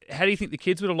 How do you think the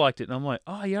kids would have liked it? And I'm like,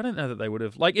 oh yeah, I don't know that they would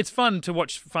have. Like, it's fun to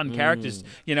watch fun characters,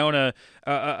 and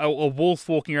a wolf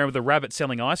walking around with a rabbit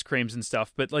selling ice creams and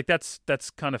stuff. But like, that's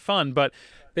kind of fun. But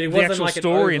it the wasn't actual like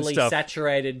story an and overly stuff,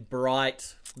 saturated,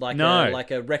 bright,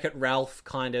 like a Wreck-It Ralph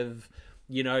kind of,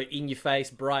 in your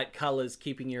face, bright colors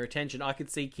keeping your attention. I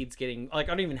could see kids getting, like,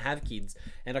 I don't even have kids,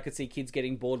 and I could see kids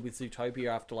getting bored with Zootopia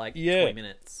after 20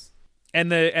 minutes.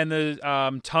 And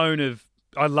the tone of.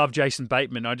 I love Jason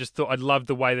Bateman. I just thought I loved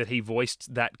the way that he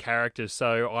voiced that character,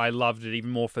 so I loved it even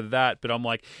more for that. But I'm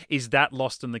like, is that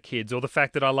lost on the kids, or the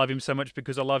fact that I love him so much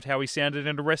because I loved how he sounded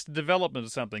in Arrested Development or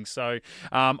something? So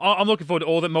I'm looking forward to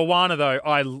all that. Moana, though,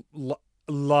 I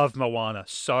love Moana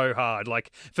so hard.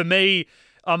 Like, for me,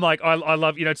 I'm like, I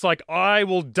love, it's like, I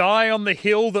will die on the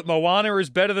hill that Moana is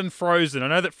better than Frozen. I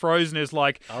know that Frozen is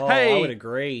like, hey, I would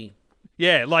agree.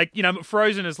 Yeah, like,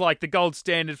 Frozen is like the gold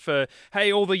standard for,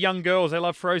 hey, all the young girls, they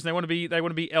love Frozen. They want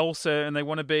to be Elsa, and they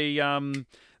want to be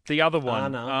the other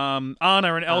one,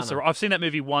 Anna and Elsa. I've seen that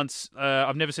movie once.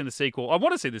 I've never seen the sequel. I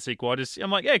want to see the sequel.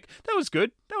 I'm like, yeah, that was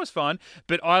good. That was fun.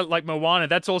 But I like Moana.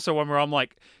 That's also one where I'm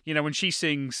like, when she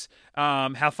sings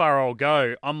How Far I'll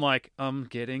Go, I'm like, I'm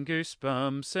getting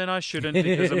goosebumps, and I shouldn't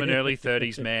because I'm an early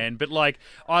 30s man. But like,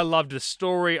 I loved the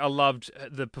story. I loved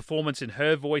the performance in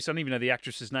her voice. I don't even know the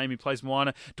actress's name who plays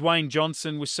Moana. Dwayne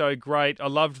Johnson was so great. I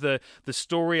loved the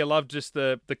story. I loved just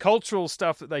the cultural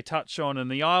stuff that they touch on, and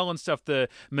the island stuff, the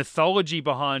mythology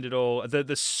behind it all.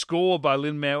 The score by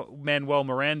Lin-Manuel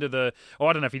Miranda.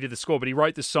 I don't know if he did the score, but he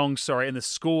wrote the song. And the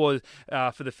score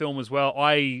for the film as well.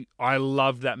 I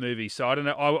loved that movie. So I don't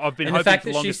know. I've been hoping for the longest time. And the fact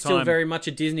that she's still very much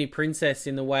a Disney princess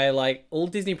in the way, like, all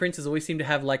Disney princes always seem to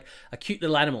have like a cute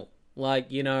little animal. Like,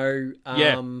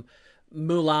 Mulan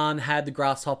had the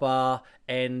grasshopper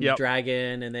and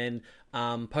dragon, and then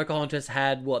Pocahontas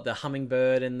had the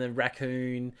hummingbird and the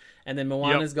raccoon, and then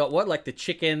Moana's got like the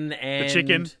chicken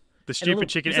and the stupid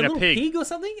chicken and a pig or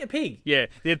something. A pig. Yeah,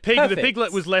 the pig. Perfect. The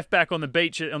piglet was left back on the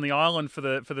beach on the island for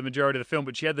the majority of the film,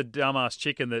 but she had the dumbass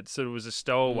chicken that sort of was a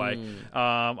stowaway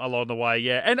along the way.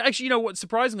 Yeah, and actually, what?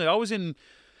 Surprisingly, I was in.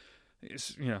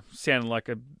 Sounding like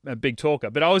a big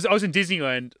talker, but I was in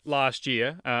Disneyland last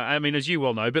year. I mean, as you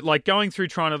well know, but like going through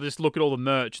trying to just look at all the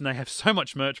merch, and they have so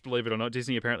much merch, believe it or not.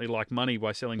 Disney apparently like money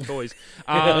by selling toys.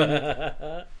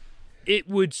 It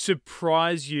would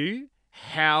surprise you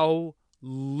how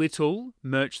little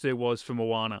merch there was for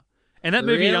Moana, and that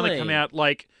movie had only come out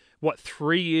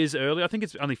 3 years early. I think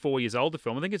it's only 4 years old. The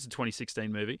film, I think it's a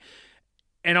 2016 movie,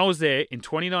 and I was there in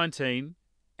 2019,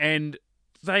 and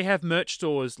they have merch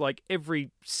stores like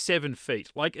every 7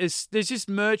 feet. Like, there's just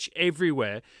merch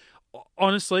everywhere.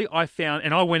 Honestly, I found,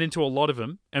 and I went into a lot of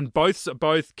them, and both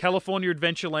California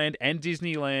Adventureland and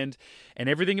Disneyland and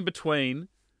everything in between.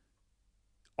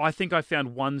 I think I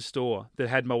found one store that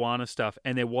had Moana stuff,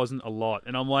 and there wasn't a lot.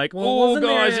 And I'm like,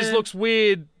 this looks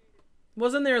weird.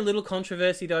 Wasn't there a little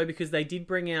controversy, though, because they did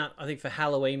bring out, I think for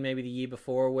Halloween, maybe the year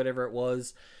before or whatever it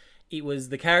was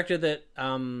the character that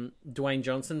Dwayne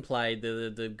Johnson played,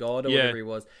 the god or whatever he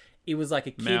was. It was like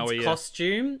a kid's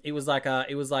costume. It was like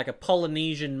a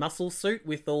Polynesian muscle suit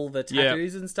with all the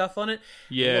tattoos and stuff on it.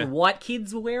 Yeah. A lot of white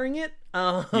kids were wearing it.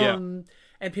 And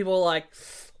people were like,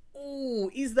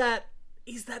 "Ooh, is that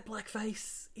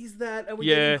blackface? Are we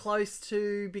getting close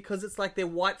to, because it's like they're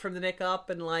white from the neck up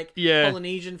and like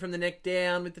Polynesian from the neck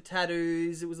down with the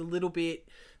tattoos." It was a little bit.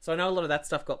 So I know a lot of that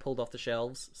stuff got pulled off the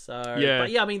shelves. So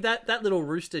but I mean that little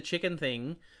rooster chicken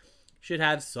thing should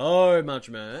have so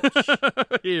much merch.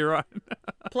 You're right.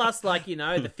 Plus,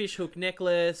 the fish hook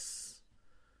necklace.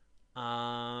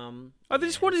 There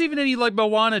just wasn't even any like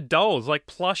Moana dolls, like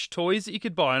plush toys that you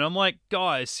could buy, and I'm like,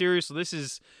 guys, seriously, this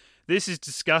is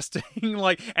disgusting.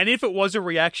 And if it was a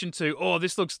reaction to,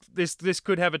 this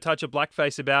could have a touch of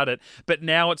blackface about it, but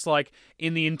now it's like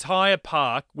in the entire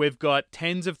park we've got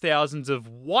tens of thousands of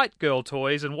white girl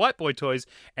toys and white boy toys,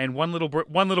 and one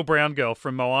little brown girl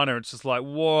from Moana. It's just like,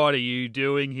 what are you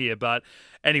doing here? But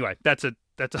anyway, that's a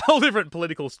whole different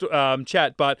political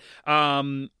chat, but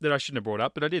that I shouldn't have brought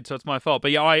up, but I did, so it's my fault.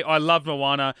 But yeah, I love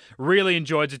Moana, really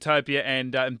enjoyed Zootopia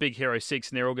and Big Hero 6,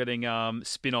 and they're all getting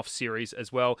spin-off series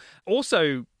as well.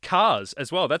 Also, Cars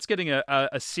as well. That's getting a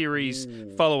series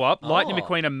follow-up. Lightning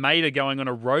McQueen and Mater going on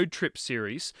a road trip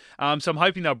series. So I'm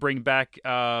hoping they'll bring back,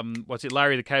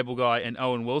 Larry the Cable Guy and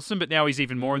Owen Wilson, but now he's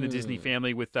even more in the Disney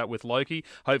family with Loki.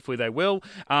 Hopefully they will.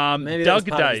 Maybe Doug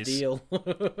Days. Deal.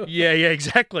 yeah,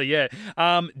 exactly, yeah.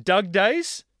 Doug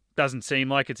Days, Doesn't seem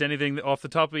like it's anything off the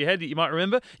top of your head that you might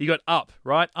remember. You got Up,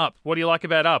 right? Up. What do you like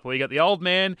about Up? Well, you got the old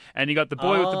man, and you got the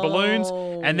boy with the balloons,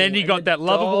 and then you got that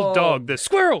lovable dog, the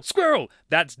squirrel.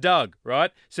 That's Doug,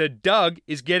 right? So Doug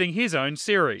is getting his own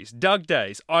series, Doug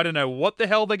Days. I don't know what the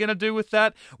hell they're going to do with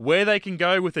that, where they can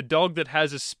go with a dog that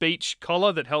has a speech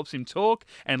collar that helps him talk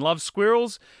and loves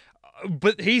squirrels.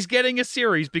 But he's getting a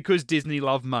series because Disney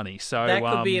love money. So that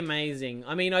could be amazing.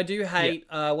 I mean, I do hate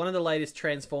one of the latest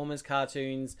Transformers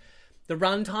cartoons. The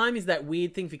runtime is that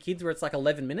weird thing for kids where it's like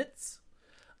 11 minutes,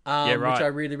 which I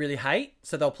really, really hate.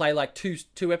 So they'll play like two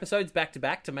episodes back to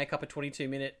back to make up a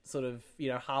 22-minute sort of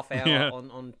half hour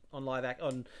on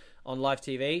live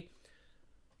TV.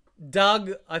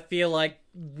 Doug, I feel like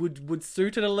would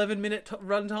suit an 11-minute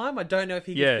runtime. I don't know if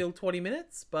he could fill 20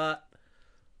 minutes, but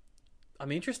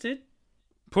I'm interested.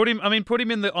 Put him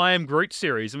in the I Am Groot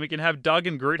series, and we can have Doug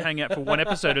and Groot hang out for one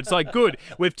episode. It's like, good,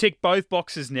 we've ticked both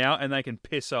boxes now, and they can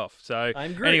piss off. So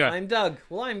I'm Groot. Anyway. I'm Doug.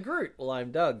 Well, I'm Groot. Well,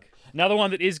 I'm Doug. Another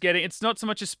one that is getting, it's not so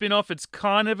much a spin-off, it's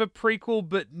kind of a prequel,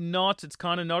 but not. It's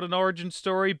kind of not an origin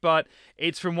story, but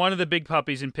it's from one of the big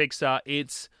puppies in Pixar.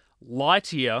 It's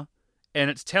Lightyear, and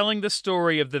it's telling the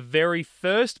story of the very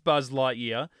first Buzz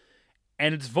Lightyear,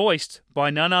 and it's voiced by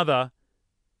none other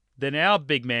than our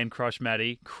big man crush,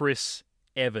 Maddie, Chris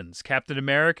Evans. Captain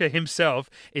America himself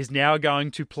is now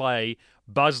going to play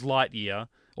Buzz Lightyear,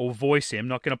 or voice him.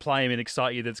 Not going to play him and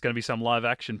excite you that it's going to be some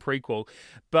live-action prequel.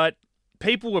 But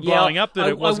people were blowing up that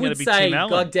it wasn't going to be Tim Allen.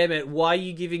 God damn it, why are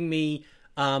you giving me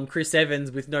Chris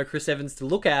Evans with no Chris Evans to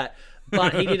look at?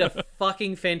 But he did a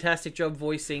fucking fantastic job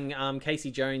voicing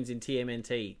Casey Jones in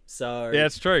TMNT. So yeah,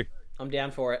 it's true. I'm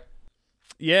down for it.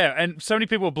 Yeah, and so many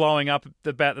people are blowing up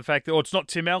about the fact that, it's not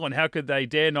Tim Allen. How could they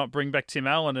dare not bring back Tim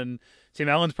Allen? And Tim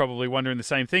Allen's probably wondering the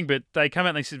same thing. But they come out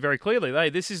and they said very clearly, hey,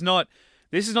 this is not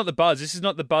the Buzz. This is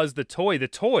not the Buzz, the toy. The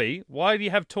toy, why do you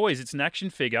have toys? It's an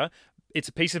action figure. It's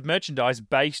a piece of merchandise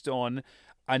based on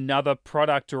another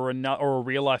product or a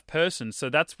real-life person.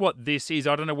 So that's what this is.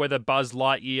 I don't know whether Buzz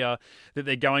Lightyear that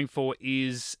they're going for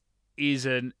is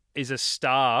a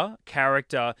star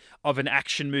character of an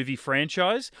action movie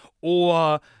franchise,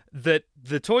 or that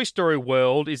the Toy Story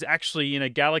world is actually in a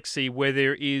galaxy where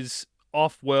there is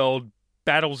off-world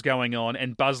battles going on,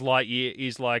 and Buzz Lightyear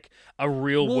is like a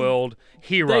real-world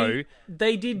hero.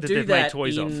 They did do that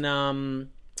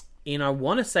in I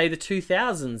want to say the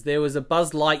 2000s. There was a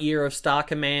Buzz Lightyear of Star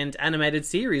Command animated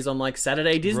series on like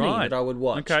Saturday Disney that I would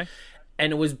watch. Okay.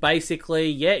 And it was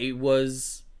basically, it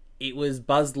was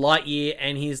Buzz Lightyear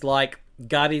and his like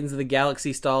Guardians of the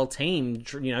Galaxy style team,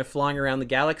 flying around the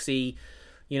galaxy,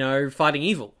 fighting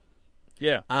evil.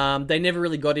 Yeah. They never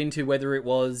really got into whether it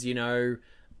was, a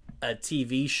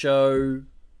TV show,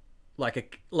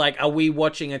 like are we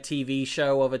watching a TV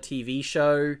show of a TV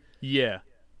show? Yeah.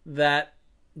 That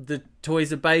the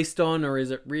toys are based on, or is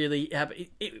it really?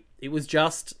 It was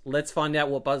just, let's find out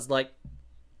what Buzz Lightyear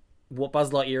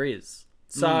is.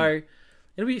 So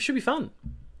it should be fun.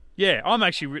 Yeah, I'm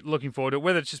actually looking forward to it,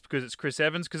 whether it's just because it's Chris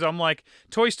Evans, because I'm like,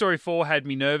 Toy Story 4 had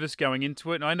me nervous going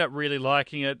into it, and I ended up really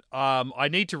liking it. I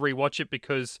need to rewatch it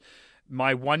because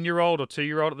my 1-year-old or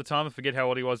 2-year-old at the time, I forget how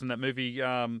old he was when that movie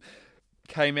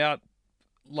came out,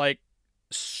 like,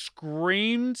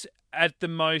 screamed at the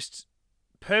most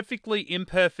perfectly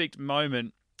imperfect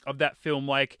moment of that film.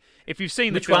 Like, if you've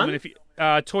seen the Which film, one? and if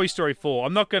Toy Story 4,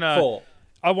 I'm not gonna, 4.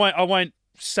 I won't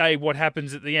say what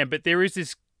happens at the end, but there is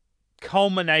this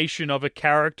culmination of a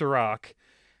character arc,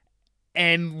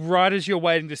 and right as you're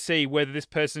waiting to see whether this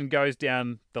person goes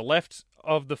down the left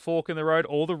of the fork in the road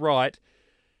or the right,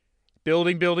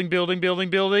 building,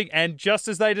 and just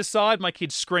as they decide, my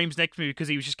kid screams next to me because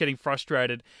he was just getting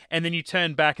frustrated, and then you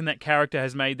turn back and that character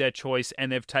has made their choice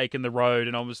and they've taken the road,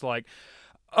 and I was like,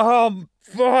 you've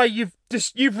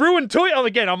ruined Toy. Oh,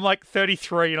 again, I'm like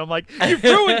 33, and I'm like, you've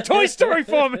ruined Toy Story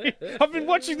for me. I've been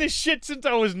watching this shit since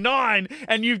I was 9,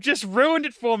 and you've just ruined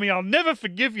it for me. I'll never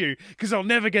forgive you because I'll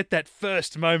never get that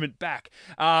first moment back.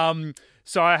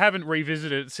 So I haven't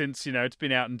revisited it since, it's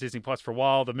been out in Disney Plus for a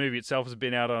while. The movie itself has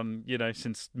been out on,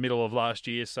 since middle of last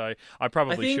year, so I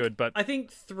probably should. But I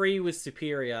think 3 was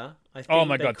superior. Oh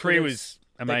my God, 3 was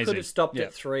amazing. They could have stopped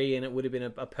at 3, and it would have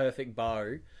been a perfect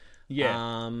bow.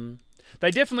 Yeah.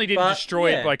 They definitely didn't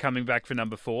destroy it by coming back for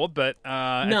number 4, but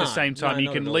at the same time,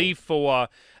 you can leave 4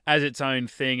 as its own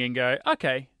thing and go,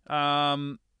 okay,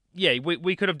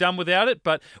 we could have done without it,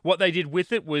 but what they did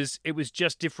with it was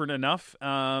just different enough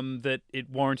that it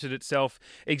warranted itself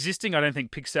existing. I don't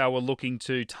think Pixar were looking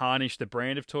to tarnish the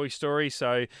brand of Toy Story,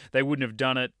 so they wouldn't have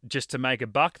done it just to make a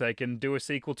buck. They can do a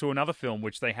sequel to another film,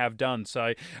 which they have done.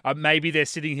 So maybe they're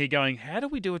sitting here going, how do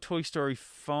we do a Toy Story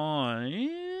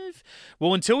 5 5?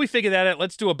 Well, until we figure that out,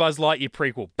 let's do a Buzz Lightyear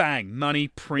prequel. Bang, money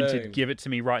printed. Boom. Give it to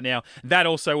me right now. That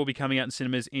also will be coming out in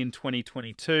cinemas in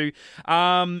 2022.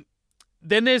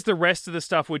 Then there's the rest of the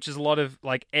stuff, which is a lot of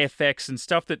like FX and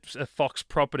stuff that's a Fox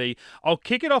property. I'll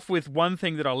kick it off with one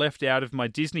thing that I left out of my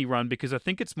Disney run because I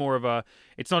think it's more of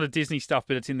it's not a Disney stuff,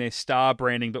 but it's in their Star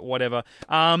branding, but whatever.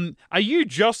 Are you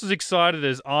just as excited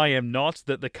as I am not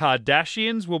that the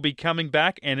Kardashians will be coming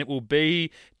back and it will be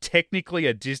technically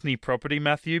a Disney property,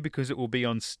 Matthew, because it will be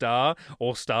on Star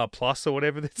or Star Plus or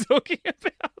whatever they're talking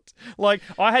about? Like,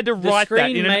 I had to write that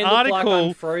in an article. Look like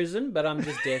I'm frozen, but I'm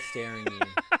just death staring at you.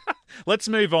 Let's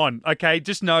move on, okay?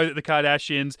 Just know that the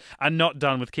Kardashians are not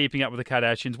done with Keeping Up with the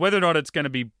Kardashians. Whether or not it's going to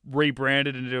be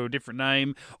rebranded into a different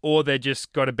name or they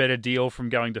just got a better deal from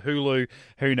going to Hulu,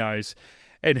 who knows?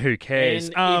 And who cares?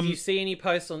 And if you see any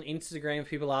posts on Instagram,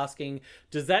 people asking,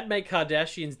 does that make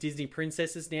Kardashians Disney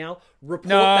princesses now? Report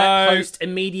that post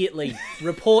immediately.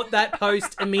 Report that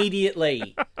post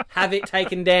immediately. Have it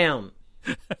taken down.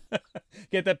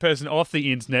 Get that person off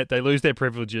the internet. They lose their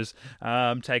privileges.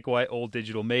 Take away all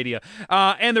digital media.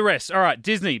 And the rest. All right,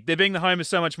 Disney. They're being the home of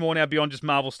so much more now beyond just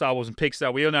Marvel, Star Wars, and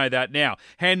Pixar. We all know that now.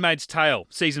 Handmaid's Tale,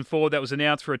 Season 4, that was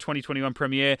announced for a 2021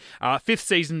 premiere. 5th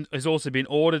season has also been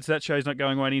ordered, so that show's not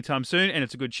going away anytime soon, and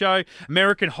it's a good show.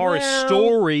 American Horror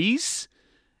Stories,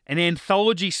 an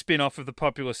anthology spin-off of the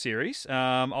popular series.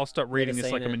 I'll stop reading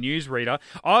this like I'm a newsreader.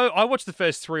 I watched the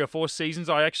first 3 or 4 seasons.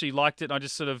 I actually liked it, and I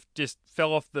just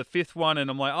fell off the 5th one,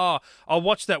 and I'm like, I'll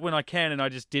watch that when I can, and I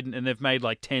just didn't, and they've made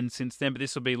like 10 since then, but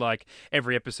this will be like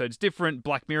every episode's different,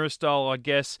 Black Mirror style, I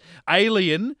guess.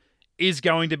 Alien is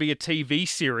going to be a TV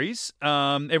series.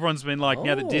 Everyone's been like,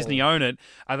 now that Disney own it,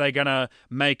 are they going to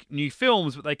make new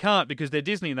films? But they can't because they're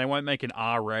Disney and they won't make an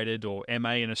R-rated or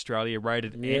MA in Australia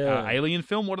rated Alien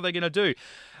film. What are they going to do?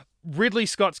 Ridley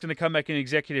Scott's going to come back and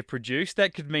executive produce.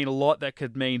 That could mean a lot. That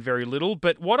could mean very little.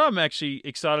 But what I'm actually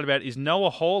excited about is Noah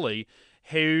Hawley,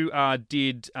 who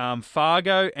did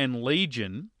Fargo and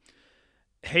Legion.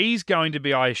 He's going to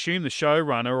be, I assume, the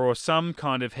showrunner or some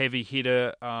kind of heavy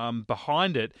hitter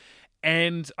behind it.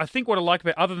 And I think what I like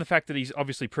about, other than the fact that he's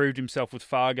obviously proved himself with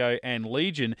Fargo and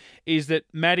Legion, is that,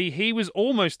 Maddie, he was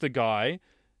almost the guy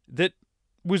that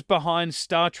was behind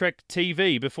Star Trek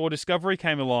TV before Discovery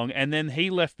came along, and then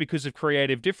he left because of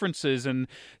creative differences, and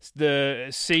the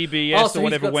CBS or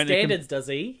whatever went. Standards, does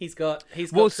he? He's got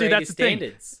that's the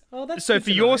standards. Thing. Oh, that's so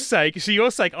for your sake,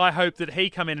 I hope that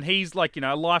he come in and he's like,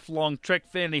 a lifelong Trek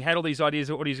fan. And he had all these ideas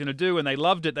of what he's going to do, and they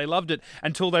loved it. They loved it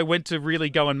until they went to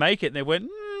really go and make it, and they went,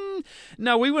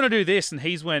 no, we want to do this. And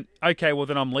he's went, okay, well,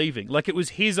 then I'm leaving. Like, it was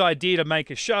his idea to make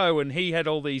a show, and he had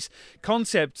all these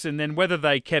concepts, and then whether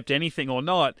they kept anything or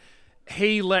not,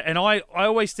 and I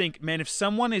always think, man, if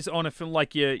someone is on a film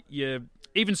like your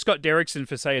even Scott Derrickson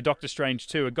for, say, a Doctor Strange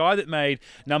 2, a guy that made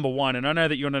number 1, and I know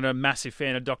that you're not a massive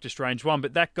fan of Doctor Strange 1,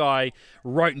 but that guy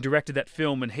wrote and directed that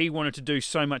film, and he wanted to do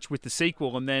so much with the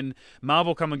sequel, and then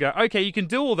Marvel come and go, okay, you can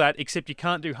do all that, except you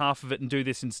can't do half of it and do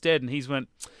this instead, and he's went,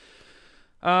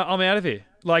 I'm out of here.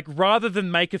 Like, rather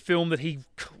than make a film that he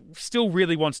still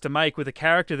really wants to make with a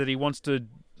character that he wants to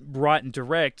write and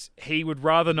direct, he would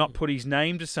rather not put his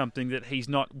name to something that he's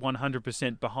not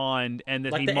 100% behind, and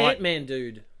that like he the might... Ant-Man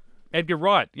dude. Edgar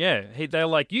Wright, yeah. They're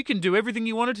like, you can do everything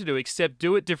you wanted to do except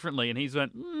do it differently. And he's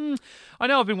went, I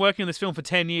know I've been working on this film for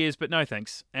 10 years, but no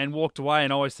thanks. And walked away,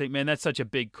 and I always think, man, that's such a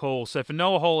big call. So for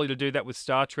Noah Hawley to do that with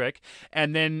Star Trek,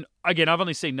 and then, again, I've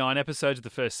only seen 9 episodes of the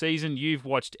first season. You've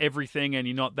watched everything, and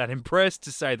you're not that impressed,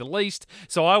 to say the least.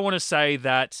 So I want to say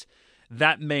that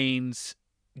means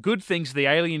good things to the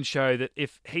Alien show, that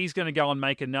if he's going to go and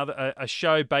make another a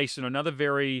show based on another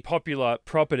very popular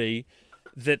property,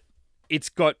 that it's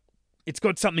got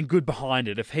something good behind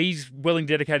it. If he's willing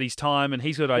to dedicate his time and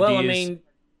he's got ideas... Well, I mean,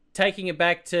 taking it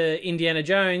back to Indiana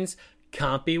Jones,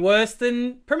 can't be worse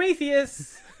than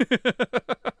Prometheus.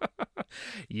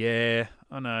 Yeah,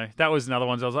 I know. That was another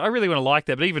one. I was like, I really want to like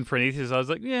that, but even Prometheus, I was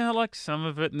like, yeah, I like some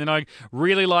of it. And then I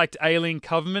really liked Alien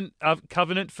Covenant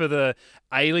for the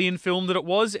Alien film that it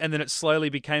was, and then it slowly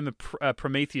became a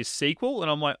Prometheus sequel,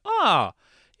 and I'm like, yeah,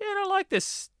 I don't like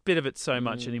this bit of it so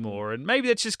much anymore. And maybe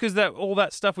that's just because all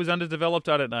that stuff was underdeveloped,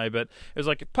 I don't know, but it was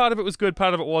like part of it was good,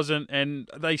 part of it wasn't, and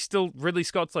they still, Ridley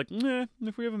Scott's like,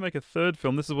 if we ever make a third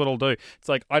film, this is what I'll do. It's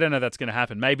like, I don't know that's going to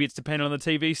happen. Maybe it's dependent on the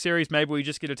TV series, maybe we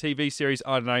just get a TV series,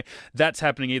 I don't know. That's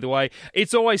happening either way.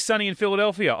 It's Always Sunny in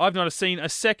Philadelphia. I've not seen a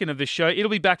second of this show. It'll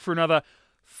be back for another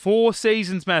 4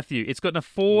 seasons, Matthew. It's got a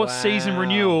 4-season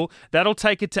renewal. That'll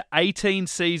take it to 18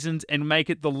 seasons and make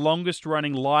it the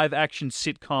longest-running live-action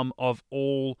sitcom of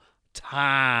all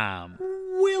time.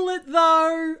 Will it,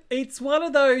 though? It's one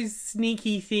of those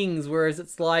sneaky things, whereas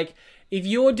it's like, if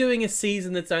you're doing a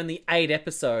season that's only 8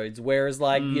 episodes, whereas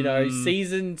like, you know,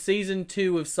 season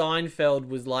 2 of Seinfeld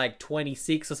was like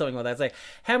 26 or something like that. It's like,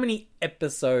 how many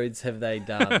episodes have they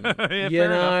done? Yeah, you fair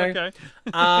know? enough,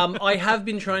 okay. I have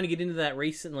been trying to get into that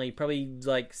recently, probably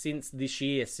like since this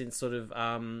year, since sort of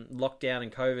lockdown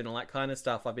and COVID and all that kind of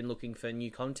stuff. I've been looking for new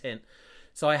content.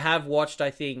 So I have watched, I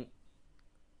think,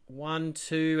 1,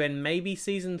 2, and maybe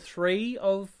season 3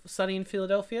 of Sunny in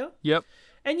Philadelphia. Yep.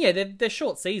 And yeah, they're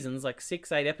short seasons, like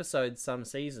 6, 8 episodes some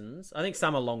seasons. I think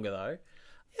some are longer, though.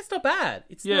 It's not bad.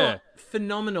 It's not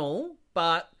phenomenal,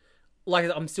 but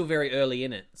like I'm still very early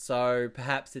in it. So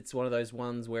perhaps it's one of those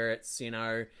ones where it's, you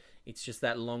know, it's just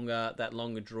that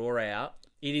longer draw out.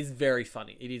 It is very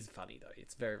funny. It is funny, though.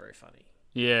 It's very, very funny.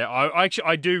 Yeah,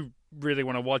 I do really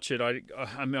want to watch it.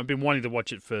 I've been wanting to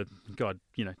watch it for,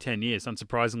 10 years,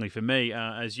 unsurprisingly for me,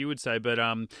 as you would say. But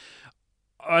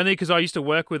only because I used to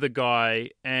work with a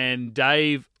guy, and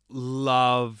Dave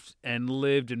loved and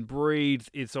lived and breathed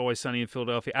It's Always Sunny in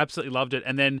Philadelphia. Absolutely loved it.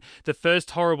 And then the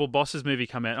first Horrible Bosses movie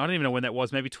came out. I don't even know when that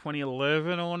was. Maybe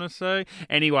 2011, I want to say.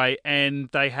 Anyway, and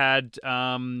they had...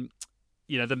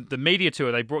 the media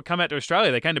tour, come out to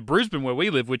Australia. They came to Brisbane, where we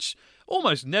live, which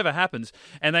almost never happens.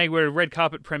 And they were a red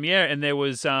carpet premiere, and there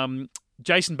was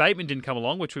Jason Bateman didn't come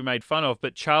along, which we made fun of,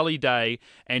 but Charlie Day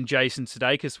and Jason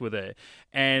Sudeikis were there.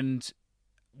 And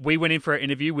we went in for an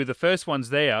interview with the first ones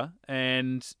there,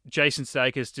 and Jason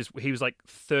Sudeikis he was like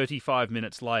 35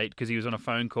 minutes late because he was on a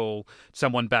phone call to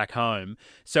someone back home.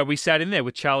 So we sat in there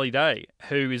with Charlie Day,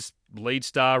 who is lead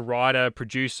star, writer,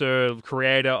 producer,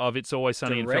 creator of It's Always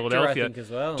Sunny in Philadelphia. I think, as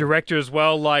well. Director as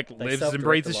well, like They lives and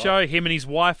breathes the self-direct a show. lot. Him and his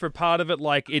wife are part of it.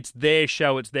 Like, it's their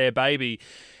show, it's their baby.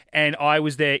 And I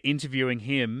was there interviewing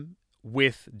him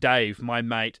with Dave, my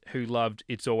mate, who loved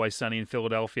It's Always Sunny in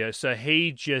Philadelphia. So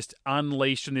he just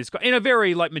unleashed on this guy in a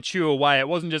very like mature way. It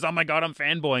wasn't just, oh my God, I'm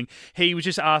fanboying. He was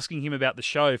just asking him about the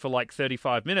show for like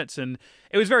 35 minutes, and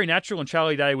it was very natural. And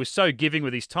Charlie Day was so giving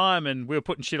with his time, and we were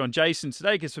putting shit on Jason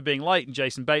Sudeikis for being late and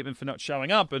Jason Bateman for not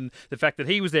showing up, and the fact that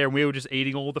he was there, and we were just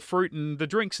eating all the fruit and the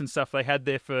drinks and stuff they had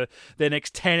there for their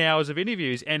next 10 hours of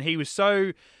interviews. And he was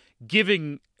so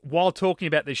giving while talking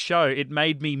about this show. It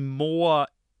made me more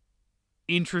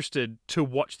interested to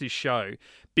watch this show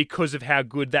because of how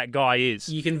good that guy is.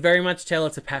 You can very much tell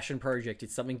it's a passion project.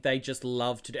 It's something they just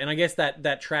love to do. And I guess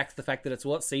that tracks the fact that it's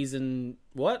season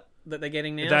that they're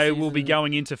getting now? They will be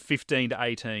going into 15 to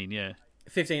 18, yeah.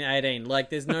 15, 18.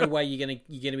 Like, there's no way you're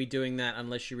gonna be doing that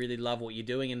unless you really love what you're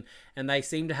doing. And they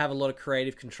seem to have a lot of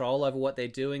creative control over what they're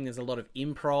doing. There's a lot of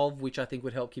improv, which I think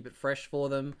would help keep it fresh for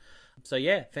them. So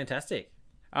yeah, fantastic.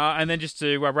 And then just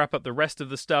to wrap up the rest of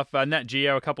the stuff, Nat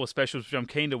Geo, a couple of specials which I'm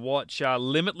keen to watch.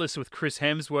 Limitless with Chris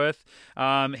Hemsworth.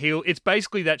 It's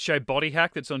basically that show Body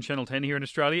Hack that's on Channel 10 here in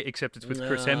Australia, except it's with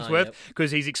Chris Hemsworth,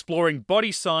 because he's exploring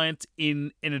body science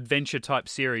in an adventure type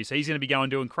series. So he's going to be going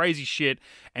doing crazy shit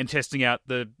and testing out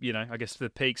the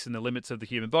peaks and the limits of the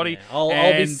human body. Yeah.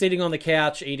 I'll be sitting on the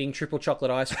couch eating triple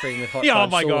chocolate ice cream with hot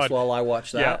fudge sauce while I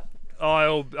watch that. Yeah.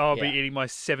 I'll be eating my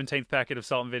 17th packet of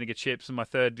salt and vinegar chips and my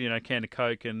third, can of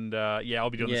Coke, and I'll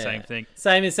be doing the same thing.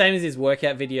 Same as his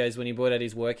workout videos when he brought out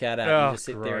his workout app. You just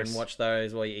sit there and watch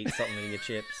those while you eat salt and vinegar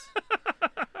chips.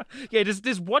 Yeah,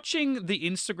 does watching the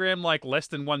Instagram like less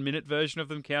than 1 minute version of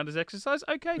them count as exercise?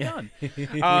 Okay, done.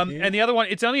 And the other one,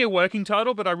 it's only a working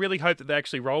title, but I really hope that they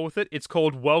actually roll with it. It's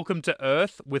called Welcome to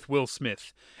Earth with Will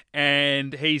Smith,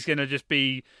 and he's going to just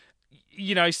be,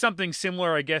 something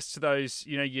similar, I guess, to those,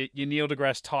 your Neil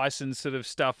deGrasse Tyson sort of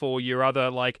stuff, or your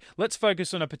other, like, let's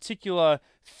focus on a particular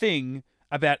thing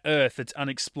about Earth that's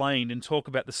unexplained and talk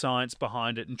about the science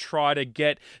behind it and try to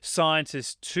get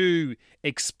scientists to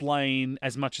explain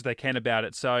as much as they can about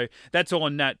it. So that's all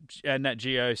on Nat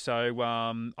Geo. So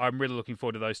I'm really looking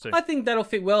forward to those two. I think that'll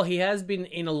fit well. He has been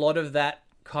in a lot of that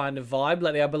kind of vibe.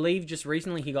 Like, I believe just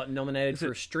recently he got nominated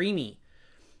for a Streamy,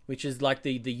 which is like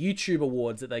the YouTube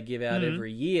awards that they give out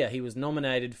every year. He was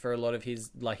nominated for a lot of his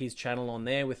channel on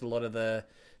there with a lot of the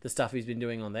stuff he's been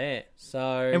doing on there. So,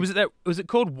 and was it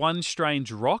called One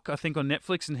Strange Rock, I think, on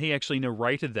Netflix, and he actually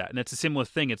narrated that. And it's a similar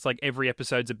thing. It's like every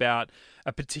episode's about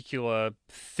a particular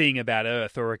thing about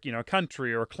Earth, or a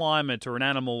country, or a climate, or an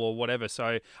animal, or whatever.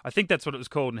 So I think that's what it was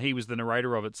called, and he was the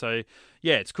narrator of it. So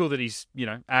yeah, it's cool that he's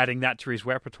adding that to his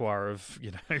repertoire of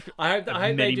I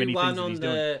hope they do one on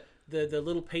the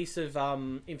little piece of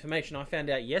information I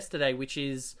found out yesterday, which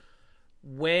is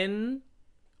when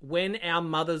our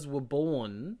mothers were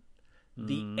born,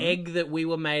 the egg that we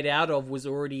were made out of was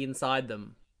already inside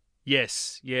them.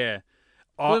 Yes, yeah.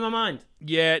 Blew my mind.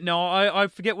 Yeah, no, I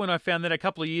forget when I found that a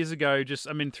couple of years ago,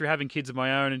 through having kids of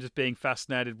my own and just being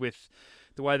fascinated with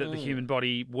the way that the human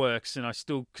body works, and I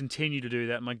still continue to do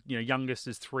that. My youngest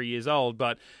is 3 years old,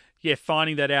 but yeah,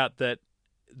 finding that out that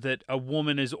a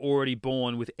woman is already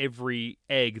born with every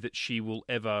egg that she will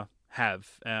ever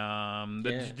have,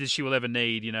 that she will ever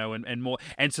need, and more.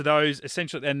 And so those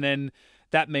essentially, and then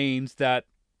that means that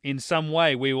in some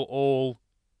way we will all,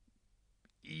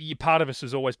 part of us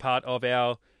was always part of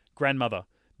our grandmother,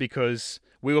 because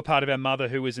we were part of our mother,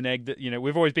 who was an egg that,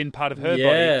 we've always been part of her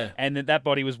body, and that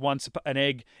body was once an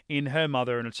egg in her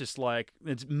mother, and it's just like,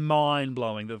 it's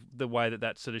mind-blowing the way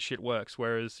that sort of shit works,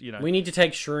 whereas, We need to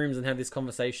take shrooms and have this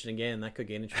conversation again. That could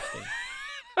get interesting.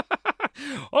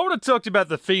 I want to talk to you about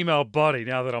the female body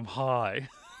now that I'm high.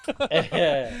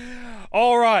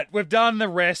 All right, we've done the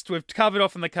rest. We've covered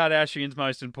off on the Kardashians,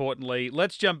 most importantly.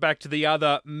 Let's jump back to the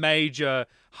other major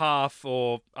half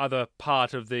or other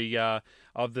part of the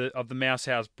Mouse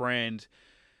House brand.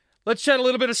 Let's chat a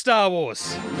little bit of Star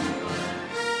Wars.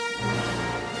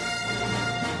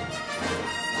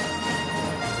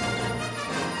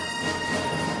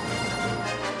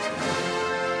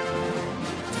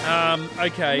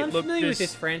 Okay. I'm familiar with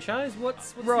this franchise.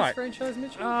 What's right. This franchise,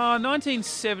 Mitchell?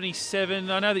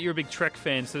 1977. I know that you're a big Trek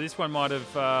fan, so this one might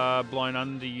have blown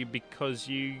under you because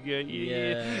you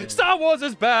Star Wars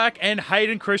is back, and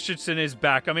Hayden Christensen is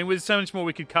back. I mean, there's so much more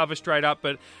we could cover straight up,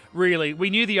 but really, we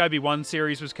knew the Obi-Wan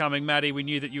series was coming, Maddie. We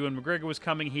knew that Ewan McGregor was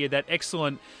coming. He had that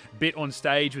excellent bit on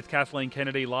stage with Kathleen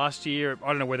Kennedy last year. I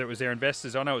don't know whether it was their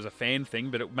investors. I know it was a fan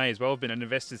thing, but it may as well have been an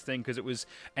investors thing because it was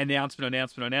announcement,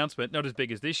 not as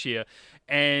big as this year.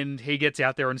 And he gets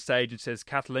out there on stage and says,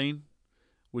 Kathleen,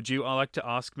 would you like to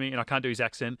ask me, and I can't do his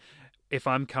accent, if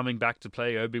I'm coming back to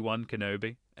play Obi-Wan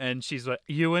Kenobi? And she's like,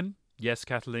 Ewan? Yes,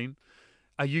 Kathleen.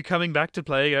 Are you coming back to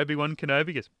play Obi-Wan Kenobi?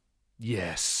 He goes,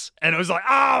 yes. And it was like,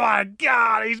 oh my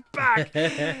God, he's back.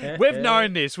 We've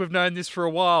known this for a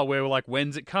while, where we're like,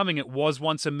 when's it coming? It was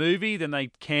once a movie, then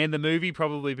they canned the movie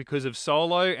probably because of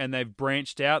Solo, and they've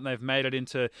branched out and they've made it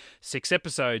into 6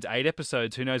 episodes, 8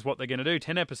 episodes, who knows what they're going to do,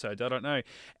 10 episodes, I don't know.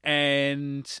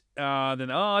 And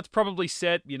then, it's probably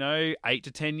set, 8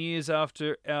 to 10 years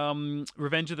after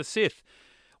Revenge of the Sith.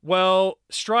 Well,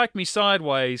 Strike Me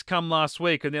Sideways come last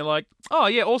week, and they're like, oh,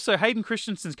 yeah, also Hayden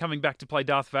Christensen's coming back to play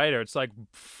Darth Vader. It's like,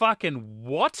 fucking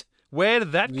what? Where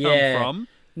did that come from?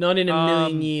 Not in a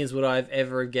million years would I have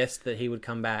ever guessed that he would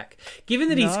come back. Given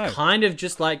that he's kind of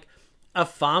just like a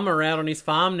farmer out on his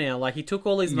farm now. Like, he took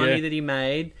all his money that he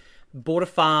made, bought a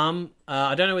farm.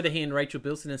 I don't know whether he and Rachel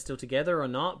Bilson are still together or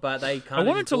not, but they kind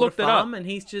of bought a farm, and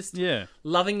he's just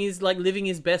loving living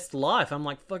his best life. I'm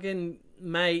like, fucking...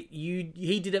 Mate,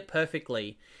 he did it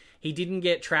perfectly. He didn't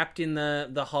get trapped in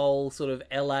the whole sort of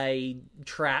LA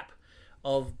trap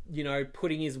of,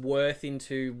 putting his worth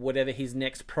into whatever his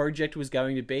next project was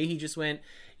going to be. He just went,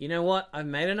 you know what? I've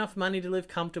made enough money to live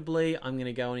comfortably. I'm going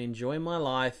to go and enjoy my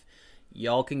life.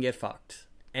 Y'all can get fucked.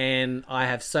 And I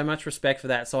have so much respect for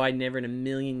that. So I never in a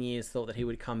million years thought that he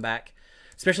would come back,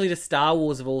 especially to Star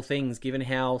Wars of all things, given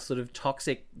how sort of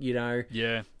toxic,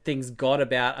 things got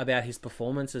about his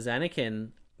performance as Anakin.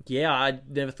 Yeah, I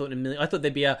never thought in a million... I thought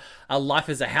there'd be a Life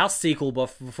as a House sequel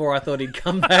before I thought he'd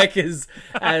come back as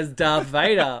Darth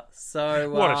Vader. So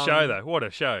what a show, though. What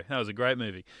a show. That was a great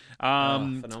movie.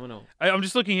 Phenomenal. I'm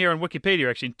just looking here on Wikipedia,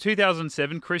 actually. In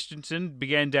 2007, Christensen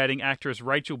began dating actress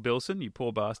Rachel Bilson, you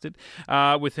poor bastard,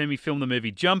 with whom he filmed the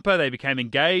movie Jumper. They became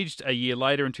engaged a year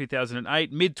later in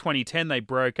 2008. Mid-2010, they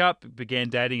broke up, began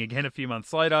dating again a few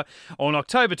months later. On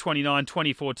October 29,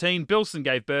 2014, Bilson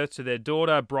gave birth to their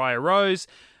daughter, Briar Rose,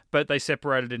 but they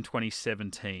separated in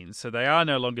 2017. So they are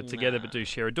no longer together, but do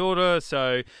share a daughter.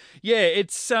 So, yeah,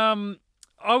 it's...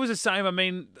 I was the same. I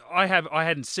mean, I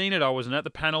hadn't seen it. I wasn't at the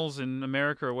panels in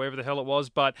America or wherever the hell it was,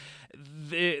 but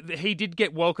he did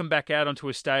get welcomed back out onto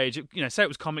a stage. Say it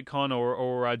was Comic-Con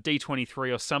or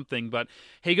D23 or something, but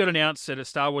he got announced at a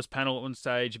Star Wars panel on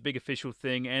stage, a big official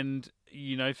thing. And,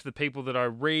 for the people that I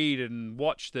read and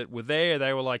watch that were there,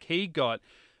 they were like, he got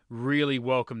really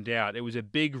welcomed out. It was a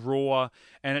big roar,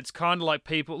 and it's kind of like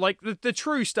people like the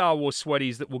true Star Wars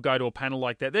sweaties that will go to a panel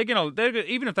like that. They're gonna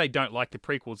even if they don't like the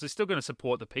prequels, they're still gonna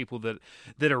support the people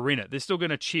that are in it. They're still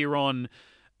gonna cheer on.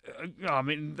 I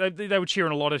mean, they were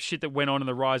cheering a lot of shit that went on in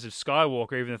the Rise of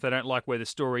Skywalker, even if they don't like where the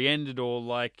story ended,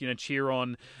 or cheer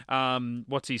on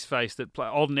what's his face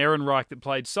Alden Ehrenreich that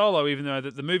played Solo, even though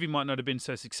the movie might not have been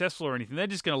so successful or anything. They're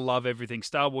just gonna love everything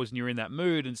Star Wars, and you're in that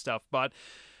mood and stuff, but.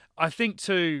 I think,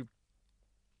 too,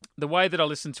 the way that I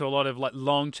listen to a lot of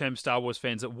long-term Star Wars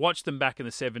fans that watched them back in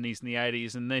the 70s and the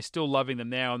 80s, and they're still loving them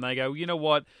now, and they go, you know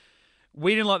what?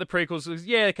 We didn't like the prequels.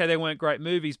 Yeah, okay, they weren't great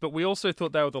movies, but we also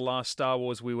thought they were the last Star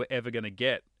Wars we were ever going to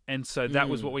get. And so that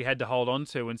was what we had to hold on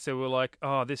to. And so we're like,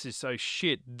 oh, this is so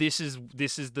shit. This is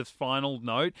the final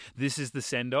note. This is the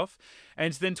send-off.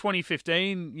 And then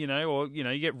 2015,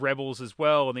 you get Rebels as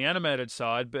well on the animated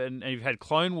side, and you've had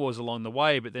Clone Wars along the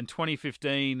way. But then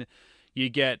 2015, you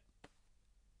get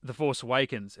The Force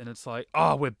Awakens, and it's like,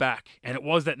 oh, we're back. And it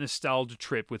was that nostalgia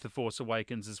trip with The Force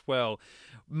Awakens as well,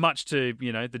 much to,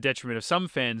 the detriment of some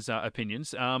fans'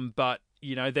 opinions. But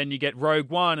then you get Rogue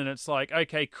One, and it's like,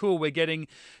 okay, cool, we're getting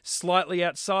slightly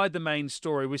outside the main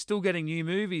story. We're still getting new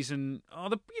movies, and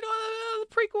the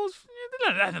prequels,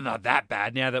 they're not that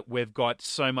bad now that we've got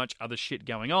so much other shit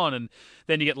going on. And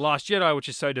then you get Last Jedi, which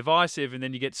is so divisive, and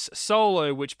then you get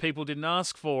Solo, which people didn't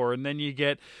ask for, and then you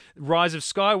get Rise of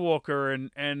Skywalker,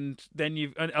 and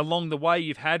then along the way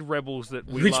you've had Rebels that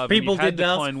we which love, people and you've had didn't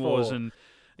the ask Clone Wars,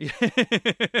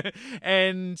 for.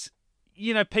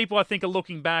 and people I think are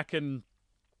looking back and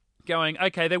going,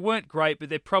 okay, they weren't great, but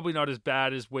they're probably not as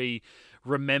bad as we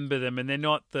remember them, and they're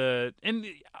not and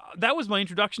that was my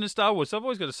introduction to Star Wars. So I've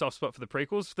always got a soft spot for the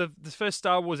prequels. The first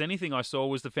Star Wars anything I saw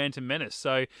was The Phantom Menace.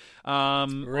 So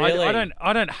really?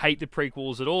 I don't hate the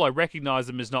prequels at all. I recognize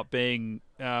them as not being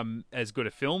as good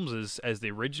of films as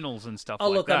the originals and stuff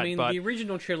like that. I mean, the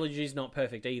original trilogy is not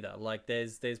perfect either. Like,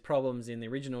 there's problems in the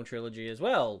original trilogy as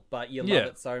well, but you love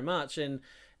it so much, and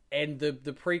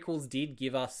the prequels did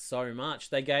give us so much.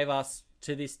 They gave us,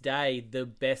 to this day, the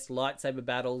best lightsaber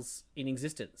battles in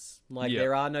existence. Like,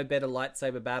 there are no better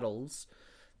lightsaber battles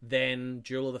than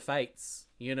Duel of the Fates.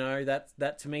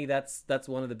 That to me, that's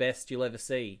one of the best you'll ever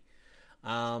see,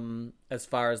 as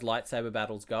far as lightsaber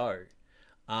battles go.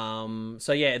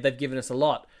 So yeah, they've given us a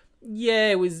lot. Yeah,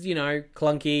 it was,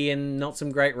 clunky and not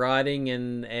some great writing,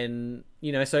 and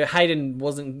so Hayden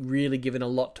wasn't really given a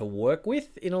lot to work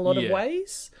with in a lot of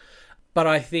ways. But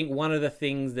I think one of the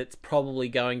things that's probably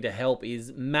going to help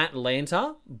is Matt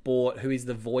Lanter who is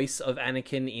the voice of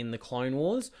Anakin in the Clone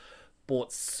Wars,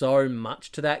 brought so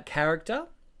much to that character,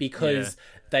 because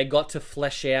they got to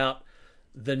flesh out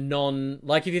the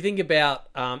like, if you think about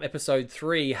episode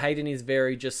 3, Hayden is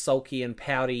very just sulky and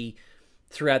pouty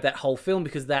throughout that whole film,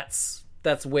 because that's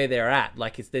where they're at.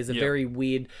 Like, there's a very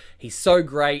weird, he's so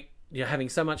great, having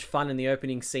so much fun in the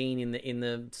opening scene in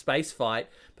the space fight,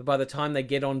 but by the time they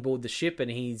get on board the ship and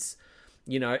he's,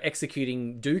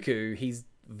 executing Dooku, he's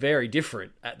very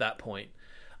different at that point.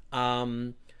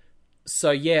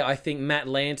 So yeah, I think Matt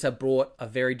Lanter brought a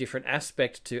very different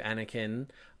aspect to Anakin,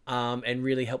 and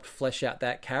really helped flesh out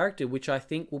that character, which I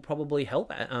think will probably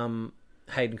help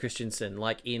Hayden Christensen,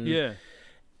 like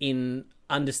in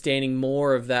understanding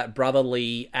more of that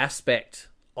brotherly aspect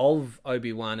of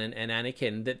Obi-Wan and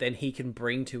Anakin that then he can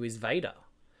bring to his Vader,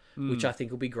 which I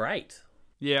think will be great.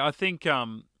 Yeah, I think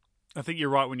you're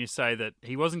right when you say that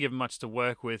he wasn't given much to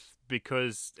work with,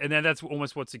 because, and then that's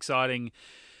almost what's exciting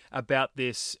about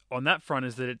this on that front,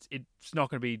 is that it's not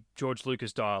going to be George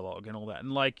Lucas dialogue and all that,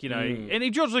 and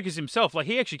and George Lucas himself, like,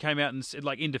 he actually came out and said,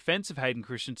 like, in defense of Hayden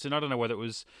Christensen, I don't know whether it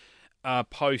was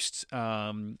post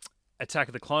Attack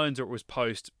of the Clones or it was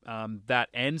post that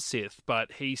and Sith,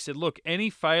 but he said, look,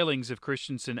 any failings of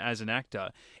Christensen as an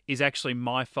actor is actually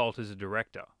my fault as a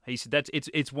director. He said it's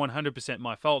 100%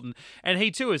 my fault, and he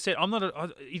too has said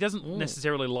he doesn't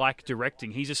necessarily like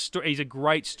directing. He's a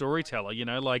great storyteller,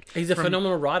 like, he's a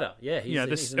phenomenal writer. Yeah,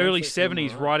 he's early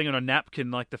 70s writing on a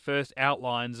napkin, like the first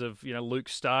outlines of Luke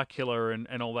Starkiller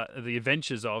and all that, the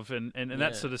adventures of and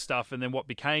that sort of stuff, and then what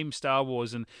became Star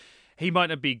Wars. And he might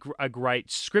not be a great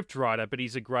script writer, but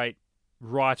he's a great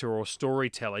writer or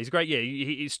storyteller. He's great.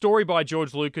 Yeah, story by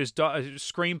George Lucas,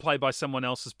 screenplay by someone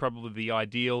else is probably the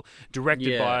ideal.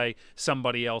 Directed by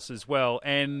somebody else as well,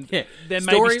 and then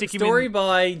maybe story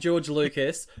by George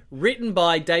Lucas, written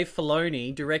by Dave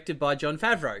Filoni, directed by Jon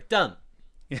Favreau. Done.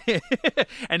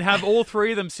 And have all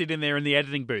three of them sit in there in the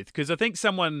editing booth, because I think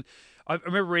I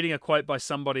remember reading a quote by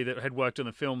somebody that had worked on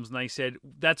the films, and they said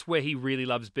that's where he really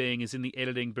loves being, is in the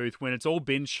editing booth when it's all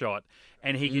been shot,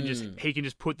 and he can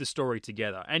just put the story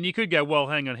together. And you could go, well,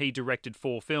 hang on, he directed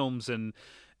 4 films, and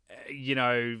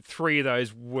 3 of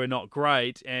those were not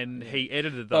great, and he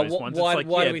edited those ones. Why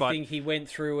do we think he went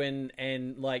through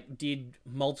and like did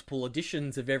multiple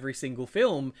editions of every single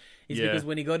film? Is because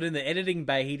when he got in the editing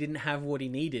bay, he didn't have what he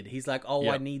needed. He's like,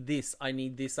 I need this, I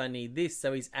need this, I need this.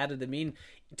 So he's added them in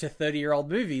to 30-year-old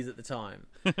movies at the time.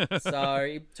 So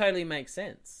it totally makes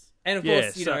sense. And of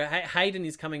course, Hayden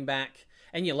is coming back,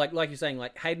 and like you're saying,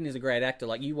 like, Hayden is a great actor.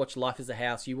 Like, you watch Life is a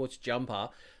House, you watch Jumper.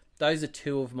 Those are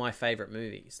 2 of my favorite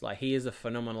movies. Like, he is a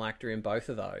phenomenal actor in both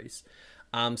of those.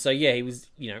 So yeah, he was,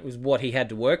 it was what he had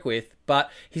to work with,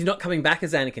 but he's not coming back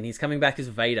as Anakin. He's coming back as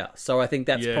Vader. So I think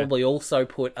that's probably also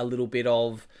put a little bit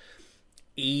of,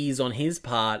 ease on his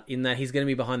part in that he's going to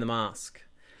be behind the mask.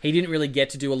 He didn't really get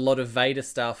to do a lot of Vader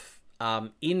stuff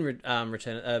in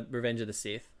Revenge of the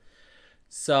Sith.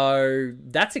 So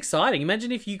that's exciting.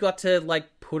 Imagine if you got to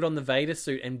put on the Vader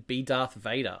suit and be Darth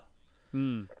Vader.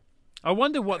 I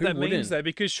wonder what that wouldn't? means though,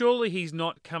 because surely he's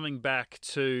not coming back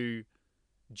to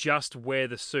just wear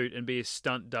the suit and be a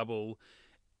stunt double,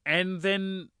 and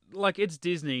then it's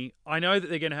Disney. I know that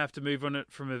they're going to have to move on it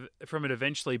from it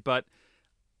eventually, but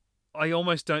I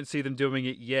almost don't see them doing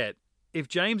it yet. If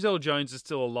James L. Jones is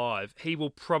still alive, he will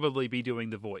probably be doing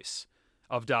the voice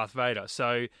of Darth Vader.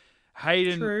 So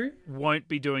Hayden won't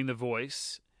be doing the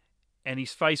voice, and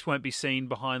his face won't be seen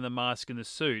behind the mask and the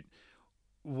suit.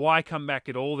 Why come back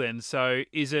at all then? So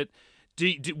is it?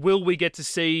 Will we get to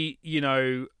see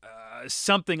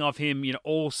something of him,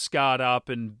 all scarred up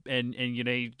and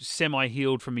semi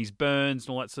healed from his burns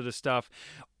and all that sort of stuff,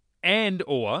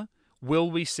 or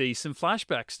will we see some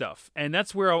flashback stuff? And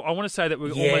that's where I want to say that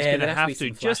we're almost going to have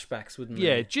to flashbacks, wouldn't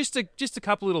there? there? Just a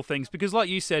couple little things, because like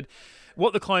you said,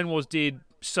 what the Clone Wars did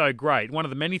so great, one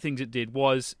of the many things it did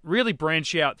was really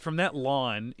branch out from that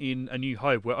line in A New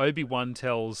Hope where Obi-Wan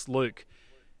tells Luke,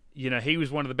 he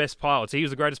was one of the best pilots, he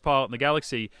was the greatest pilot in the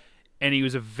galaxy, and he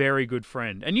was a very good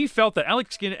friend. And you felt that.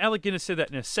 Alec Guinness said that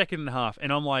in a second and a half,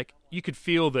 and I'm like, you could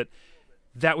feel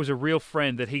that was a real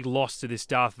friend that he lost to this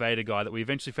Darth Vader guy, that we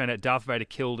eventually found out Darth Vader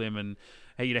killed him, and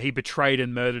he betrayed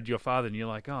and murdered your father. And you're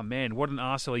like, oh man, what an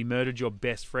arsehole, he murdered your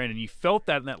best friend. And you felt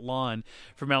that in that line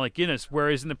from Alec Guinness,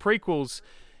 whereas in the prequels,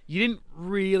 you didn't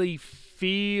really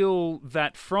feel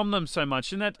that from them so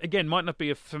much. And that, again, might not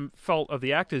be a fault of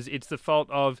the actors. It's the fault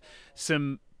of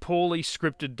some poorly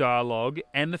scripted dialogue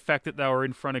and the fact that they were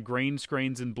in front of green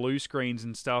screens and blue screens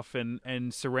and stuff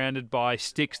and surrounded by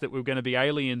sticks that were going to be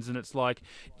aliens. And it's like,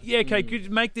 yeah, okay, could you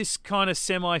make this kind of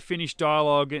semi-finished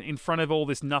dialogue in front of all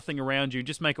this nothing around you?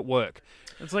 Just make it work.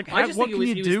 It's like, I just what think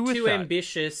can you do with that? He was too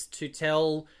ambitious to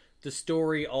tell the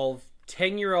story of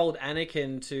 10-year-old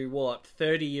Anakin to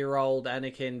 30-year-old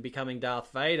Anakin becoming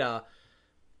Darth Vader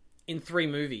in 3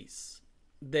 movies.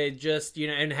 They're just,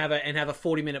 and have a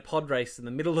 40-minute pod race in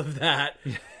the middle of that.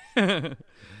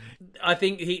 I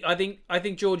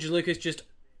think George Lucas just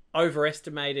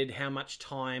overestimated how much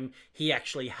time he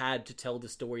actually had to tell the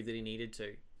story that he needed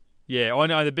to. Yeah, I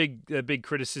know the big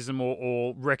criticism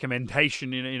or recommendation,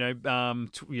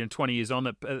 20 years on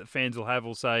that fans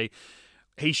will say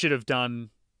he should have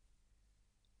done,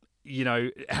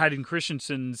 Hayden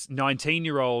Christensen's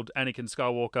 19-year-old Anakin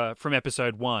Skywalker from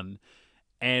Episode 1.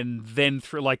 And then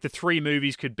through the 3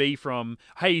 movies could be from,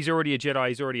 hey, he's already a Jedi,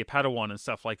 he's already a Padawan and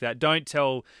stuff like that. Don't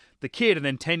tell the kid, and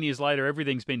then 10 years later,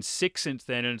 everything's been 6 since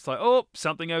then, and it's like, oh,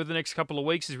 something over the next couple of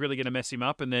weeks is really going to mess him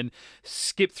up, and then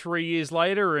skip 3 years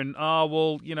later, and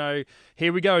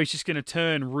here we go, he's just going to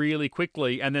turn really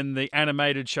quickly, and then the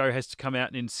animated show has to come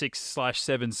out in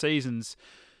 6/7 seasons,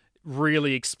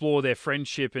 really explore their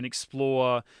friendship and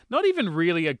explore not even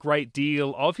really a great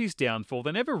deal of his downfall.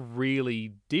 They never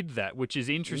really did that, which is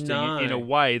interesting in a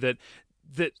way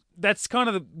that's kind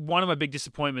of one of my big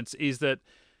disappointments is that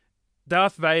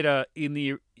Darth Vader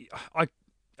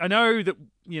I know that,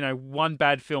 one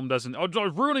bad film doesn't,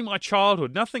 ruining my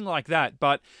childhood, nothing like that,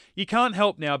 but you can't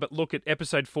help now but look at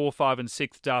episode 4, 5, and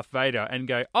 6 Darth Vader and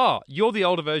go, oh, you're the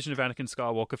older version of Anakin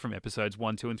Skywalker from episodes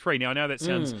 1, 2, and 3. Now, I know that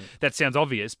sounds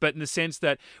obvious, but in the sense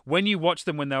that when you watch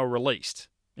them when they were released,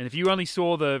 and if you only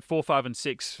saw the 4, 5, and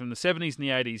 6 from the 70s and the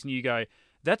 80s, and you go,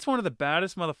 that's one of the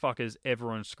baddest motherfuckers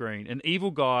ever on screen, an evil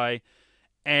guy.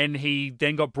 And he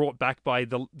then got brought back by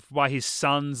his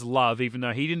son's love, even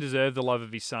though he didn't deserve the love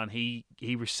of his son. He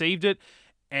received it,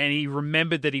 and he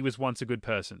remembered that he was once a good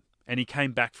person, and he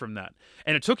came back from that.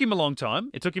 And it took him a long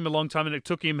time. And it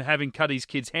took him having cut his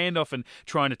kid's hand off and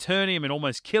trying to turn him and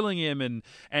almost killing him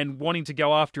and wanting to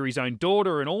go after his own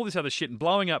daughter and all this other shit and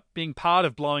being part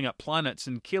of blowing up planets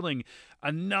and killing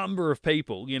a number of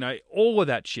people, all of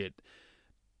that shit.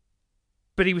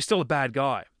 But he was still a bad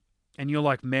guy. And you're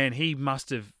like, man, he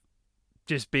must have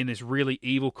just been this really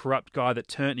evil, corrupt guy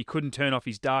he couldn't turn off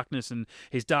his darkness and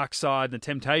his dark side and the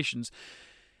temptations.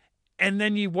 And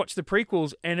then you watch the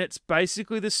prequels, and it's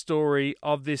basically the story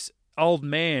of this old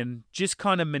man just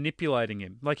kind of manipulating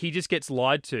him. Like, he just gets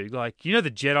lied to. Like, the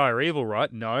Jedi are evil,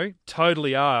 right? No,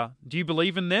 totally are. Do you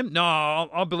believe in them? No,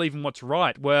 I believe in what's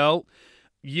right. Well,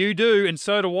 you do, and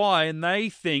so do I, and they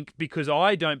think because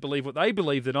I don't believe what they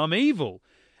believe that I'm evil.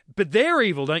 But they're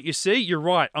evil, don't you see? You're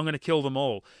right. I'm going to kill them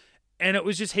all. And it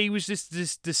was just, he was just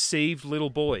this deceived little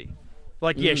boy.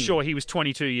 Like, yeah, sure, he was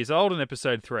 22 years old in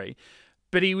episode 3,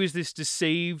 but he was this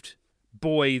deceived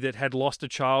boy that had lost a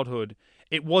childhood,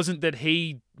 it wasn't that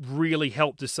he really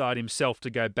helped decide himself to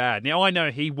go bad. Now, I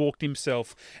know he walked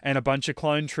himself and a bunch of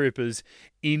clone troopers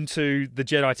into the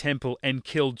Jedi Temple and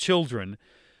killed children,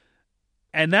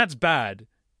 and that's bad.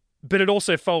 But it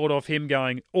also followed off him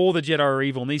going, all the Jedi are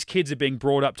evil, and these kids are being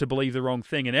brought up to believe the wrong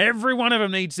thing, and every one of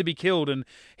them needs to be killed, and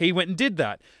he went and did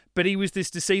that. But he was this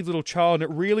deceived little child,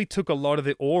 and it really took a lot of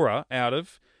the aura out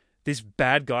of this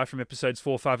bad guy from episodes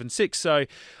 4, 5, and 6. So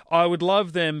I would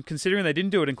love them, considering they didn't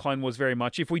do it in Clone Wars very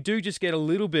much, if we do just get a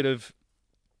little bit of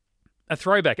a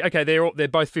throwback. Okay, they're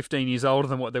both 15 years older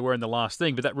than what they were in the last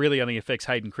thing, but that really only affects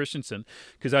Hayden Christensen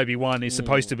because Obi-Wan is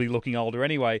supposed to be looking older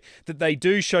anyway. That they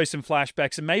do show some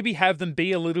flashbacks and maybe have them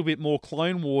be a little bit more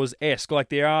Clone Wars-esque, like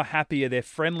they are happier, they're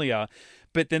friendlier.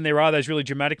 But then there are those really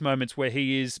dramatic moments where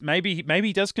he is maybe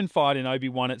he does confide in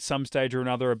Obi-Wan at some stage or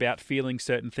another about feeling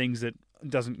certain things that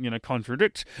doesn't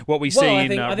contradict what we see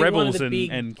in Rebels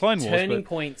and Clone Wars. Turning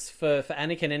points for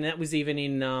Anakin, and that was even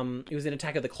in it was in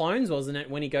Attack of the Clones, wasn't it?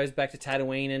 When he goes back to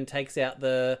Tatooine and takes out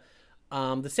the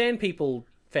Sand People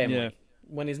family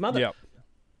when his mother. Yep.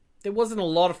 There wasn't a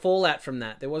lot of fallout from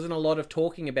that. There wasn't a lot of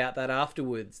talking about that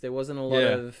afterwards. There wasn't a lot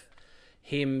of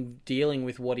him dealing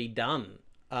with what he'd done.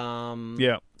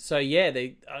 So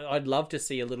I'd love to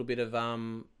see a little bit of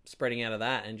spreading out of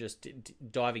that and just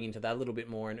diving into that a little bit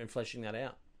more and fleshing that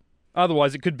out.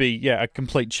 Otherwise, it could be, a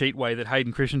complete cheat way that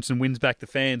Hayden Christensen wins back the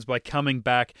fans by coming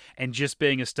back and just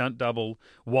being a stunt double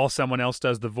while someone else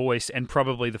does the voice and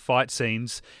probably the fight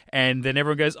scenes. And then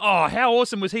everyone goes, oh, how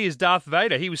awesome was he as Darth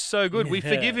Vader? He was so good. We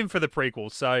forgive him for the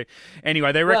prequel. So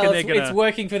anyway, they reckon they're going to... It's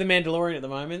working for The Mandalorian at the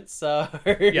moment, so...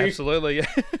 Yeah, absolutely.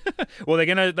 Well,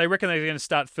 they reckon they're going to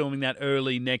start filming that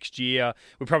early next year.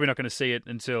 We're probably not going to see it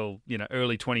until,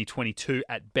 early 2022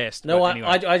 at best. No, anyway.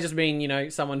 I just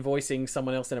mean, someone voicing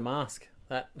someone else in a mask.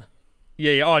 That.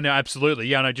 Yeah. Oh, no, absolutely.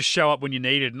 Yeah, no, just show up when you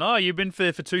need it. And, you've been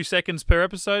there for 2 seconds per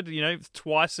episode,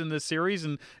 twice in the series.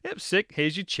 And, yep, sick.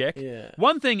 Here's your check. Yeah.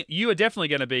 One thing you are definitely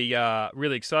going to be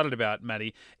really excited about,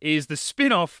 Maddie, is the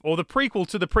spin-off or the prequel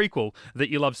to the prequel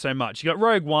that you love so much. You got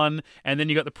Rogue One, and then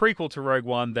you got the prequel to Rogue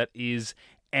One that is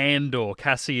Andor,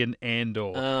 Cassian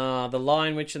Andor. The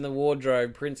Lion Witch in the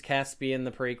Wardrobe, Prince Caspian,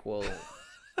 the prequel.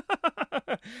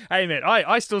 Hey man,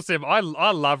 I still say I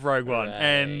love Rogue One,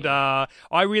 and I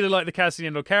really like the Cassian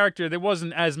Andor character. There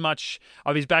wasn't as much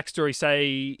of his backstory,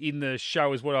 say, in the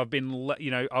show as what I've been,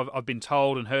 I've been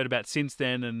told and heard about since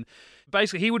then. And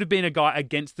basically, he would have been a guy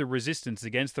against the Resistance,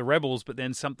 against the Rebels, but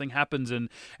then something happens, and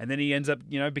then he ends up,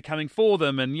 becoming for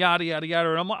them, and yada yada yada.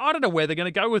 And I'm like, I don't know where they're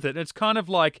going to go with it. And it's kind of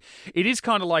like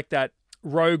that.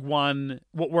 Rogue One,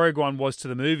 what Rogue One was to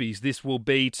the movies, this will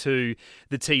be to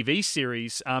the TV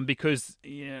series, because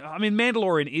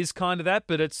Mandalorian is kind of that,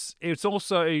 but it's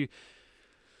also I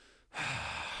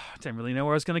don't really know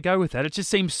where I was going to go with that. It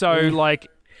just seems so like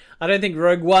I don't think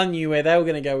Rogue One knew where they were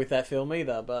going to go with that film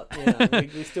either, but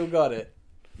we still got it.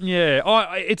 Yeah,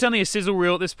 it's only a sizzle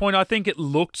reel at this point. I think it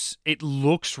looks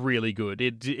really good.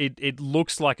 It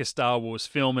looks like a Star Wars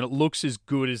film, and it looks as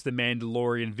good as The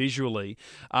Mandalorian visually.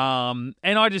 And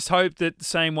I just hope that the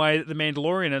same way that The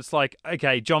Mandalorian, it's like,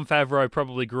 okay, Jon Favreau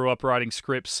probably grew up writing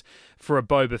scripts for a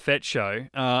Boba Fett show,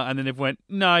 and then they've went,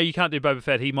 no, you can't do Boba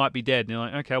Fett. He might be dead. And you're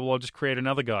like, okay, well, I'll just create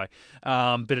another guy.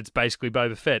 But it's basically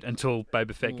Boba Fett until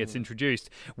Boba Fett gets introduced.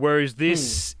 Whereas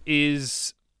this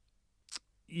is,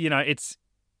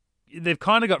 they've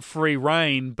kind of got free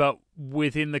reign, but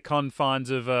within the confines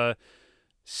of a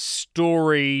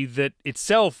story that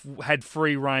itself had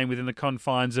free reign within the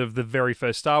confines of the very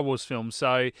first Star Wars film.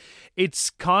 So it's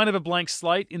kind of a blank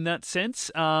slate in that sense,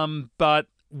 but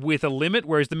with a limit,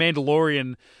 whereas The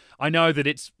Mandalorian, I know that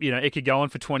it's, it could go on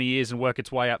for 20 years and work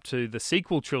its way up to the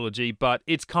sequel trilogy, but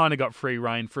it's kind of got free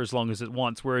reign for as long as it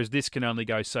wants, whereas this can only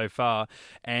go so far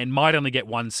and might only get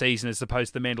 1 season, as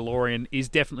opposed to The Mandalorian is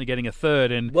definitely getting a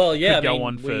third and could go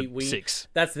on for 6.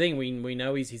 That's the thing. We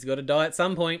know he's got to die at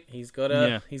some point. He's got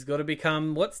to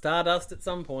become Stardust at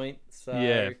some point. So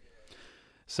yeah.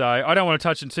 So I don't want to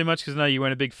touch on too much because I know you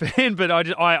weren't a big fan, but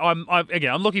I'm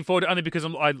looking forward to it only because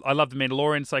I love The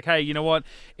Mandalorian. It's like, hey, you know what?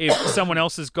 If someone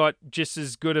else has got just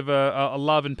as good of a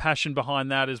love and passion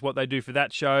behind that as what they do for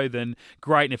that show, then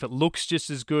great. And if it looks just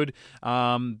as good,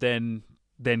 then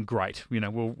great.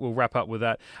 We'll wrap up with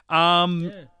that.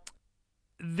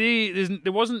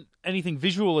 There wasn't anything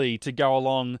visually to go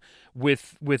along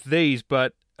with these,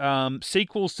 but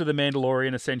sequels to The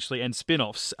Mandalorian, essentially, and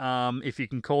spin-offs, if you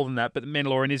can call them that. But The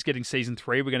Mandalorian is getting Season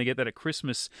 3. We're going to get that at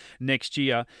Christmas next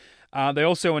year. They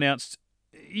also announced,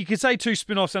 you could say 2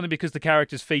 spin-offs only because the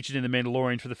characters featured in The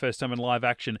Mandalorian for the first time in live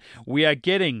action. We are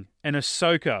getting an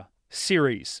Ahsoka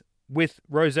series with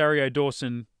Rosario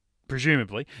Dawson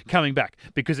presumably coming back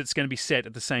because it's going to be set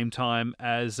at the same time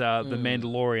as The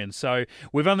Mandalorian. So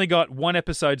we've only got one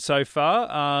episode so far.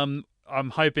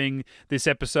 I'm hoping this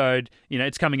episode,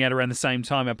 it's coming out around the same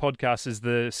time our podcast is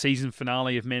the season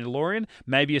finale of Mandalorian.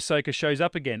 Maybe Ahsoka shows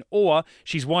up again, or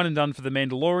she's one and done for The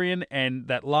Mandalorian, and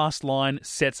that last line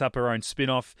sets up her own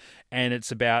spin-off, and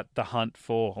it's about the hunt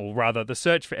for, or rather, the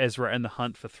search for Ezra and the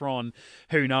hunt for Thrawn.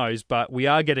 Who knows? But we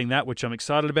are getting that, which I'm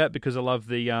excited about because I love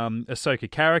the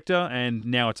Ahsoka character, and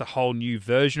now it's a whole new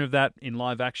version of that in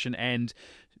live action and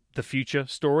the future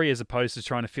story as opposed to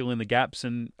trying to fill in the gaps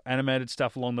and animated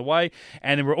stuff along the way.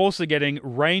 And then we're also getting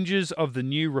Rangers of the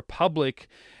New Republic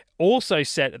also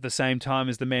set at the same time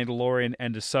as The Mandalorian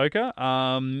and Ahsoka.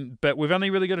 But we've only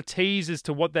really got a tease as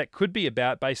to what that could be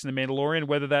about based on The Mandalorian,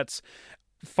 whether that's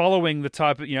following the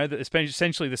type of,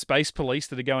 essentially the space police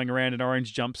that are going around in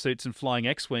orange jumpsuits and flying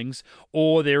X-Wings,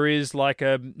 or there is like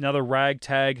another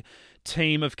ragtag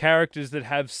team of characters that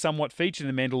have somewhat featured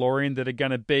in The Mandalorian that are going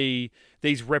to be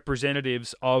these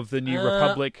representatives of the New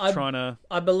Republic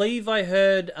I believe I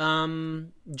heard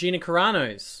Gina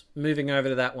Carano's moving over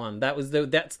to that one.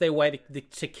 That's their way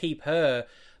to keep her,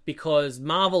 because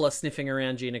Marvel are sniffing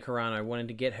around Gina Carano, wanting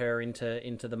to get her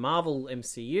into the Marvel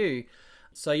MCU.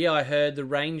 So yeah, I heard the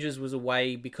Rangers was a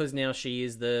way, because now she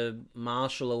is the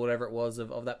marshal or whatever it was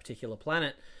of that particular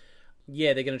planet.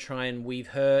 Yeah, they're going to try and weave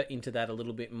her into that a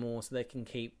little bit more so they can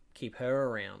keep her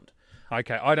around.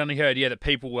 Okay, I'd only heard that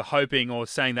people were hoping or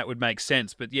saying that would make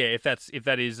sense, but yeah, if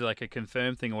that is like a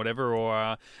confirmed thing or whatever,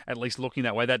 or at least looking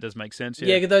that way, that does make sense.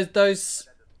 Yeah, those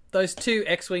two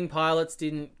X-Wing pilots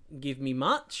didn't give me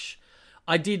much.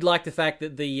 I did like the fact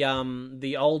that the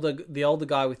older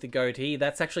guy with the goatee,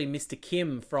 that's actually Mr.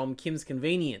 Kim from Kim's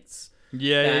Convenience.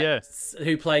 Yeah.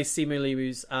 Who plays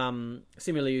Simu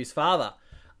Liu's father.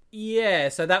 Yeah,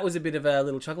 so that was a bit of a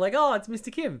little chuckle, like, oh, it's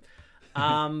Mr. Kim.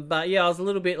 But yeah, I was a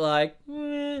little bit like,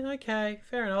 okay,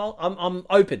 fair enough. I'm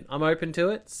open. I'm open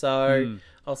to it, so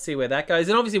I'll see where that goes.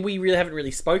 And obviously, we really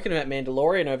haven't spoken about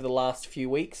Mandalorian over the last few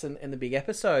weeks and the big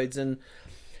episodes, and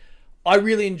I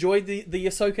really enjoyed the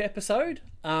Ahsoka episode.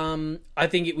 I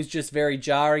think it was just very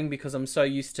jarring because I'm so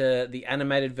used to the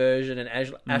animated version and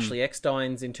Ashley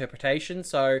Eckstein's interpretation,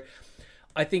 so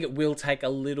I think it will take a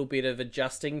little bit of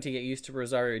adjusting to get used to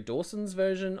Rosario Dawson's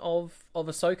version of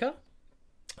Ahsoka.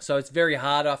 So it's very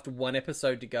hard after one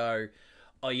episode to go,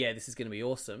 oh yeah, this is going to be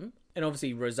awesome. And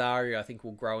obviously Rosario, I think,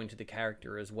 will grow into the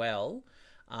character as well.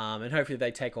 And hopefully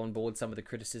they take on board some of the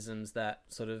criticisms that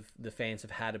sort of the fans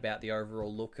have had about the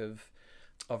overall look of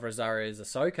Rosario's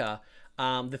Ahsoka.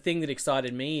 The thing that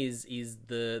excited me is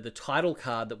the title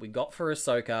card that we got for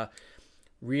Ahsoka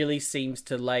really seems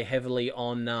to lay heavily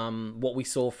on what we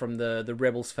saw from the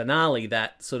Rebels finale,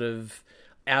 that sort of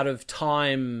out of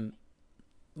time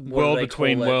world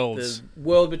between worlds. The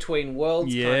world between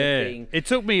worlds kind of thing. It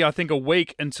took me, I think,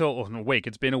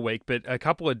 it's been a week, but a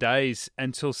couple of days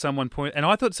until someone and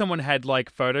I thought someone had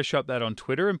like photoshopped that on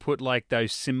Twitter and put like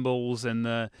those symbols and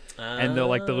the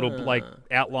like the little like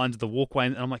outlines of the walkway,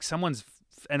 and I'm like,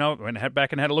 and I went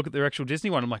back and had a look at their actual Disney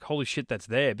one. I'm like, holy shit, that's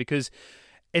there, because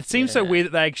it seems so weird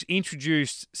that they actually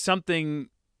introduced something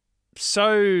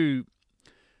so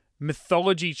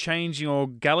mythology changing or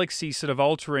galaxy sort of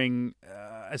altering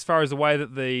as far as the way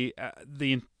that the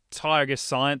entire, I guess,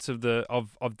 science of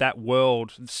that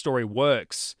world story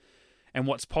works and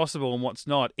what's possible and what's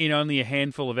not in only a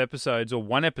handful of episodes, or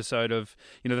one episode of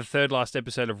the third last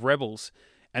episode of Rebels,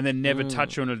 and then never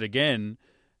touch on it again.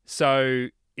 So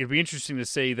it'd be interesting to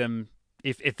see them.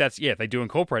 If that's, if they do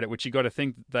incorporate it, which you got to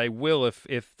think they will,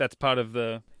 if that's part of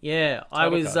the I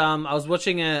was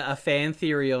watching a fan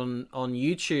theory on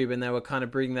YouTube, and they were kind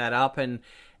of bringing that up and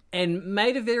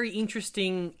made a very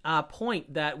interesting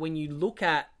point that when you look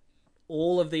at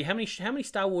all of the how many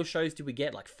Star Wars shows did we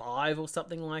get, like 5 or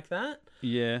something like that?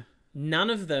 Yeah, none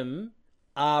of them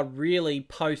are really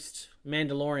post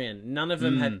Mandalorian. None of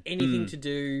them have anything to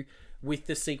do with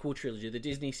the sequel trilogy, the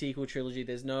Disney sequel trilogy.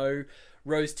 There's no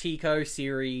Rose Tico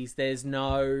series. There's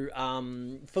no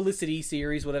Felicity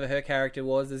series, whatever her character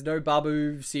was. There's no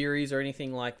Babu series or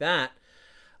anything like that,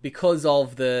 because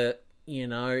of it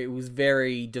was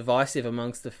very divisive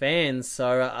amongst the fans.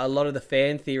 So a lot of the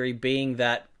fan theory being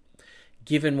that,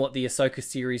 given what the Ahsoka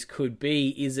series could be,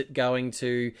 is it going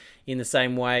to, in the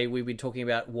same way we've been talking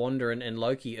about Wanda and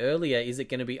Loki earlier, is it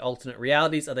going to be alternate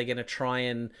realities? Are they going to try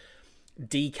and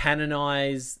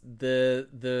decanonize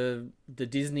the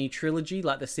Disney trilogy,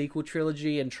 like the sequel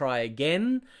trilogy, and try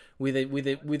again with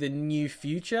a new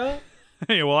future?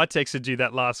 Yeah, well, I texted you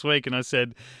that last week, and I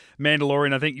said,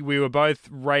 Mandalorian. I think we were both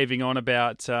raving on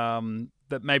about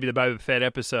that maybe the Boba Fett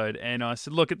episode, and I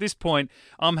said, look, at this point,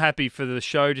 I'm happy for the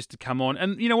show just to come on,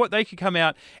 and you know what? They could come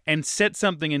out and set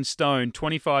something in stone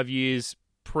 25 years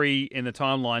pre in the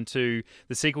timeline to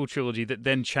the sequel trilogy that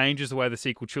then changes the way the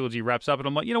sequel trilogy wraps up, and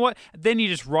I'm like, you know what? Then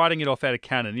you're just writing it off out of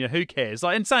canon. You know, who cares?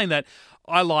 Like, and saying that,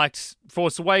 I liked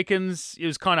Force Awakens. It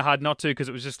was kind of hard not to because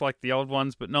it was just like the old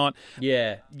ones, but not.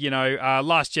 Yeah. You know,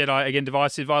 Last Jedi, again,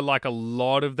 divisive. I like a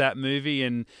lot of that movie,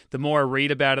 and the more I read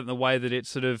about it and the way that it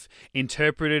sort of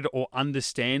interpreted or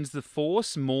understands the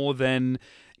Force more than,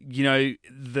 you know,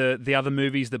 the other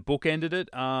movies that bookended it,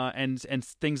 and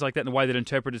things like that, and the way that it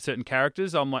interpreted certain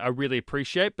characters, I'm like, I really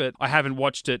appreciate, but I haven't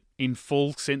watched it in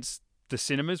full since the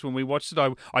cinemas when we watched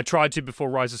it. I tried to before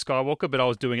Rise of Skywalker, but I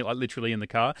was doing it like literally in the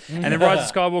car. And then Rise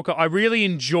of Skywalker, I really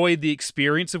enjoyed the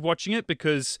experience of watching it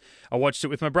because I watched it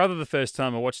with my brother the first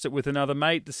time. I watched it with another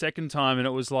mate the second time, and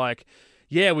it was like,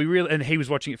 yeah, and he was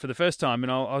watching it for the first time,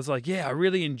 and I was like, yeah, I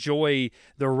really enjoy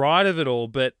the ride of it all.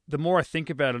 But the more I think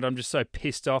about it, I'm just so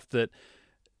pissed off that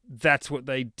that's what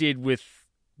they did with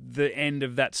the end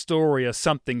of that story or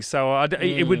something. So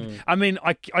it would, I mean,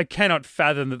 I cannot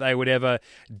fathom that they would ever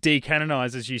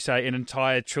decanonize, as you say, an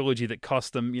entire trilogy that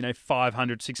cost them, you know,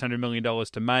 $500-600 million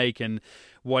to make and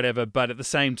whatever. But at the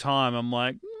same time, I'm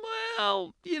like,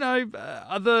 well, you know,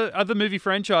 other movie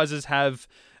franchises have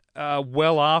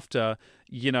well after,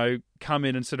 you know, come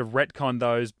in and sort of retcon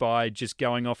those by just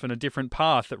going off on a different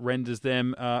path that renders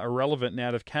them irrelevant and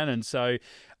out of canon. So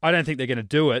I don't think they're going to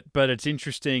do it, but it's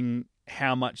interesting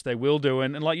how much they will do.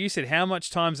 And like you said, how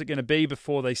much time is it going to be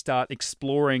before they start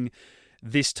exploring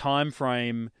this time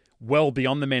frame well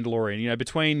beyond The Mandalorian? You know,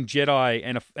 between Jedi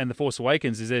and The Force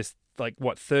Awakens, is this like,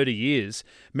 what, 30 years?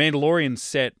 Mandalorian's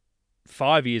set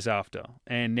 5 years after,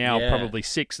 and now probably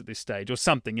 6 at this stage or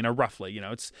something, you know, roughly, you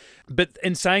know. It's, but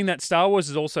in saying that, Star Wars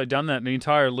has also done that, and the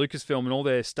entire Lucasfilm and all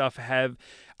their stuff have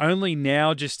only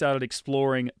now just started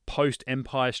exploring post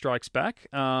Empire Strikes Back.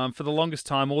 For the longest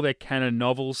time, all their canon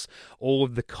novels, all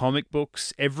of the comic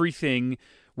books, everything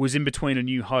was in between A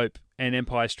New Hope and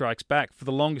Empire Strikes Back. For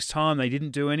the longest time, they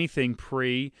didn't do anything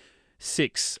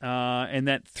pre-6, and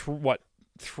that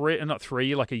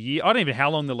like a year. I don't even know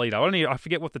how long the lead. I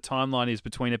forget what the timeline is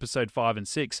between episode 5 and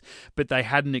 6, but they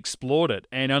hadn't explored it,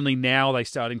 and only now they're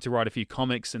starting to write a few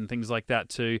comics and things like that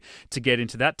to get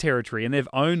into that territory. And they've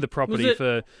owned the property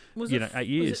for 8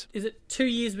 years. Is it 2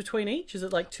 years between each? Is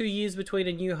it like 2 years between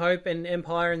A New Hope and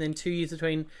Empire, and then 2 years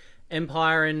between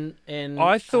Empire and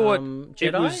I thought Jedi?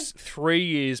 It was 3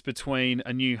 years between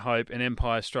A New Hope and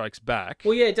Empire Strikes Back.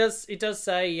 Well, yeah, it does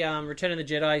say Return of the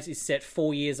Jedi is set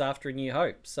 4 years after A New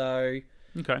Hope. So,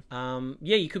 okay,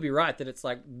 yeah, you could be right that it's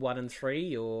like 1 and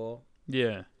 3, or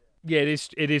yeah.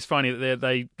 It is funny that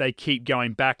they keep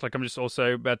going back. Like, I'm just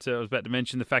also about to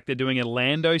mention the fact they're doing a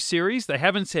Lando series. They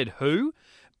haven't said who,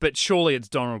 but surely it's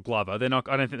Donald Glover. They're not.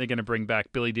 I don't think they're going to bring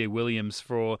back Billy Dee Williams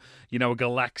for, you know, a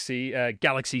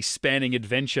galaxy-spanning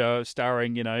adventure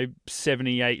starring, you know,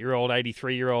 78-year-old,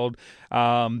 83-year-old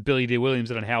Billy Dee Williams.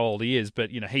 I don't know how old he is,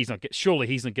 but, you know, surely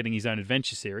he's not getting his own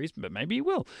adventure series, but maybe he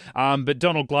will. But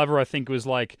Donald Glover, I think, was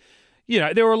like, you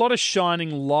know, there were a lot of shining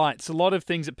lights, a lot of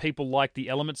things that people liked the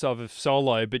elements of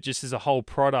Solo, but just as a whole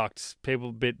product, people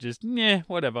a bit just,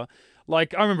 whatever.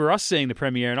 Like, I remember us seeing the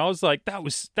premiere, and I was like, that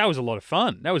was a lot of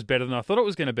fun. That was better than I thought it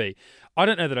was going to be. I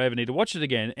don't know that I ever need to watch it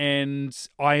again, and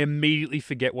I immediately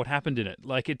forget what happened in it.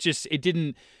 Like, it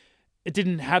didn't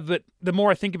have it. The more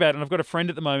I think about it, and I've got a friend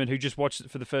at the moment who just watched it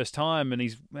for the first time, and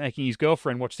he's making his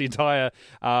girlfriend watch the entire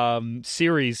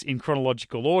series in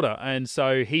chronological order. And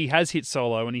so he has hit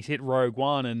Solo, and he's hit Rogue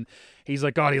One, and he's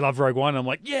like, God, he loved Rogue One. And I'm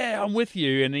like, yeah, I'm with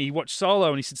you. And he watched Solo,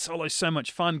 and he said Solo's so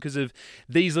much fun because of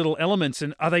these little elements.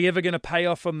 And are they ever going to pay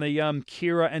off on the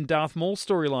Kira and Darth Maul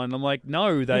storyline? And I'm like,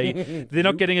 no, they're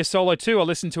not getting a Solo 2. I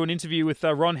listened to an interview with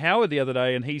Ron Howard the other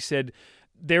day, and he said,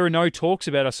 there are no talks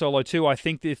about a Solo 2. I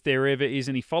think that if there ever is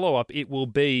any follow-up, it will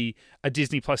be a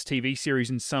Disney Plus TV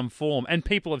series in some form. And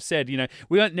people have said, you know,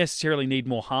 we don't necessarily need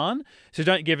more Han, so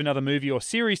don't give another movie or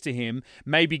series to him.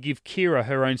 Maybe give Kira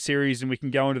her own series, and we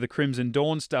can go into the Crimson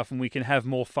Dawn stuff, and we can have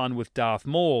more fun with Darth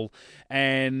Maul,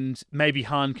 and maybe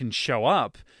Han can show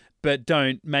up, but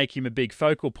don't make him a big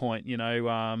focal point, you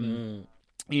know,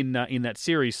 in that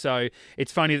series. So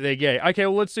it's funny that they're okay,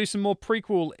 well, let's do some more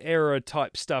prequel era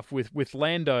type stuff with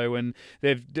Lando, and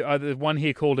they've one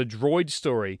here called A Droid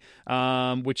Story,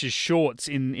 which is shorts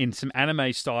in some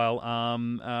anime style,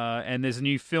 and there's a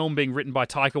new film being written by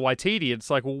Taika Waititi. It's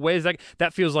like, well, where's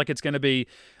that feels like it's going to be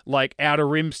like Outer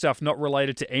Rim stuff not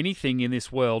related to anything in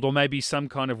this world, or maybe some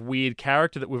kind of weird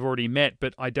character that we've already met,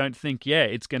 but I don't think,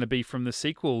 it's going to be from the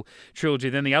sequel trilogy.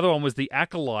 Then the other one was The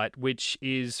Acolyte, which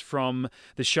is from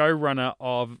the showrunner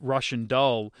of Russian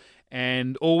Doll,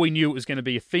 and all we knew it was going to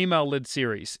be a female-led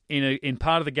series in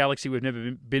part of the galaxy we've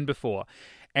never been before.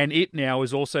 And it now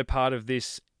is also part of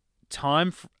this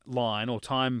timeline or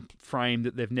time frame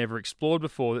that they've never explored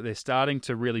before, that they're starting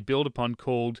to really build upon,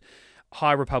 called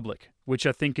High Republic, which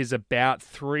I think is about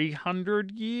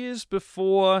 300 years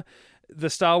before the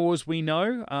Star Wars we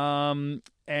know.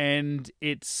 And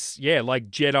it's, like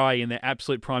Jedi in their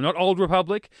absolute prime. Not Old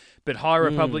Republic, but High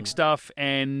Republic stuff.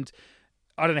 And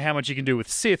I don't know how much you can do with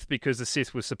Sith, because the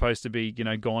Sith was supposed to be,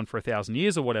 gone for 1,000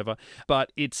 years or whatever.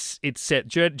 But it's set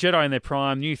Jedi in their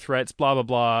prime, new threats, blah, blah,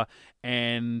 blah.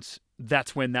 And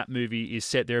that's when that movie is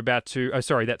set. They're about to,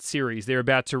 that series, they're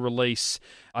about to release,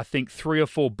 I think, 3 or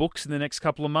 4 books in the next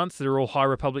couple of months that are all High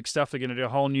Republic stuff. They're going to do a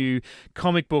whole new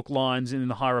comic book lines in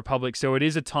the High Republic. So it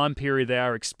is a time period they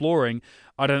are exploring.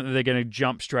 I don't think they're going to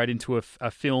jump straight into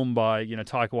a film by,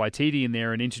 Taika Waititi in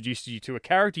there and introduce you to a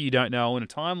character you don't know and a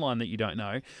timeline that you don't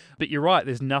know. But you're right,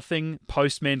 there's nothing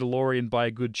post-Mandalorian by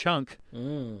a good chunk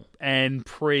and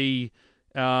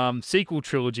sequel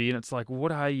trilogy, and it's like,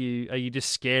 what are you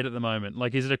just scared at the moment?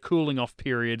 Like, is it a cooling off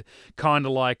period, kind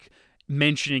of like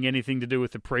mentioning anything to do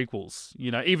with the prequels?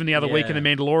 Even the other week in The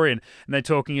Mandalorian, and they're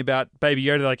talking about Baby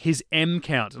Yoda, like his M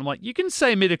count, and I'm like, you can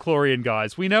say midichlorian,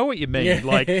 guys, we know what you mean.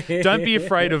 Like, don't be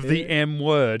afraid of the M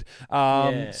word.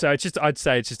 So it's just, I'd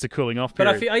say it's just a cooling off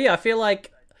period. But I feel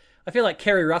like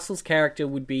Kerry Russell's character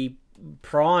would be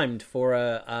primed for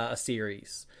a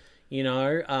series.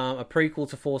 A prequel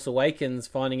to Force Awakens,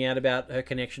 finding out about her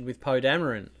connection with Poe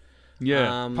Dameron.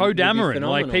 Yeah, Poe Dameron,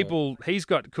 like he's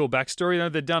got cool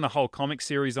backstory. They've done a whole comic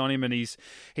series on him, and he's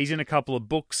in a couple of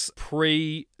books,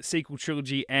 pre-sequel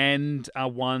trilogy and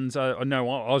ones. I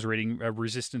was reading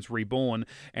Resistance Reborn,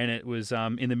 and it was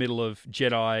in the middle of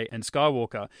Jedi and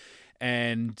Skywalker,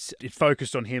 and it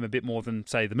focused on him a bit more than,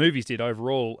 say, the movies did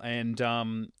overall. And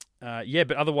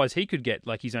but otherwise he could get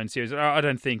like his own series. I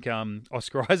don't think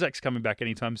Oscar Isaac's coming back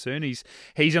anytime soon. He's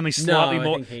only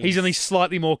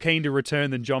slightly more keen to return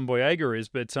than John Boyega is.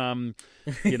 But well,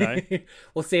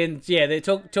 they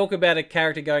talk about a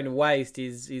character going to waste.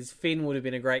 Is Finn would have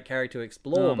been a great character to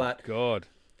explore, but God,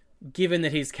 given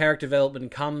that his character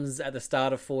development comes at the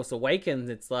start of Force Awakens,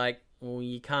 it's like, well,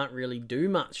 you can't really do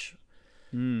much.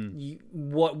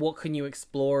 What can you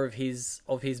explore of his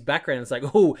background? It's like,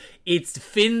 it's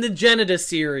Finn the Janitor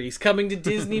series coming to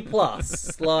Disney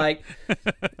Plus. Like,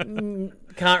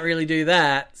 can't really do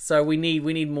that. So we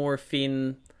need more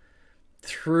Finn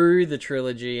through the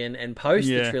trilogy and post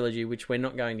the trilogy, which we're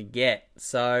not going to get.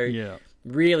 So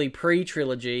really,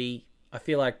 pre-trilogy, I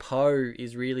feel like Poe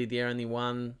is really the only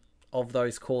one of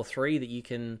those core 3 that you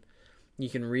can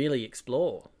really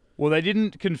explore. Well, they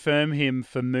didn't confirm him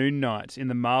for Moon Knight in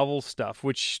the Marvel stuff,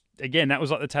 which, again, that was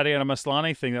like the Tatiana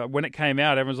Maslany thing. When it came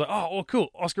out, everyone's like, oh, cool,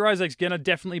 Oscar Isaac's going to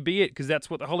definitely be it, because that's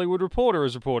what the Hollywood Reporter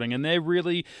is reporting, and they're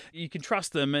really, you can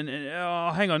trust them, and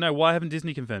hang on, no, why haven't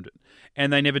Disney confirmed it?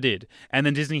 And they never did. And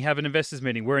then Disney have an investors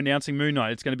meeting. We're announcing Moon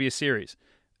Knight. It's going to be a series.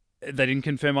 They didn't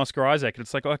confirm Oscar Isaac. And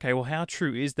it's like, okay, well, how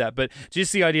true is that? But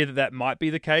just the idea that might be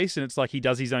the case, and it's like he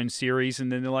does his own series,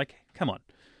 and then they're like, come on.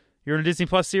 You're in a Disney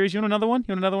Plus series. You want another one?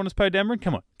 You want another one as Poe Dameron?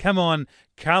 Come on,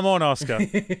 Oscar.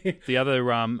 The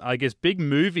other, I guess, big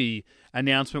movie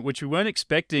announcement, which we weren't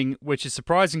expecting, which is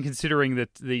surprising considering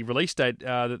that the release date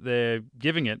that they're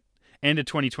giving it, end of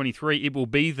 2023, it will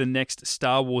be the next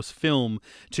Star Wars film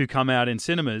to come out in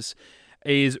cinemas,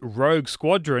 is Rogue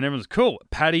Squadron. Everyone's cool.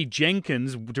 Patty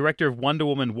Jenkins, director of Wonder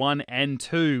Woman 1 and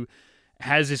 2,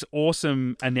 has this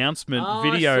awesome announcement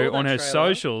video on her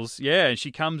socials. Yeah, and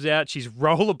she comes out, she's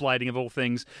rollerblading of all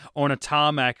things on a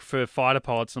tarmac for fighter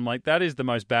pilots. I'm like, that is the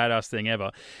most badass thing ever.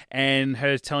 And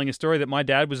her telling a story that my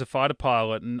dad was a fighter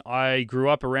pilot and I grew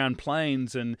up around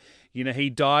planes, and he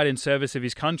died in service of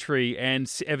his country.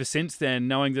 And ever since then,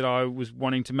 knowing that I was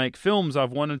wanting to make films,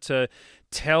 I've wanted to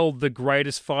tell the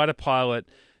greatest fighter pilot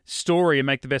story and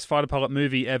make the best fighter pilot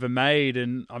movie ever made,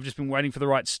 and I've just been waiting for the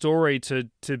right story to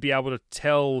be able to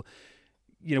tell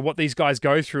what these guys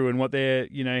go through and what they're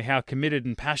how committed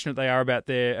and passionate they are about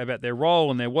their role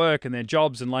and their work and their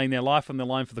jobs and laying their life on the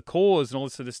line for the cause and all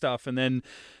this sort of stuff. And then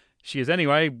she goes,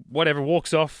 anyway, whatever,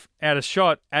 walks off out of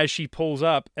shot as she pulls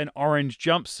up an orange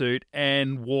jumpsuit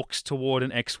and walks toward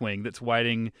an X-Wing that's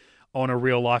waiting on a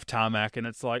real life tarmac. And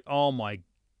it's like, oh my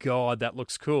God, that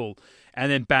looks cool. And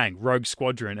then bang, Rogue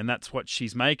Squadron, and that's what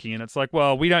she's making. And it's like,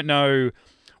 well, we don't know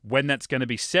when that's going to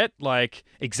be set, like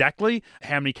exactly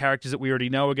how many characters that we already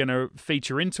know are going to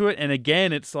feature into it. And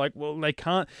again, it's like, well,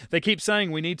 they keep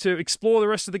saying we need to explore the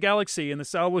rest of the galaxy, and the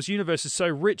Star Wars universe is so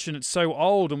rich and it's so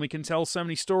old, and we can tell so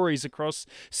many stories across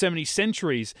so many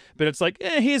centuries. But it's like,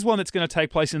 here's one that's going to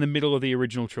take place in the middle of the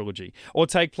original trilogy, or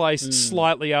take place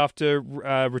slightly after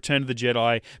Return of the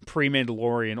Jedi,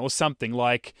 pre-Mandalorian, or something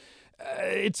like.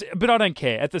 But I don't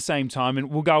care at the same time,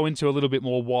 and we'll go into a little bit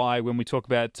more why when we talk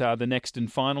about the next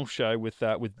and final show with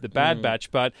the Bad Batch.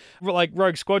 But like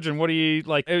Rogue Squadron, what do you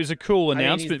like? It was a cool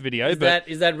announcement video.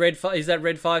 Is that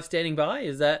Red 5 standing by?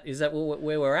 Is that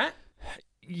where we're at?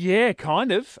 Yeah,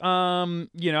 kind of.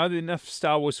 Enough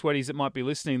Star Wars sweaties that might be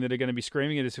listening that are going to be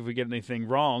screaming at us if we get anything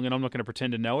wrong, and I'm not going to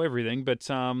pretend to know everything. But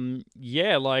I'm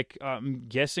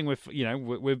guessing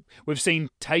we've seen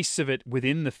tastes of it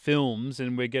within the films,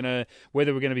 and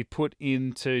whether we're going to be put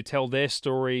in to tell their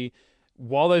story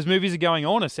while those movies are going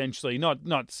on, essentially. Not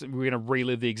we're going to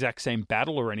relive the exact same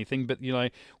battle or anything, but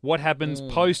what happens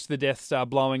post the Death Star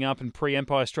blowing up and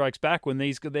pre-Empire Strikes Back, when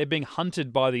they're being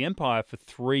hunted by the Empire for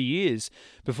 3 years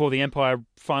before the Empire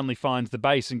finally finds the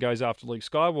base and goes after Luke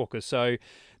Skywalker. So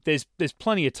there's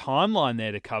plenty of timeline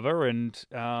there to cover, and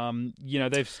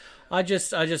they've. I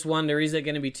just wonder, is there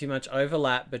going to be too much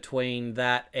overlap between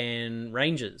that and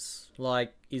Rangers?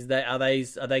 Like, are they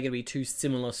going to be too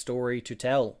similar story to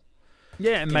tell?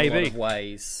 Yeah, maybe. In a lot of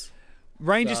ways.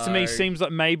 Rangers to me seems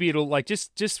like maybe it'll like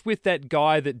just with that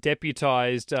guy that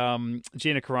deputized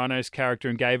Gina Carano's character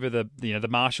and gave her the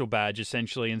Marshal badge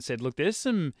essentially, and said, look, there's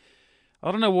some,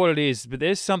 I don't know what it is, but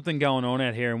there's something going on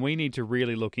out here and we need to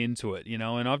really look into it, and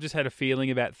I've just had a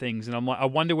feeling about things, and I'm like, I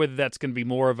wonder whether that's going to be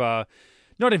more of a,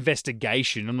 not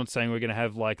investigation. I'm not saying we're going to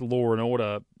have like Law and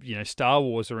Order, Star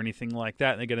Wars or anything like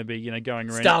that. They're going to be,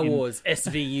 going around Star Wars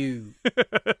SVU.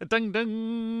 Dun,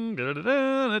 dun, da,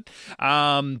 da,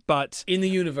 da. But in the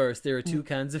universe, there are two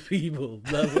kinds of people: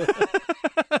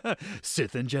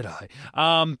 Sith and Jedi.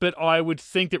 But I would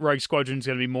think that Rogue Squadron is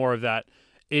going to be more of that.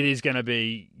 It is going to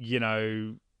be,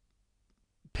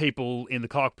 people in the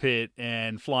cockpit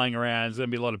and flying around. There's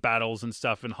going to be a lot of battles and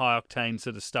stuff, and high octane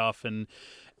sort of stuff,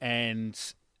 and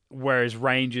whereas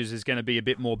Rangers is going to be a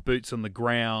bit more boots on the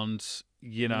ground,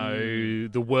 the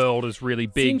world is really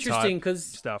big. It's interesting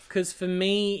because for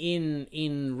me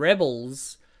in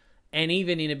Rebels, and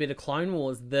even in a bit of Clone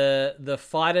Wars, the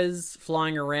fighters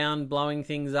flying around blowing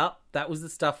things up, that was the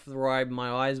stuff where my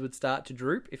eyes would start to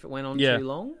droop if it went on too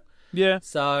long. Yeah.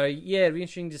 So yeah, it'd be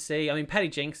interesting to see. I mean, Patty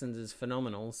Jenkins is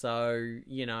phenomenal. So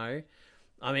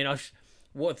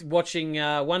watching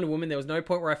Wonder Woman, there was no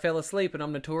point where I fell asleep, and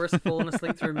I'm notorious for falling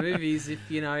asleep through movies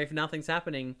if nothing's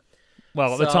happening.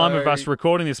 Well, at the time of us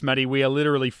recording this, Matty, we are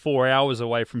literally 4 hours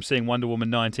away from seeing Wonder Woman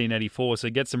 1984, so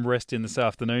get some rest in this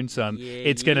afternoon, son.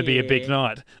 It's going to be a big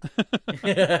night.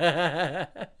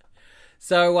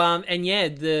 So,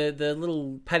 the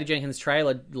little Patty Jenkins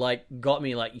trailer, got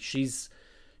me, she's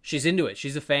into it.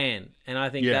 She's a fan. And I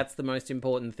think that's the most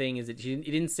important thing, is that it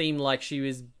didn't seem like she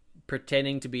was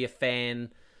pretending to be a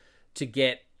fan to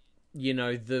get,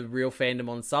 the real fandom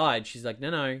on side. She's like,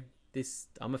 no,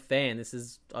 I'm a fan.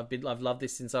 I've loved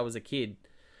this since I was a kid.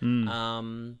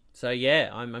 I'm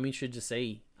interested to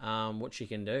see what she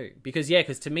can do, because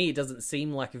to me it doesn't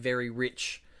seem like a very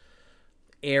rich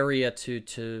area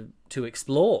to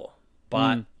explore.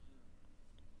 But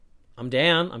I'm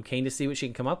down. I'm keen to see what she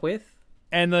can come up with.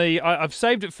 And I've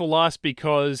saved it for last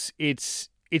because it's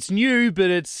new, but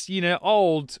it's,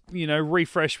 old,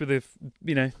 refreshed with a,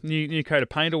 new coat of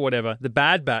paint or whatever. The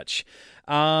Bad Batch.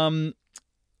 It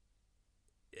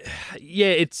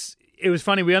was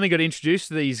funny. We only got introduced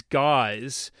to these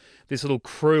guys, this little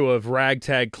crew of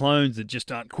ragtag clones that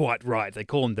just aren't quite right. They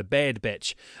call them the Bad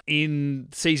Batch. In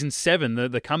season 7,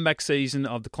 the comeback season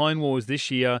of the Clone Wars this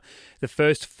year, the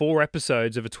first 4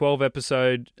 episodes of a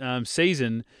 12-episode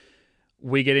season,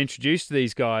 we get introduced to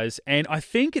these guys, and I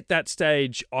think at that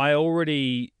stage I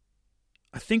already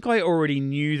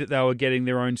knew that they were getting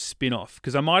their own spin-off,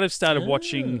 because I might have started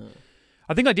watching.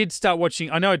 I think I did start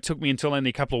watching. I know it took me until only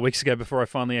a couple of weeks ago before I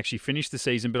finally actually finished the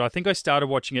season, but I think I started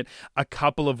watching it a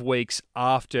couple of weeks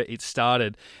after it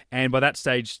started, and by that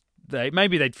stage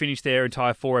they'd finished their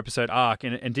entire 4-episode arc,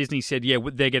 and Disney said, yeah,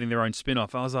 they're getting their own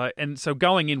spin-off. I was like, and so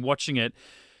going in watching it.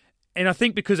 And I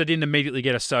think because I didn't immediately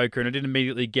get Ahsoka, and I didn't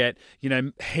immediately get,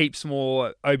 heaps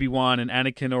more Obi-Wan and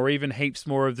Anakin, or even heaps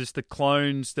more of just the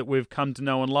clones that we've come to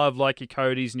know and love, like your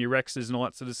Codys and your Rexes and all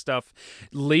that sort of stuff,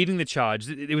 leading the charge.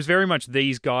 It was very much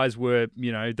these guys were,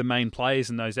 the main players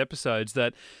in those episodes,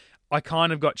 that I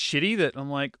kind of got shitty that I'm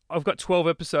like, I've got 12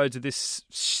 episodes of this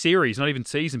series, not even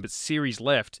season, but series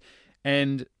left,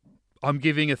 and I'm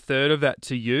giving a third of that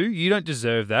to you. You don't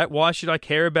deserve that. Why should I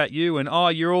care about you? And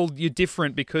you're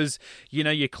different because, your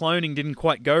cloning didn't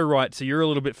quite go right, so you're a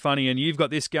little bit funny and you've got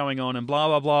this going on and blah,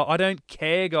 blah, blah. I don't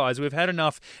care, guys. We've had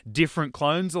enough different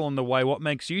clones along the way. What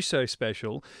makes you so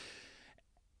special?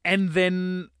 And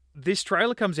then this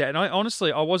trailer comes out, and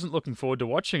I wasn't looking forward to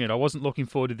watching it. I wasn't looking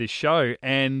forward to this show,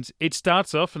 and it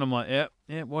starts off, and I'm like,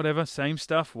 yeah, whatever, same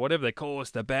stuff, whatever they call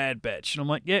us, the Bad Batch. And I'm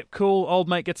like, yeah, cool, old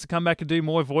mate gets to come back and do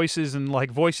more voices and,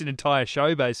 like, voice an entire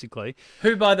show, basically.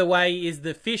 Who, by the way, is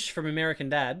the fish from American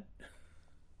Dad.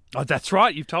 Oh, that's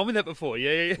right, you've told me that before,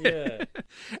 yeah.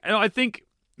 And I think...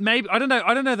 Maybe I don't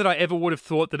know that I ever would have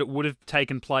thought that it would have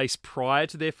taken place prior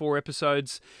to their 4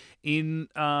 episodes in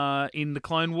the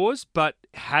Clone Wars, but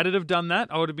had it have done that,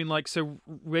 I would have been like, so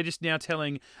we're just now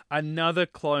telling another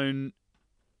clone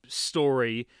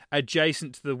story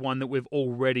adjacent to the one that we've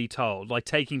already told, like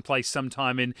taking place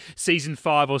sometime in season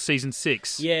 5 or season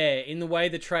 6. Yeah, in the way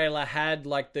the trailer had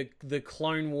like the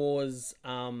Clone Wars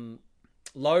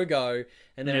logo,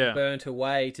 and then it burnt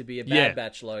away to be a Bad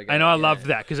Batch logo. And I loved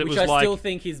that because it was like... Which I still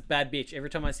think is Bad Bitch. Every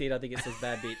time I see it, I think it says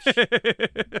Bad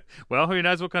Bitch. Well, who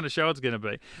knows what kind of show it's going to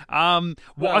be. I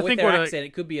think their accent,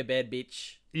 it could be a Bad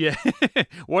Bitch. Yeah.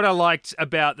 What I liked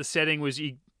about the setting was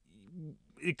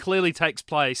it clearly takes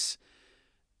place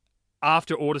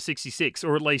after Order 66,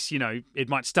 or at least, it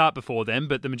might start before then,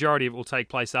 but the majority of it will take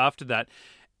place after that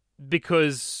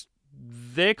because...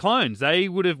 they're clones. They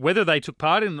would have, whether they took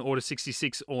part in Order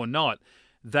 66 or not,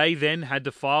 they then had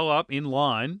to file up in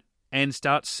line and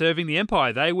start serving the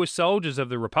Empire. They were soldiers of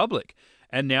the Republic,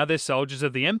 and now they're soldiers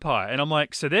of the Empire. And I'm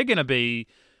like, so they're going to be,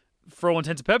 for all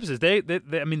intents and purposes, they're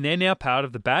now part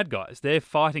of the bad guys. They're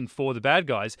fighting for the bad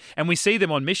guys. And we see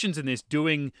them on missions in this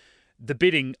doing the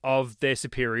bidding of their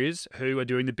superiors, who are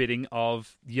doing the bidding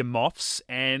of your Moffs,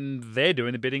 and they're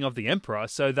doing the bidding of the Emperor.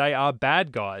 So they are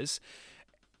bad guys.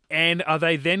 And are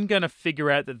they then going to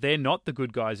figure out that they're not the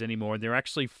good guys anymore and they're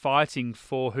actually fighting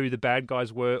for who the bad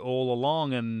guys were all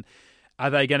along? And are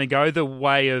they going to go the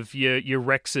way of your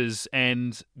Rexes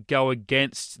and go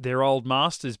against their old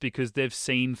masters because they've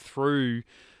seen through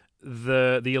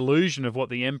the illusion of what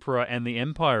the Emperor and the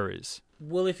Empire is?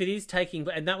 Well, if it is taking...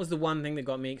 And that was the one thing that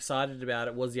got me excited about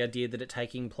it, was the idea that it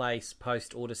taking place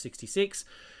post-Order 66.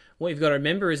 What you've got to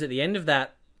remember is at the end of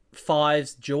that,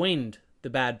 Fives joined the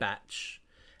Bad Batch.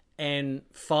 And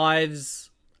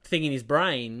Fives' thing in his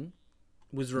brain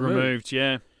was removed.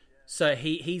 Yeah. So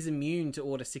he's immune to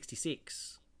Order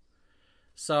 66.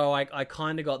 So I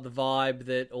kind of got the vibe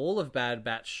that all of Bad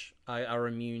Batch are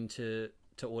immune to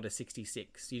Order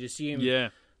 66. You'd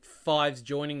assume Fives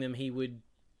joining them, he would,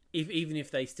 even if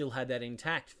they still had that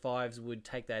intact, Fives would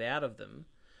take that out of them.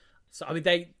 So I mean,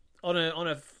 they on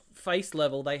a face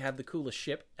level, they have the coolest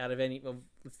ship out of any.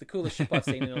 It's the coolest ship I've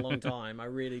seen in a long time. I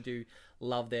really do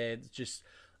love their just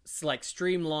like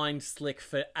streamlined, slick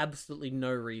for absolutely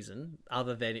no reason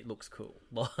other than it looks cool.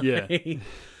 Yeah.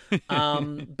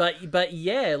 But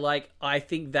yeah, like I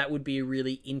think that would be a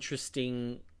really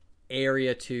interesting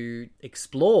area to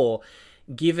explore,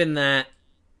 given that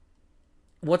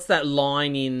what's that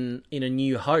line in A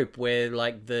New Hope where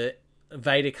like the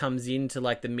Vader comes into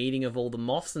like the meeting of all the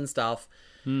Moffs and stuff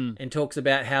and talks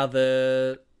about how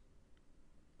the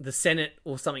Senate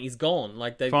or something is gone.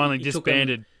 Like they finally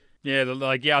disbanded.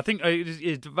 I think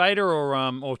it's Vader or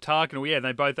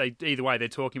Tarkin. Either way, they're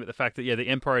talking about the fact that the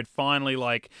Emperor had finally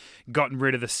like gotten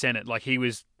rid of the Senate. Like he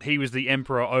was the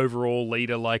Emperor overall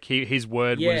leader. Like his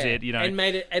word was it. And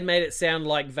made it sound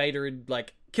like Vader had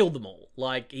like killed them all.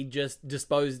 Like he just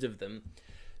disposed of them.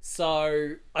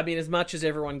 So, I mean, as much as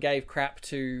everyone gave crap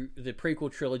to the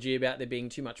prequel trilogy about there being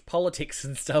too much politics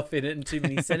and stuff in it and too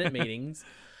many Senate meetings,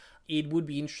 it would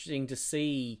be interesting to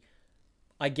see,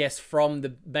 I guess, from the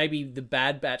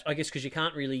Bad Batch, I guess, because you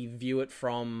can't really view it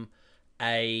from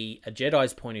a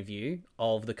Jedi's point of view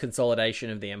of the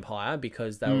consolidation of the Empire,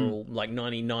 because they were all, like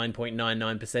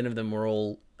 99.99% of them were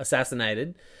all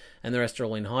assassinated and the rest are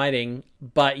all in hiding.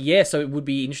 But yeah, so it would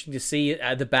be interesting to see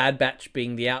the Bad Batch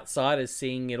being the outsiders,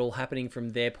 seeing it all happening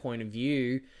from their point of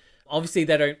view. Obviously,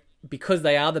 they don't, because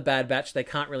they are the Bad Batch, they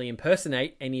can't really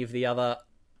impersonate any of the other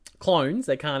clones.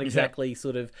 They can't exactly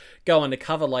sort of go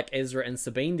undercover like Ezra and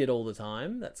Sabine did all the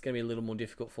time. That's going to be a little more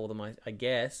difficult for them, I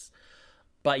guess.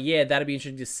 But yeah, that'd be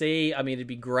interesting to see. I mean, it'd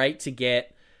be great to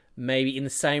get, maybe in the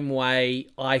same way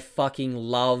I fucking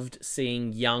loved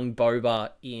seeing young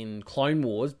Boba in Clone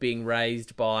Wars being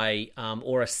raised by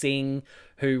Aura Singh,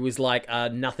 who was like a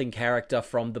nothing character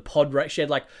from the pod race. She had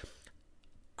like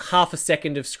half a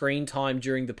second of screen time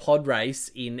during the pod race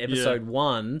in episode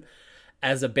 1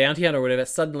 as a bounty hunter or whatever.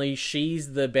 Suddenly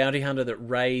she's the bounty hunter that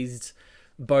raised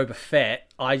Boba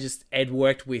Fett, Ed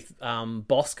worked with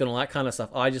Bosk and all that kind of stuff.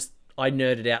 I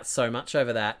nerded out so much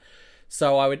over that.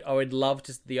 So I would love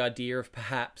the idea of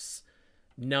perhaps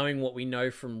knowing what we know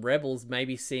from Rebels,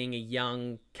 maybe seeing a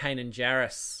young Kanan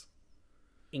Jarrus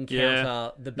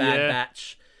encounter the Bad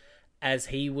Batch as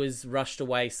he was rushed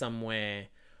away somewhere.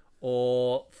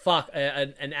 Or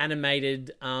an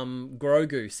animated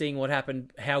Grogu, seeing what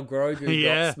happened, how Grogu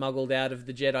got smuggled out of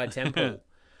the Jedi Temple.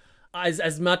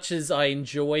 As much as I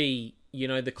enjoy,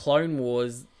 the Clone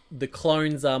Wars, the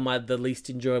clones are the least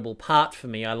enjoyable part for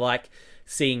me. I like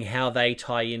seeing how they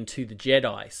tie into the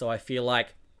Jedi. So I feel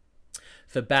like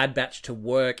for Bad Batch to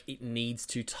work, it needs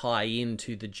to tie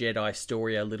into the Jedi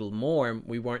story a little more, and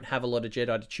we won't have a lot of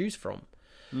Jedi to choose from.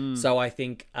 So I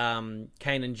think Kanan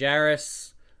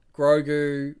Jarrus,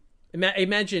 Grogu.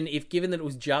 Imagine if, given that it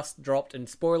was just dropped, and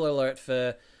spoiler alert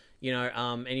for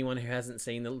anyone who hasn't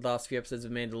seen the last few episodes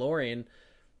of Mandalorian,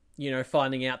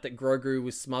 finding out that Grogu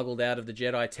was smuggled out of the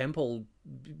Jedi Temple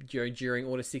during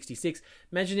Order 66.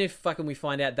 Imagine if we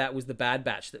find out that was the Bad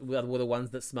Batch that were the ones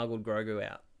that smuggled Grogu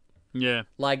out. Yeah,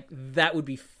 like that would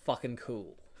be fucking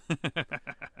cool.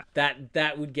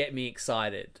 that would get me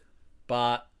excited,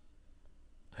 but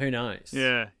who knows?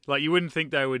 Yeah, like you wouldn't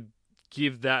think they would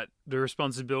give the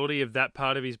responsibility of that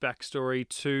part of his backstory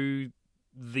to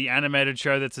the animated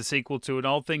show that's a sequel to an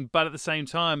old thing, but at the same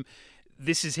time,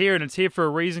 this is here and it's here for a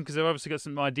reason because they've obviously got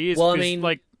some ideas. Well, I mean,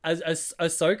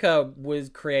 Ahsoka was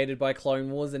created by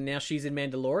Clone Wars, and now she's in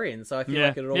Mandalorian, so I feel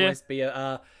like it would almost be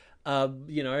a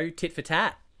tit for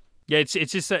tat. Yeah,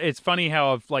 it's funny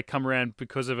how I've come around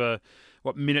because of a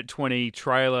minute 20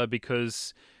 trailer,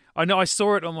 because I know I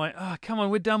saw it. I'm like, oh, come on,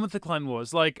 we're done with the Clone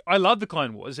Wars. I love the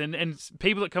Clone Wars, and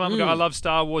people that come up and go, I love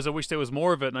Star Wars. I wish there was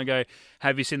more of it. And I go,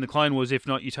 have you seen the Clone Wars? If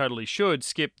not, you totally should.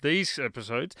 Skip these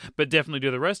episodes, but definitely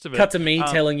do the rest of it. Cut to me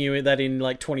telling you that in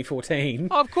 2014.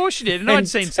 Oh, of course you did, and I'd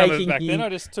seen some of it back then.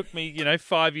 It just took me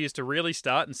 5 years to really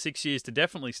start and 6 years to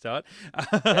definitely start.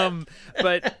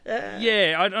 But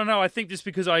yeah, I don't know. I think just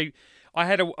because I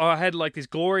had this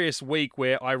glorious week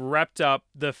where I wrapped up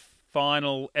the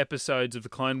final episodes of the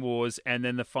Clone Wars and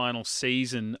then the final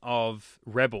season of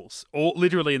Rebels, all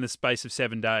literally in the space of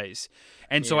 7 days.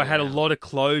 And so I had a lot of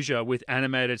closure with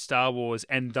animated Star Wars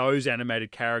and those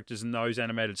animated characters and those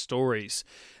animated stories,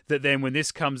 that then when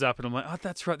this comes up and I'm like, oh,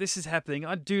 that's right, this is happening.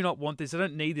 I do not want this. I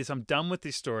don't need this. I'm done with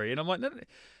this story. And I'm like, no,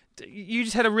 you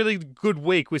just had a really good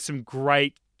week with some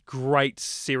great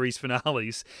series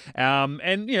finales,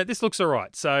 and this looks all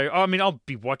right. So I mean, I'll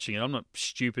be watching it. I'm not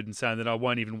stupid in saying that I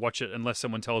won't even watch it unless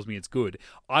someone tells me it's good.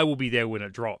 I will be there when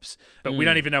it drops, but we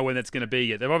don't even know when that's going to be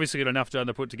yet. They've obviously got enough time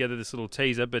to put together this little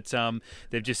teaser, but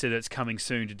they've just said it's coming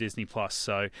soon to Disney Plus.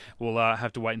 So we'll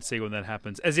have to wait and see when that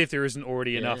happens, as if there isn't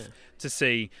already enough to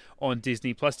see on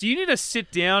Disney Plus. Do you need to sit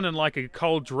down and a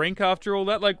cold drink after all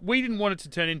that? We didn't want it to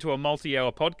turn into a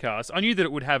multi-hour podcast. I knew that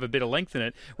it would have a bit of length in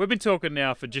it. We've been talking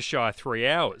now for just shy of 3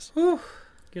 hours. Whew,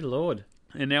 good Lord.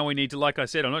 And now we need to, like I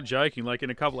said, I'm not joking, in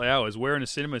a couple of hours, we're in a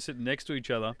cinema sitting next to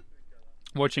each other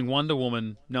watching Wonder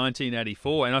Woman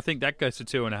 1984, and I think that goes to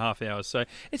 2.5 hours. So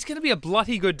it's going to be a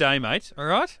bloody good day, mate. All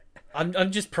right?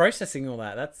 I'm just processing all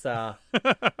that.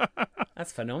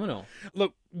 That's phenomenal.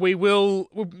 Look, we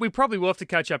probably will have to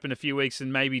catch up in a few weeks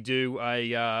and maybe do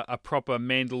a proper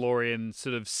Mandalorian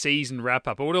sort of season wrap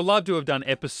up. I would have loved to have done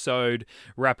episode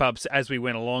wrap ups as we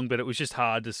went along, but it was just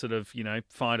hard to sort of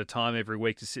find a time every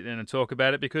week to sit down and talk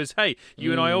about it, because hey,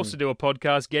 you and I also do a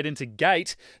podcast, Get Into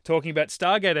Gate, talking about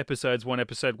Stargate episodes, 1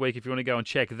 episode a week. If you want to go and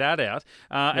check that out,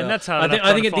 and that's hard.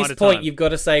 I think at this point you've got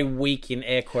to say "week" in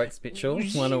air quotes, Mitchell.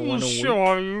 One a week.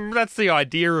 Sure, that's the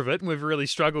idea of it. And we've really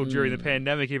struggled during the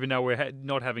pandemic, even though we're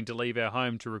not having to leave our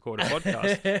home to record a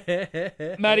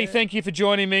podcast. Maddie, thank you for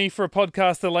joining me for a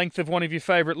podcast the length of one of your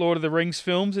favourite Lord of the Rings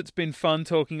films. It's been fun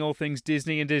talking all things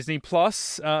Disney and Disney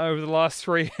Plus over the last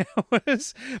 3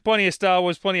 hours. Plenty of Star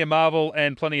Wars, plenty of Marvel,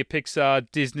 and plenty of Pixar,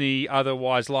 Disney,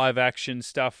 otherwise live action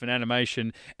stuff and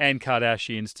animation, and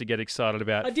Kardashians to get excited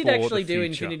about. I did actually do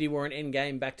Infinity War and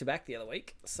Endgame back to back the other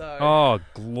week. So oh,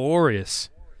 glorious.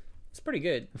 It's pretty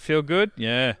good. Feel good?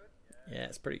 Yeah. Yeah,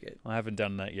 it's pretty good. I haven't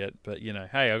done that yet, but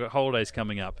hey, I've got holidays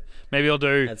coming up. Maybe I'll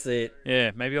do... That's it.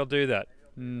 Yeah, maybe I'll do that.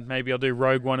 Maybe I'll do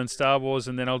Rogue One and Star Wars,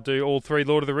 and then I'll do all 3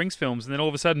 Lord of the Rings films, and then all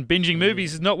of a sudden binging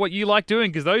movies is not what you like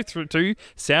doing, because those 2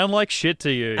 sound like shit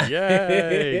to you.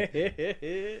 Yay!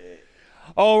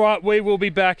 All right, we will be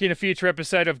back in a future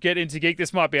episode of Get Into Geek.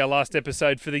 This might be our last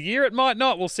episode for the year. It might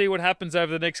not. We'll see what happens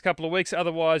over the next couple of weeks.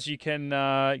 Otherwise, you can,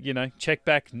 check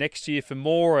back next year for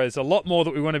more. There's a lot more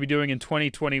that we want to be doing in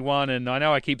 2021, and I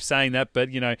know I keep saying that, but,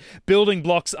 building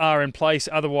blocks are in place.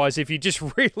 Otherwise, if you just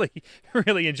really,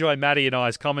 really enjoy Matty and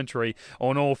I's commentary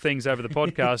on all things over the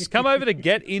podcast, come over to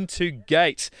Get Into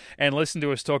Gate and listen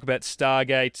to us talk about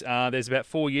Stargate. There's about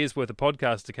 4 years' worth of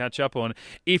podcasts to catch up on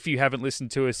if you haven't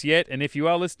listened to us yet, and if you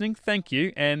are listening, thank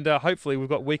you, and hopefully we've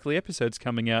got weekly episodes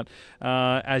coming out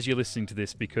as you're listening to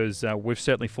this, because we've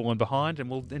certainly fallen behind, and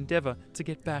we'll endeavour to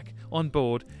get back on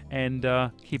board and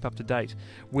keep up to date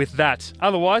with that.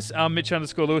 Otherwise, I'm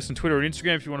Mitch_Lewis on Twitter and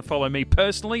Instagram if you want to follow me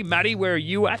personally. Matty, where are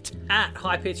you at? At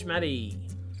High Pitch Matty.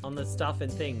 On the Stuff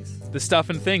and Things. The Stuff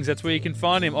and Things, that's where you can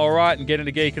find him. All right, and Get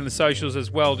Into Geek on the socials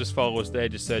as well. Just follow us there.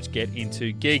 Just search Get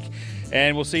Into Geek.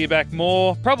 And we'll see you back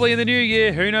more, probably in the new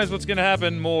year. Who knows what's going to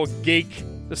happen? More geek,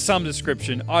 some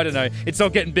description. I don't know. It's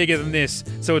not getting bigger than this,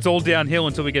 so it's all downhill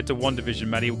until we get to WandaVision,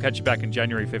 Matty. We'll catch you back in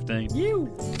January 15.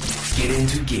 You. Get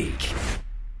Into Geek.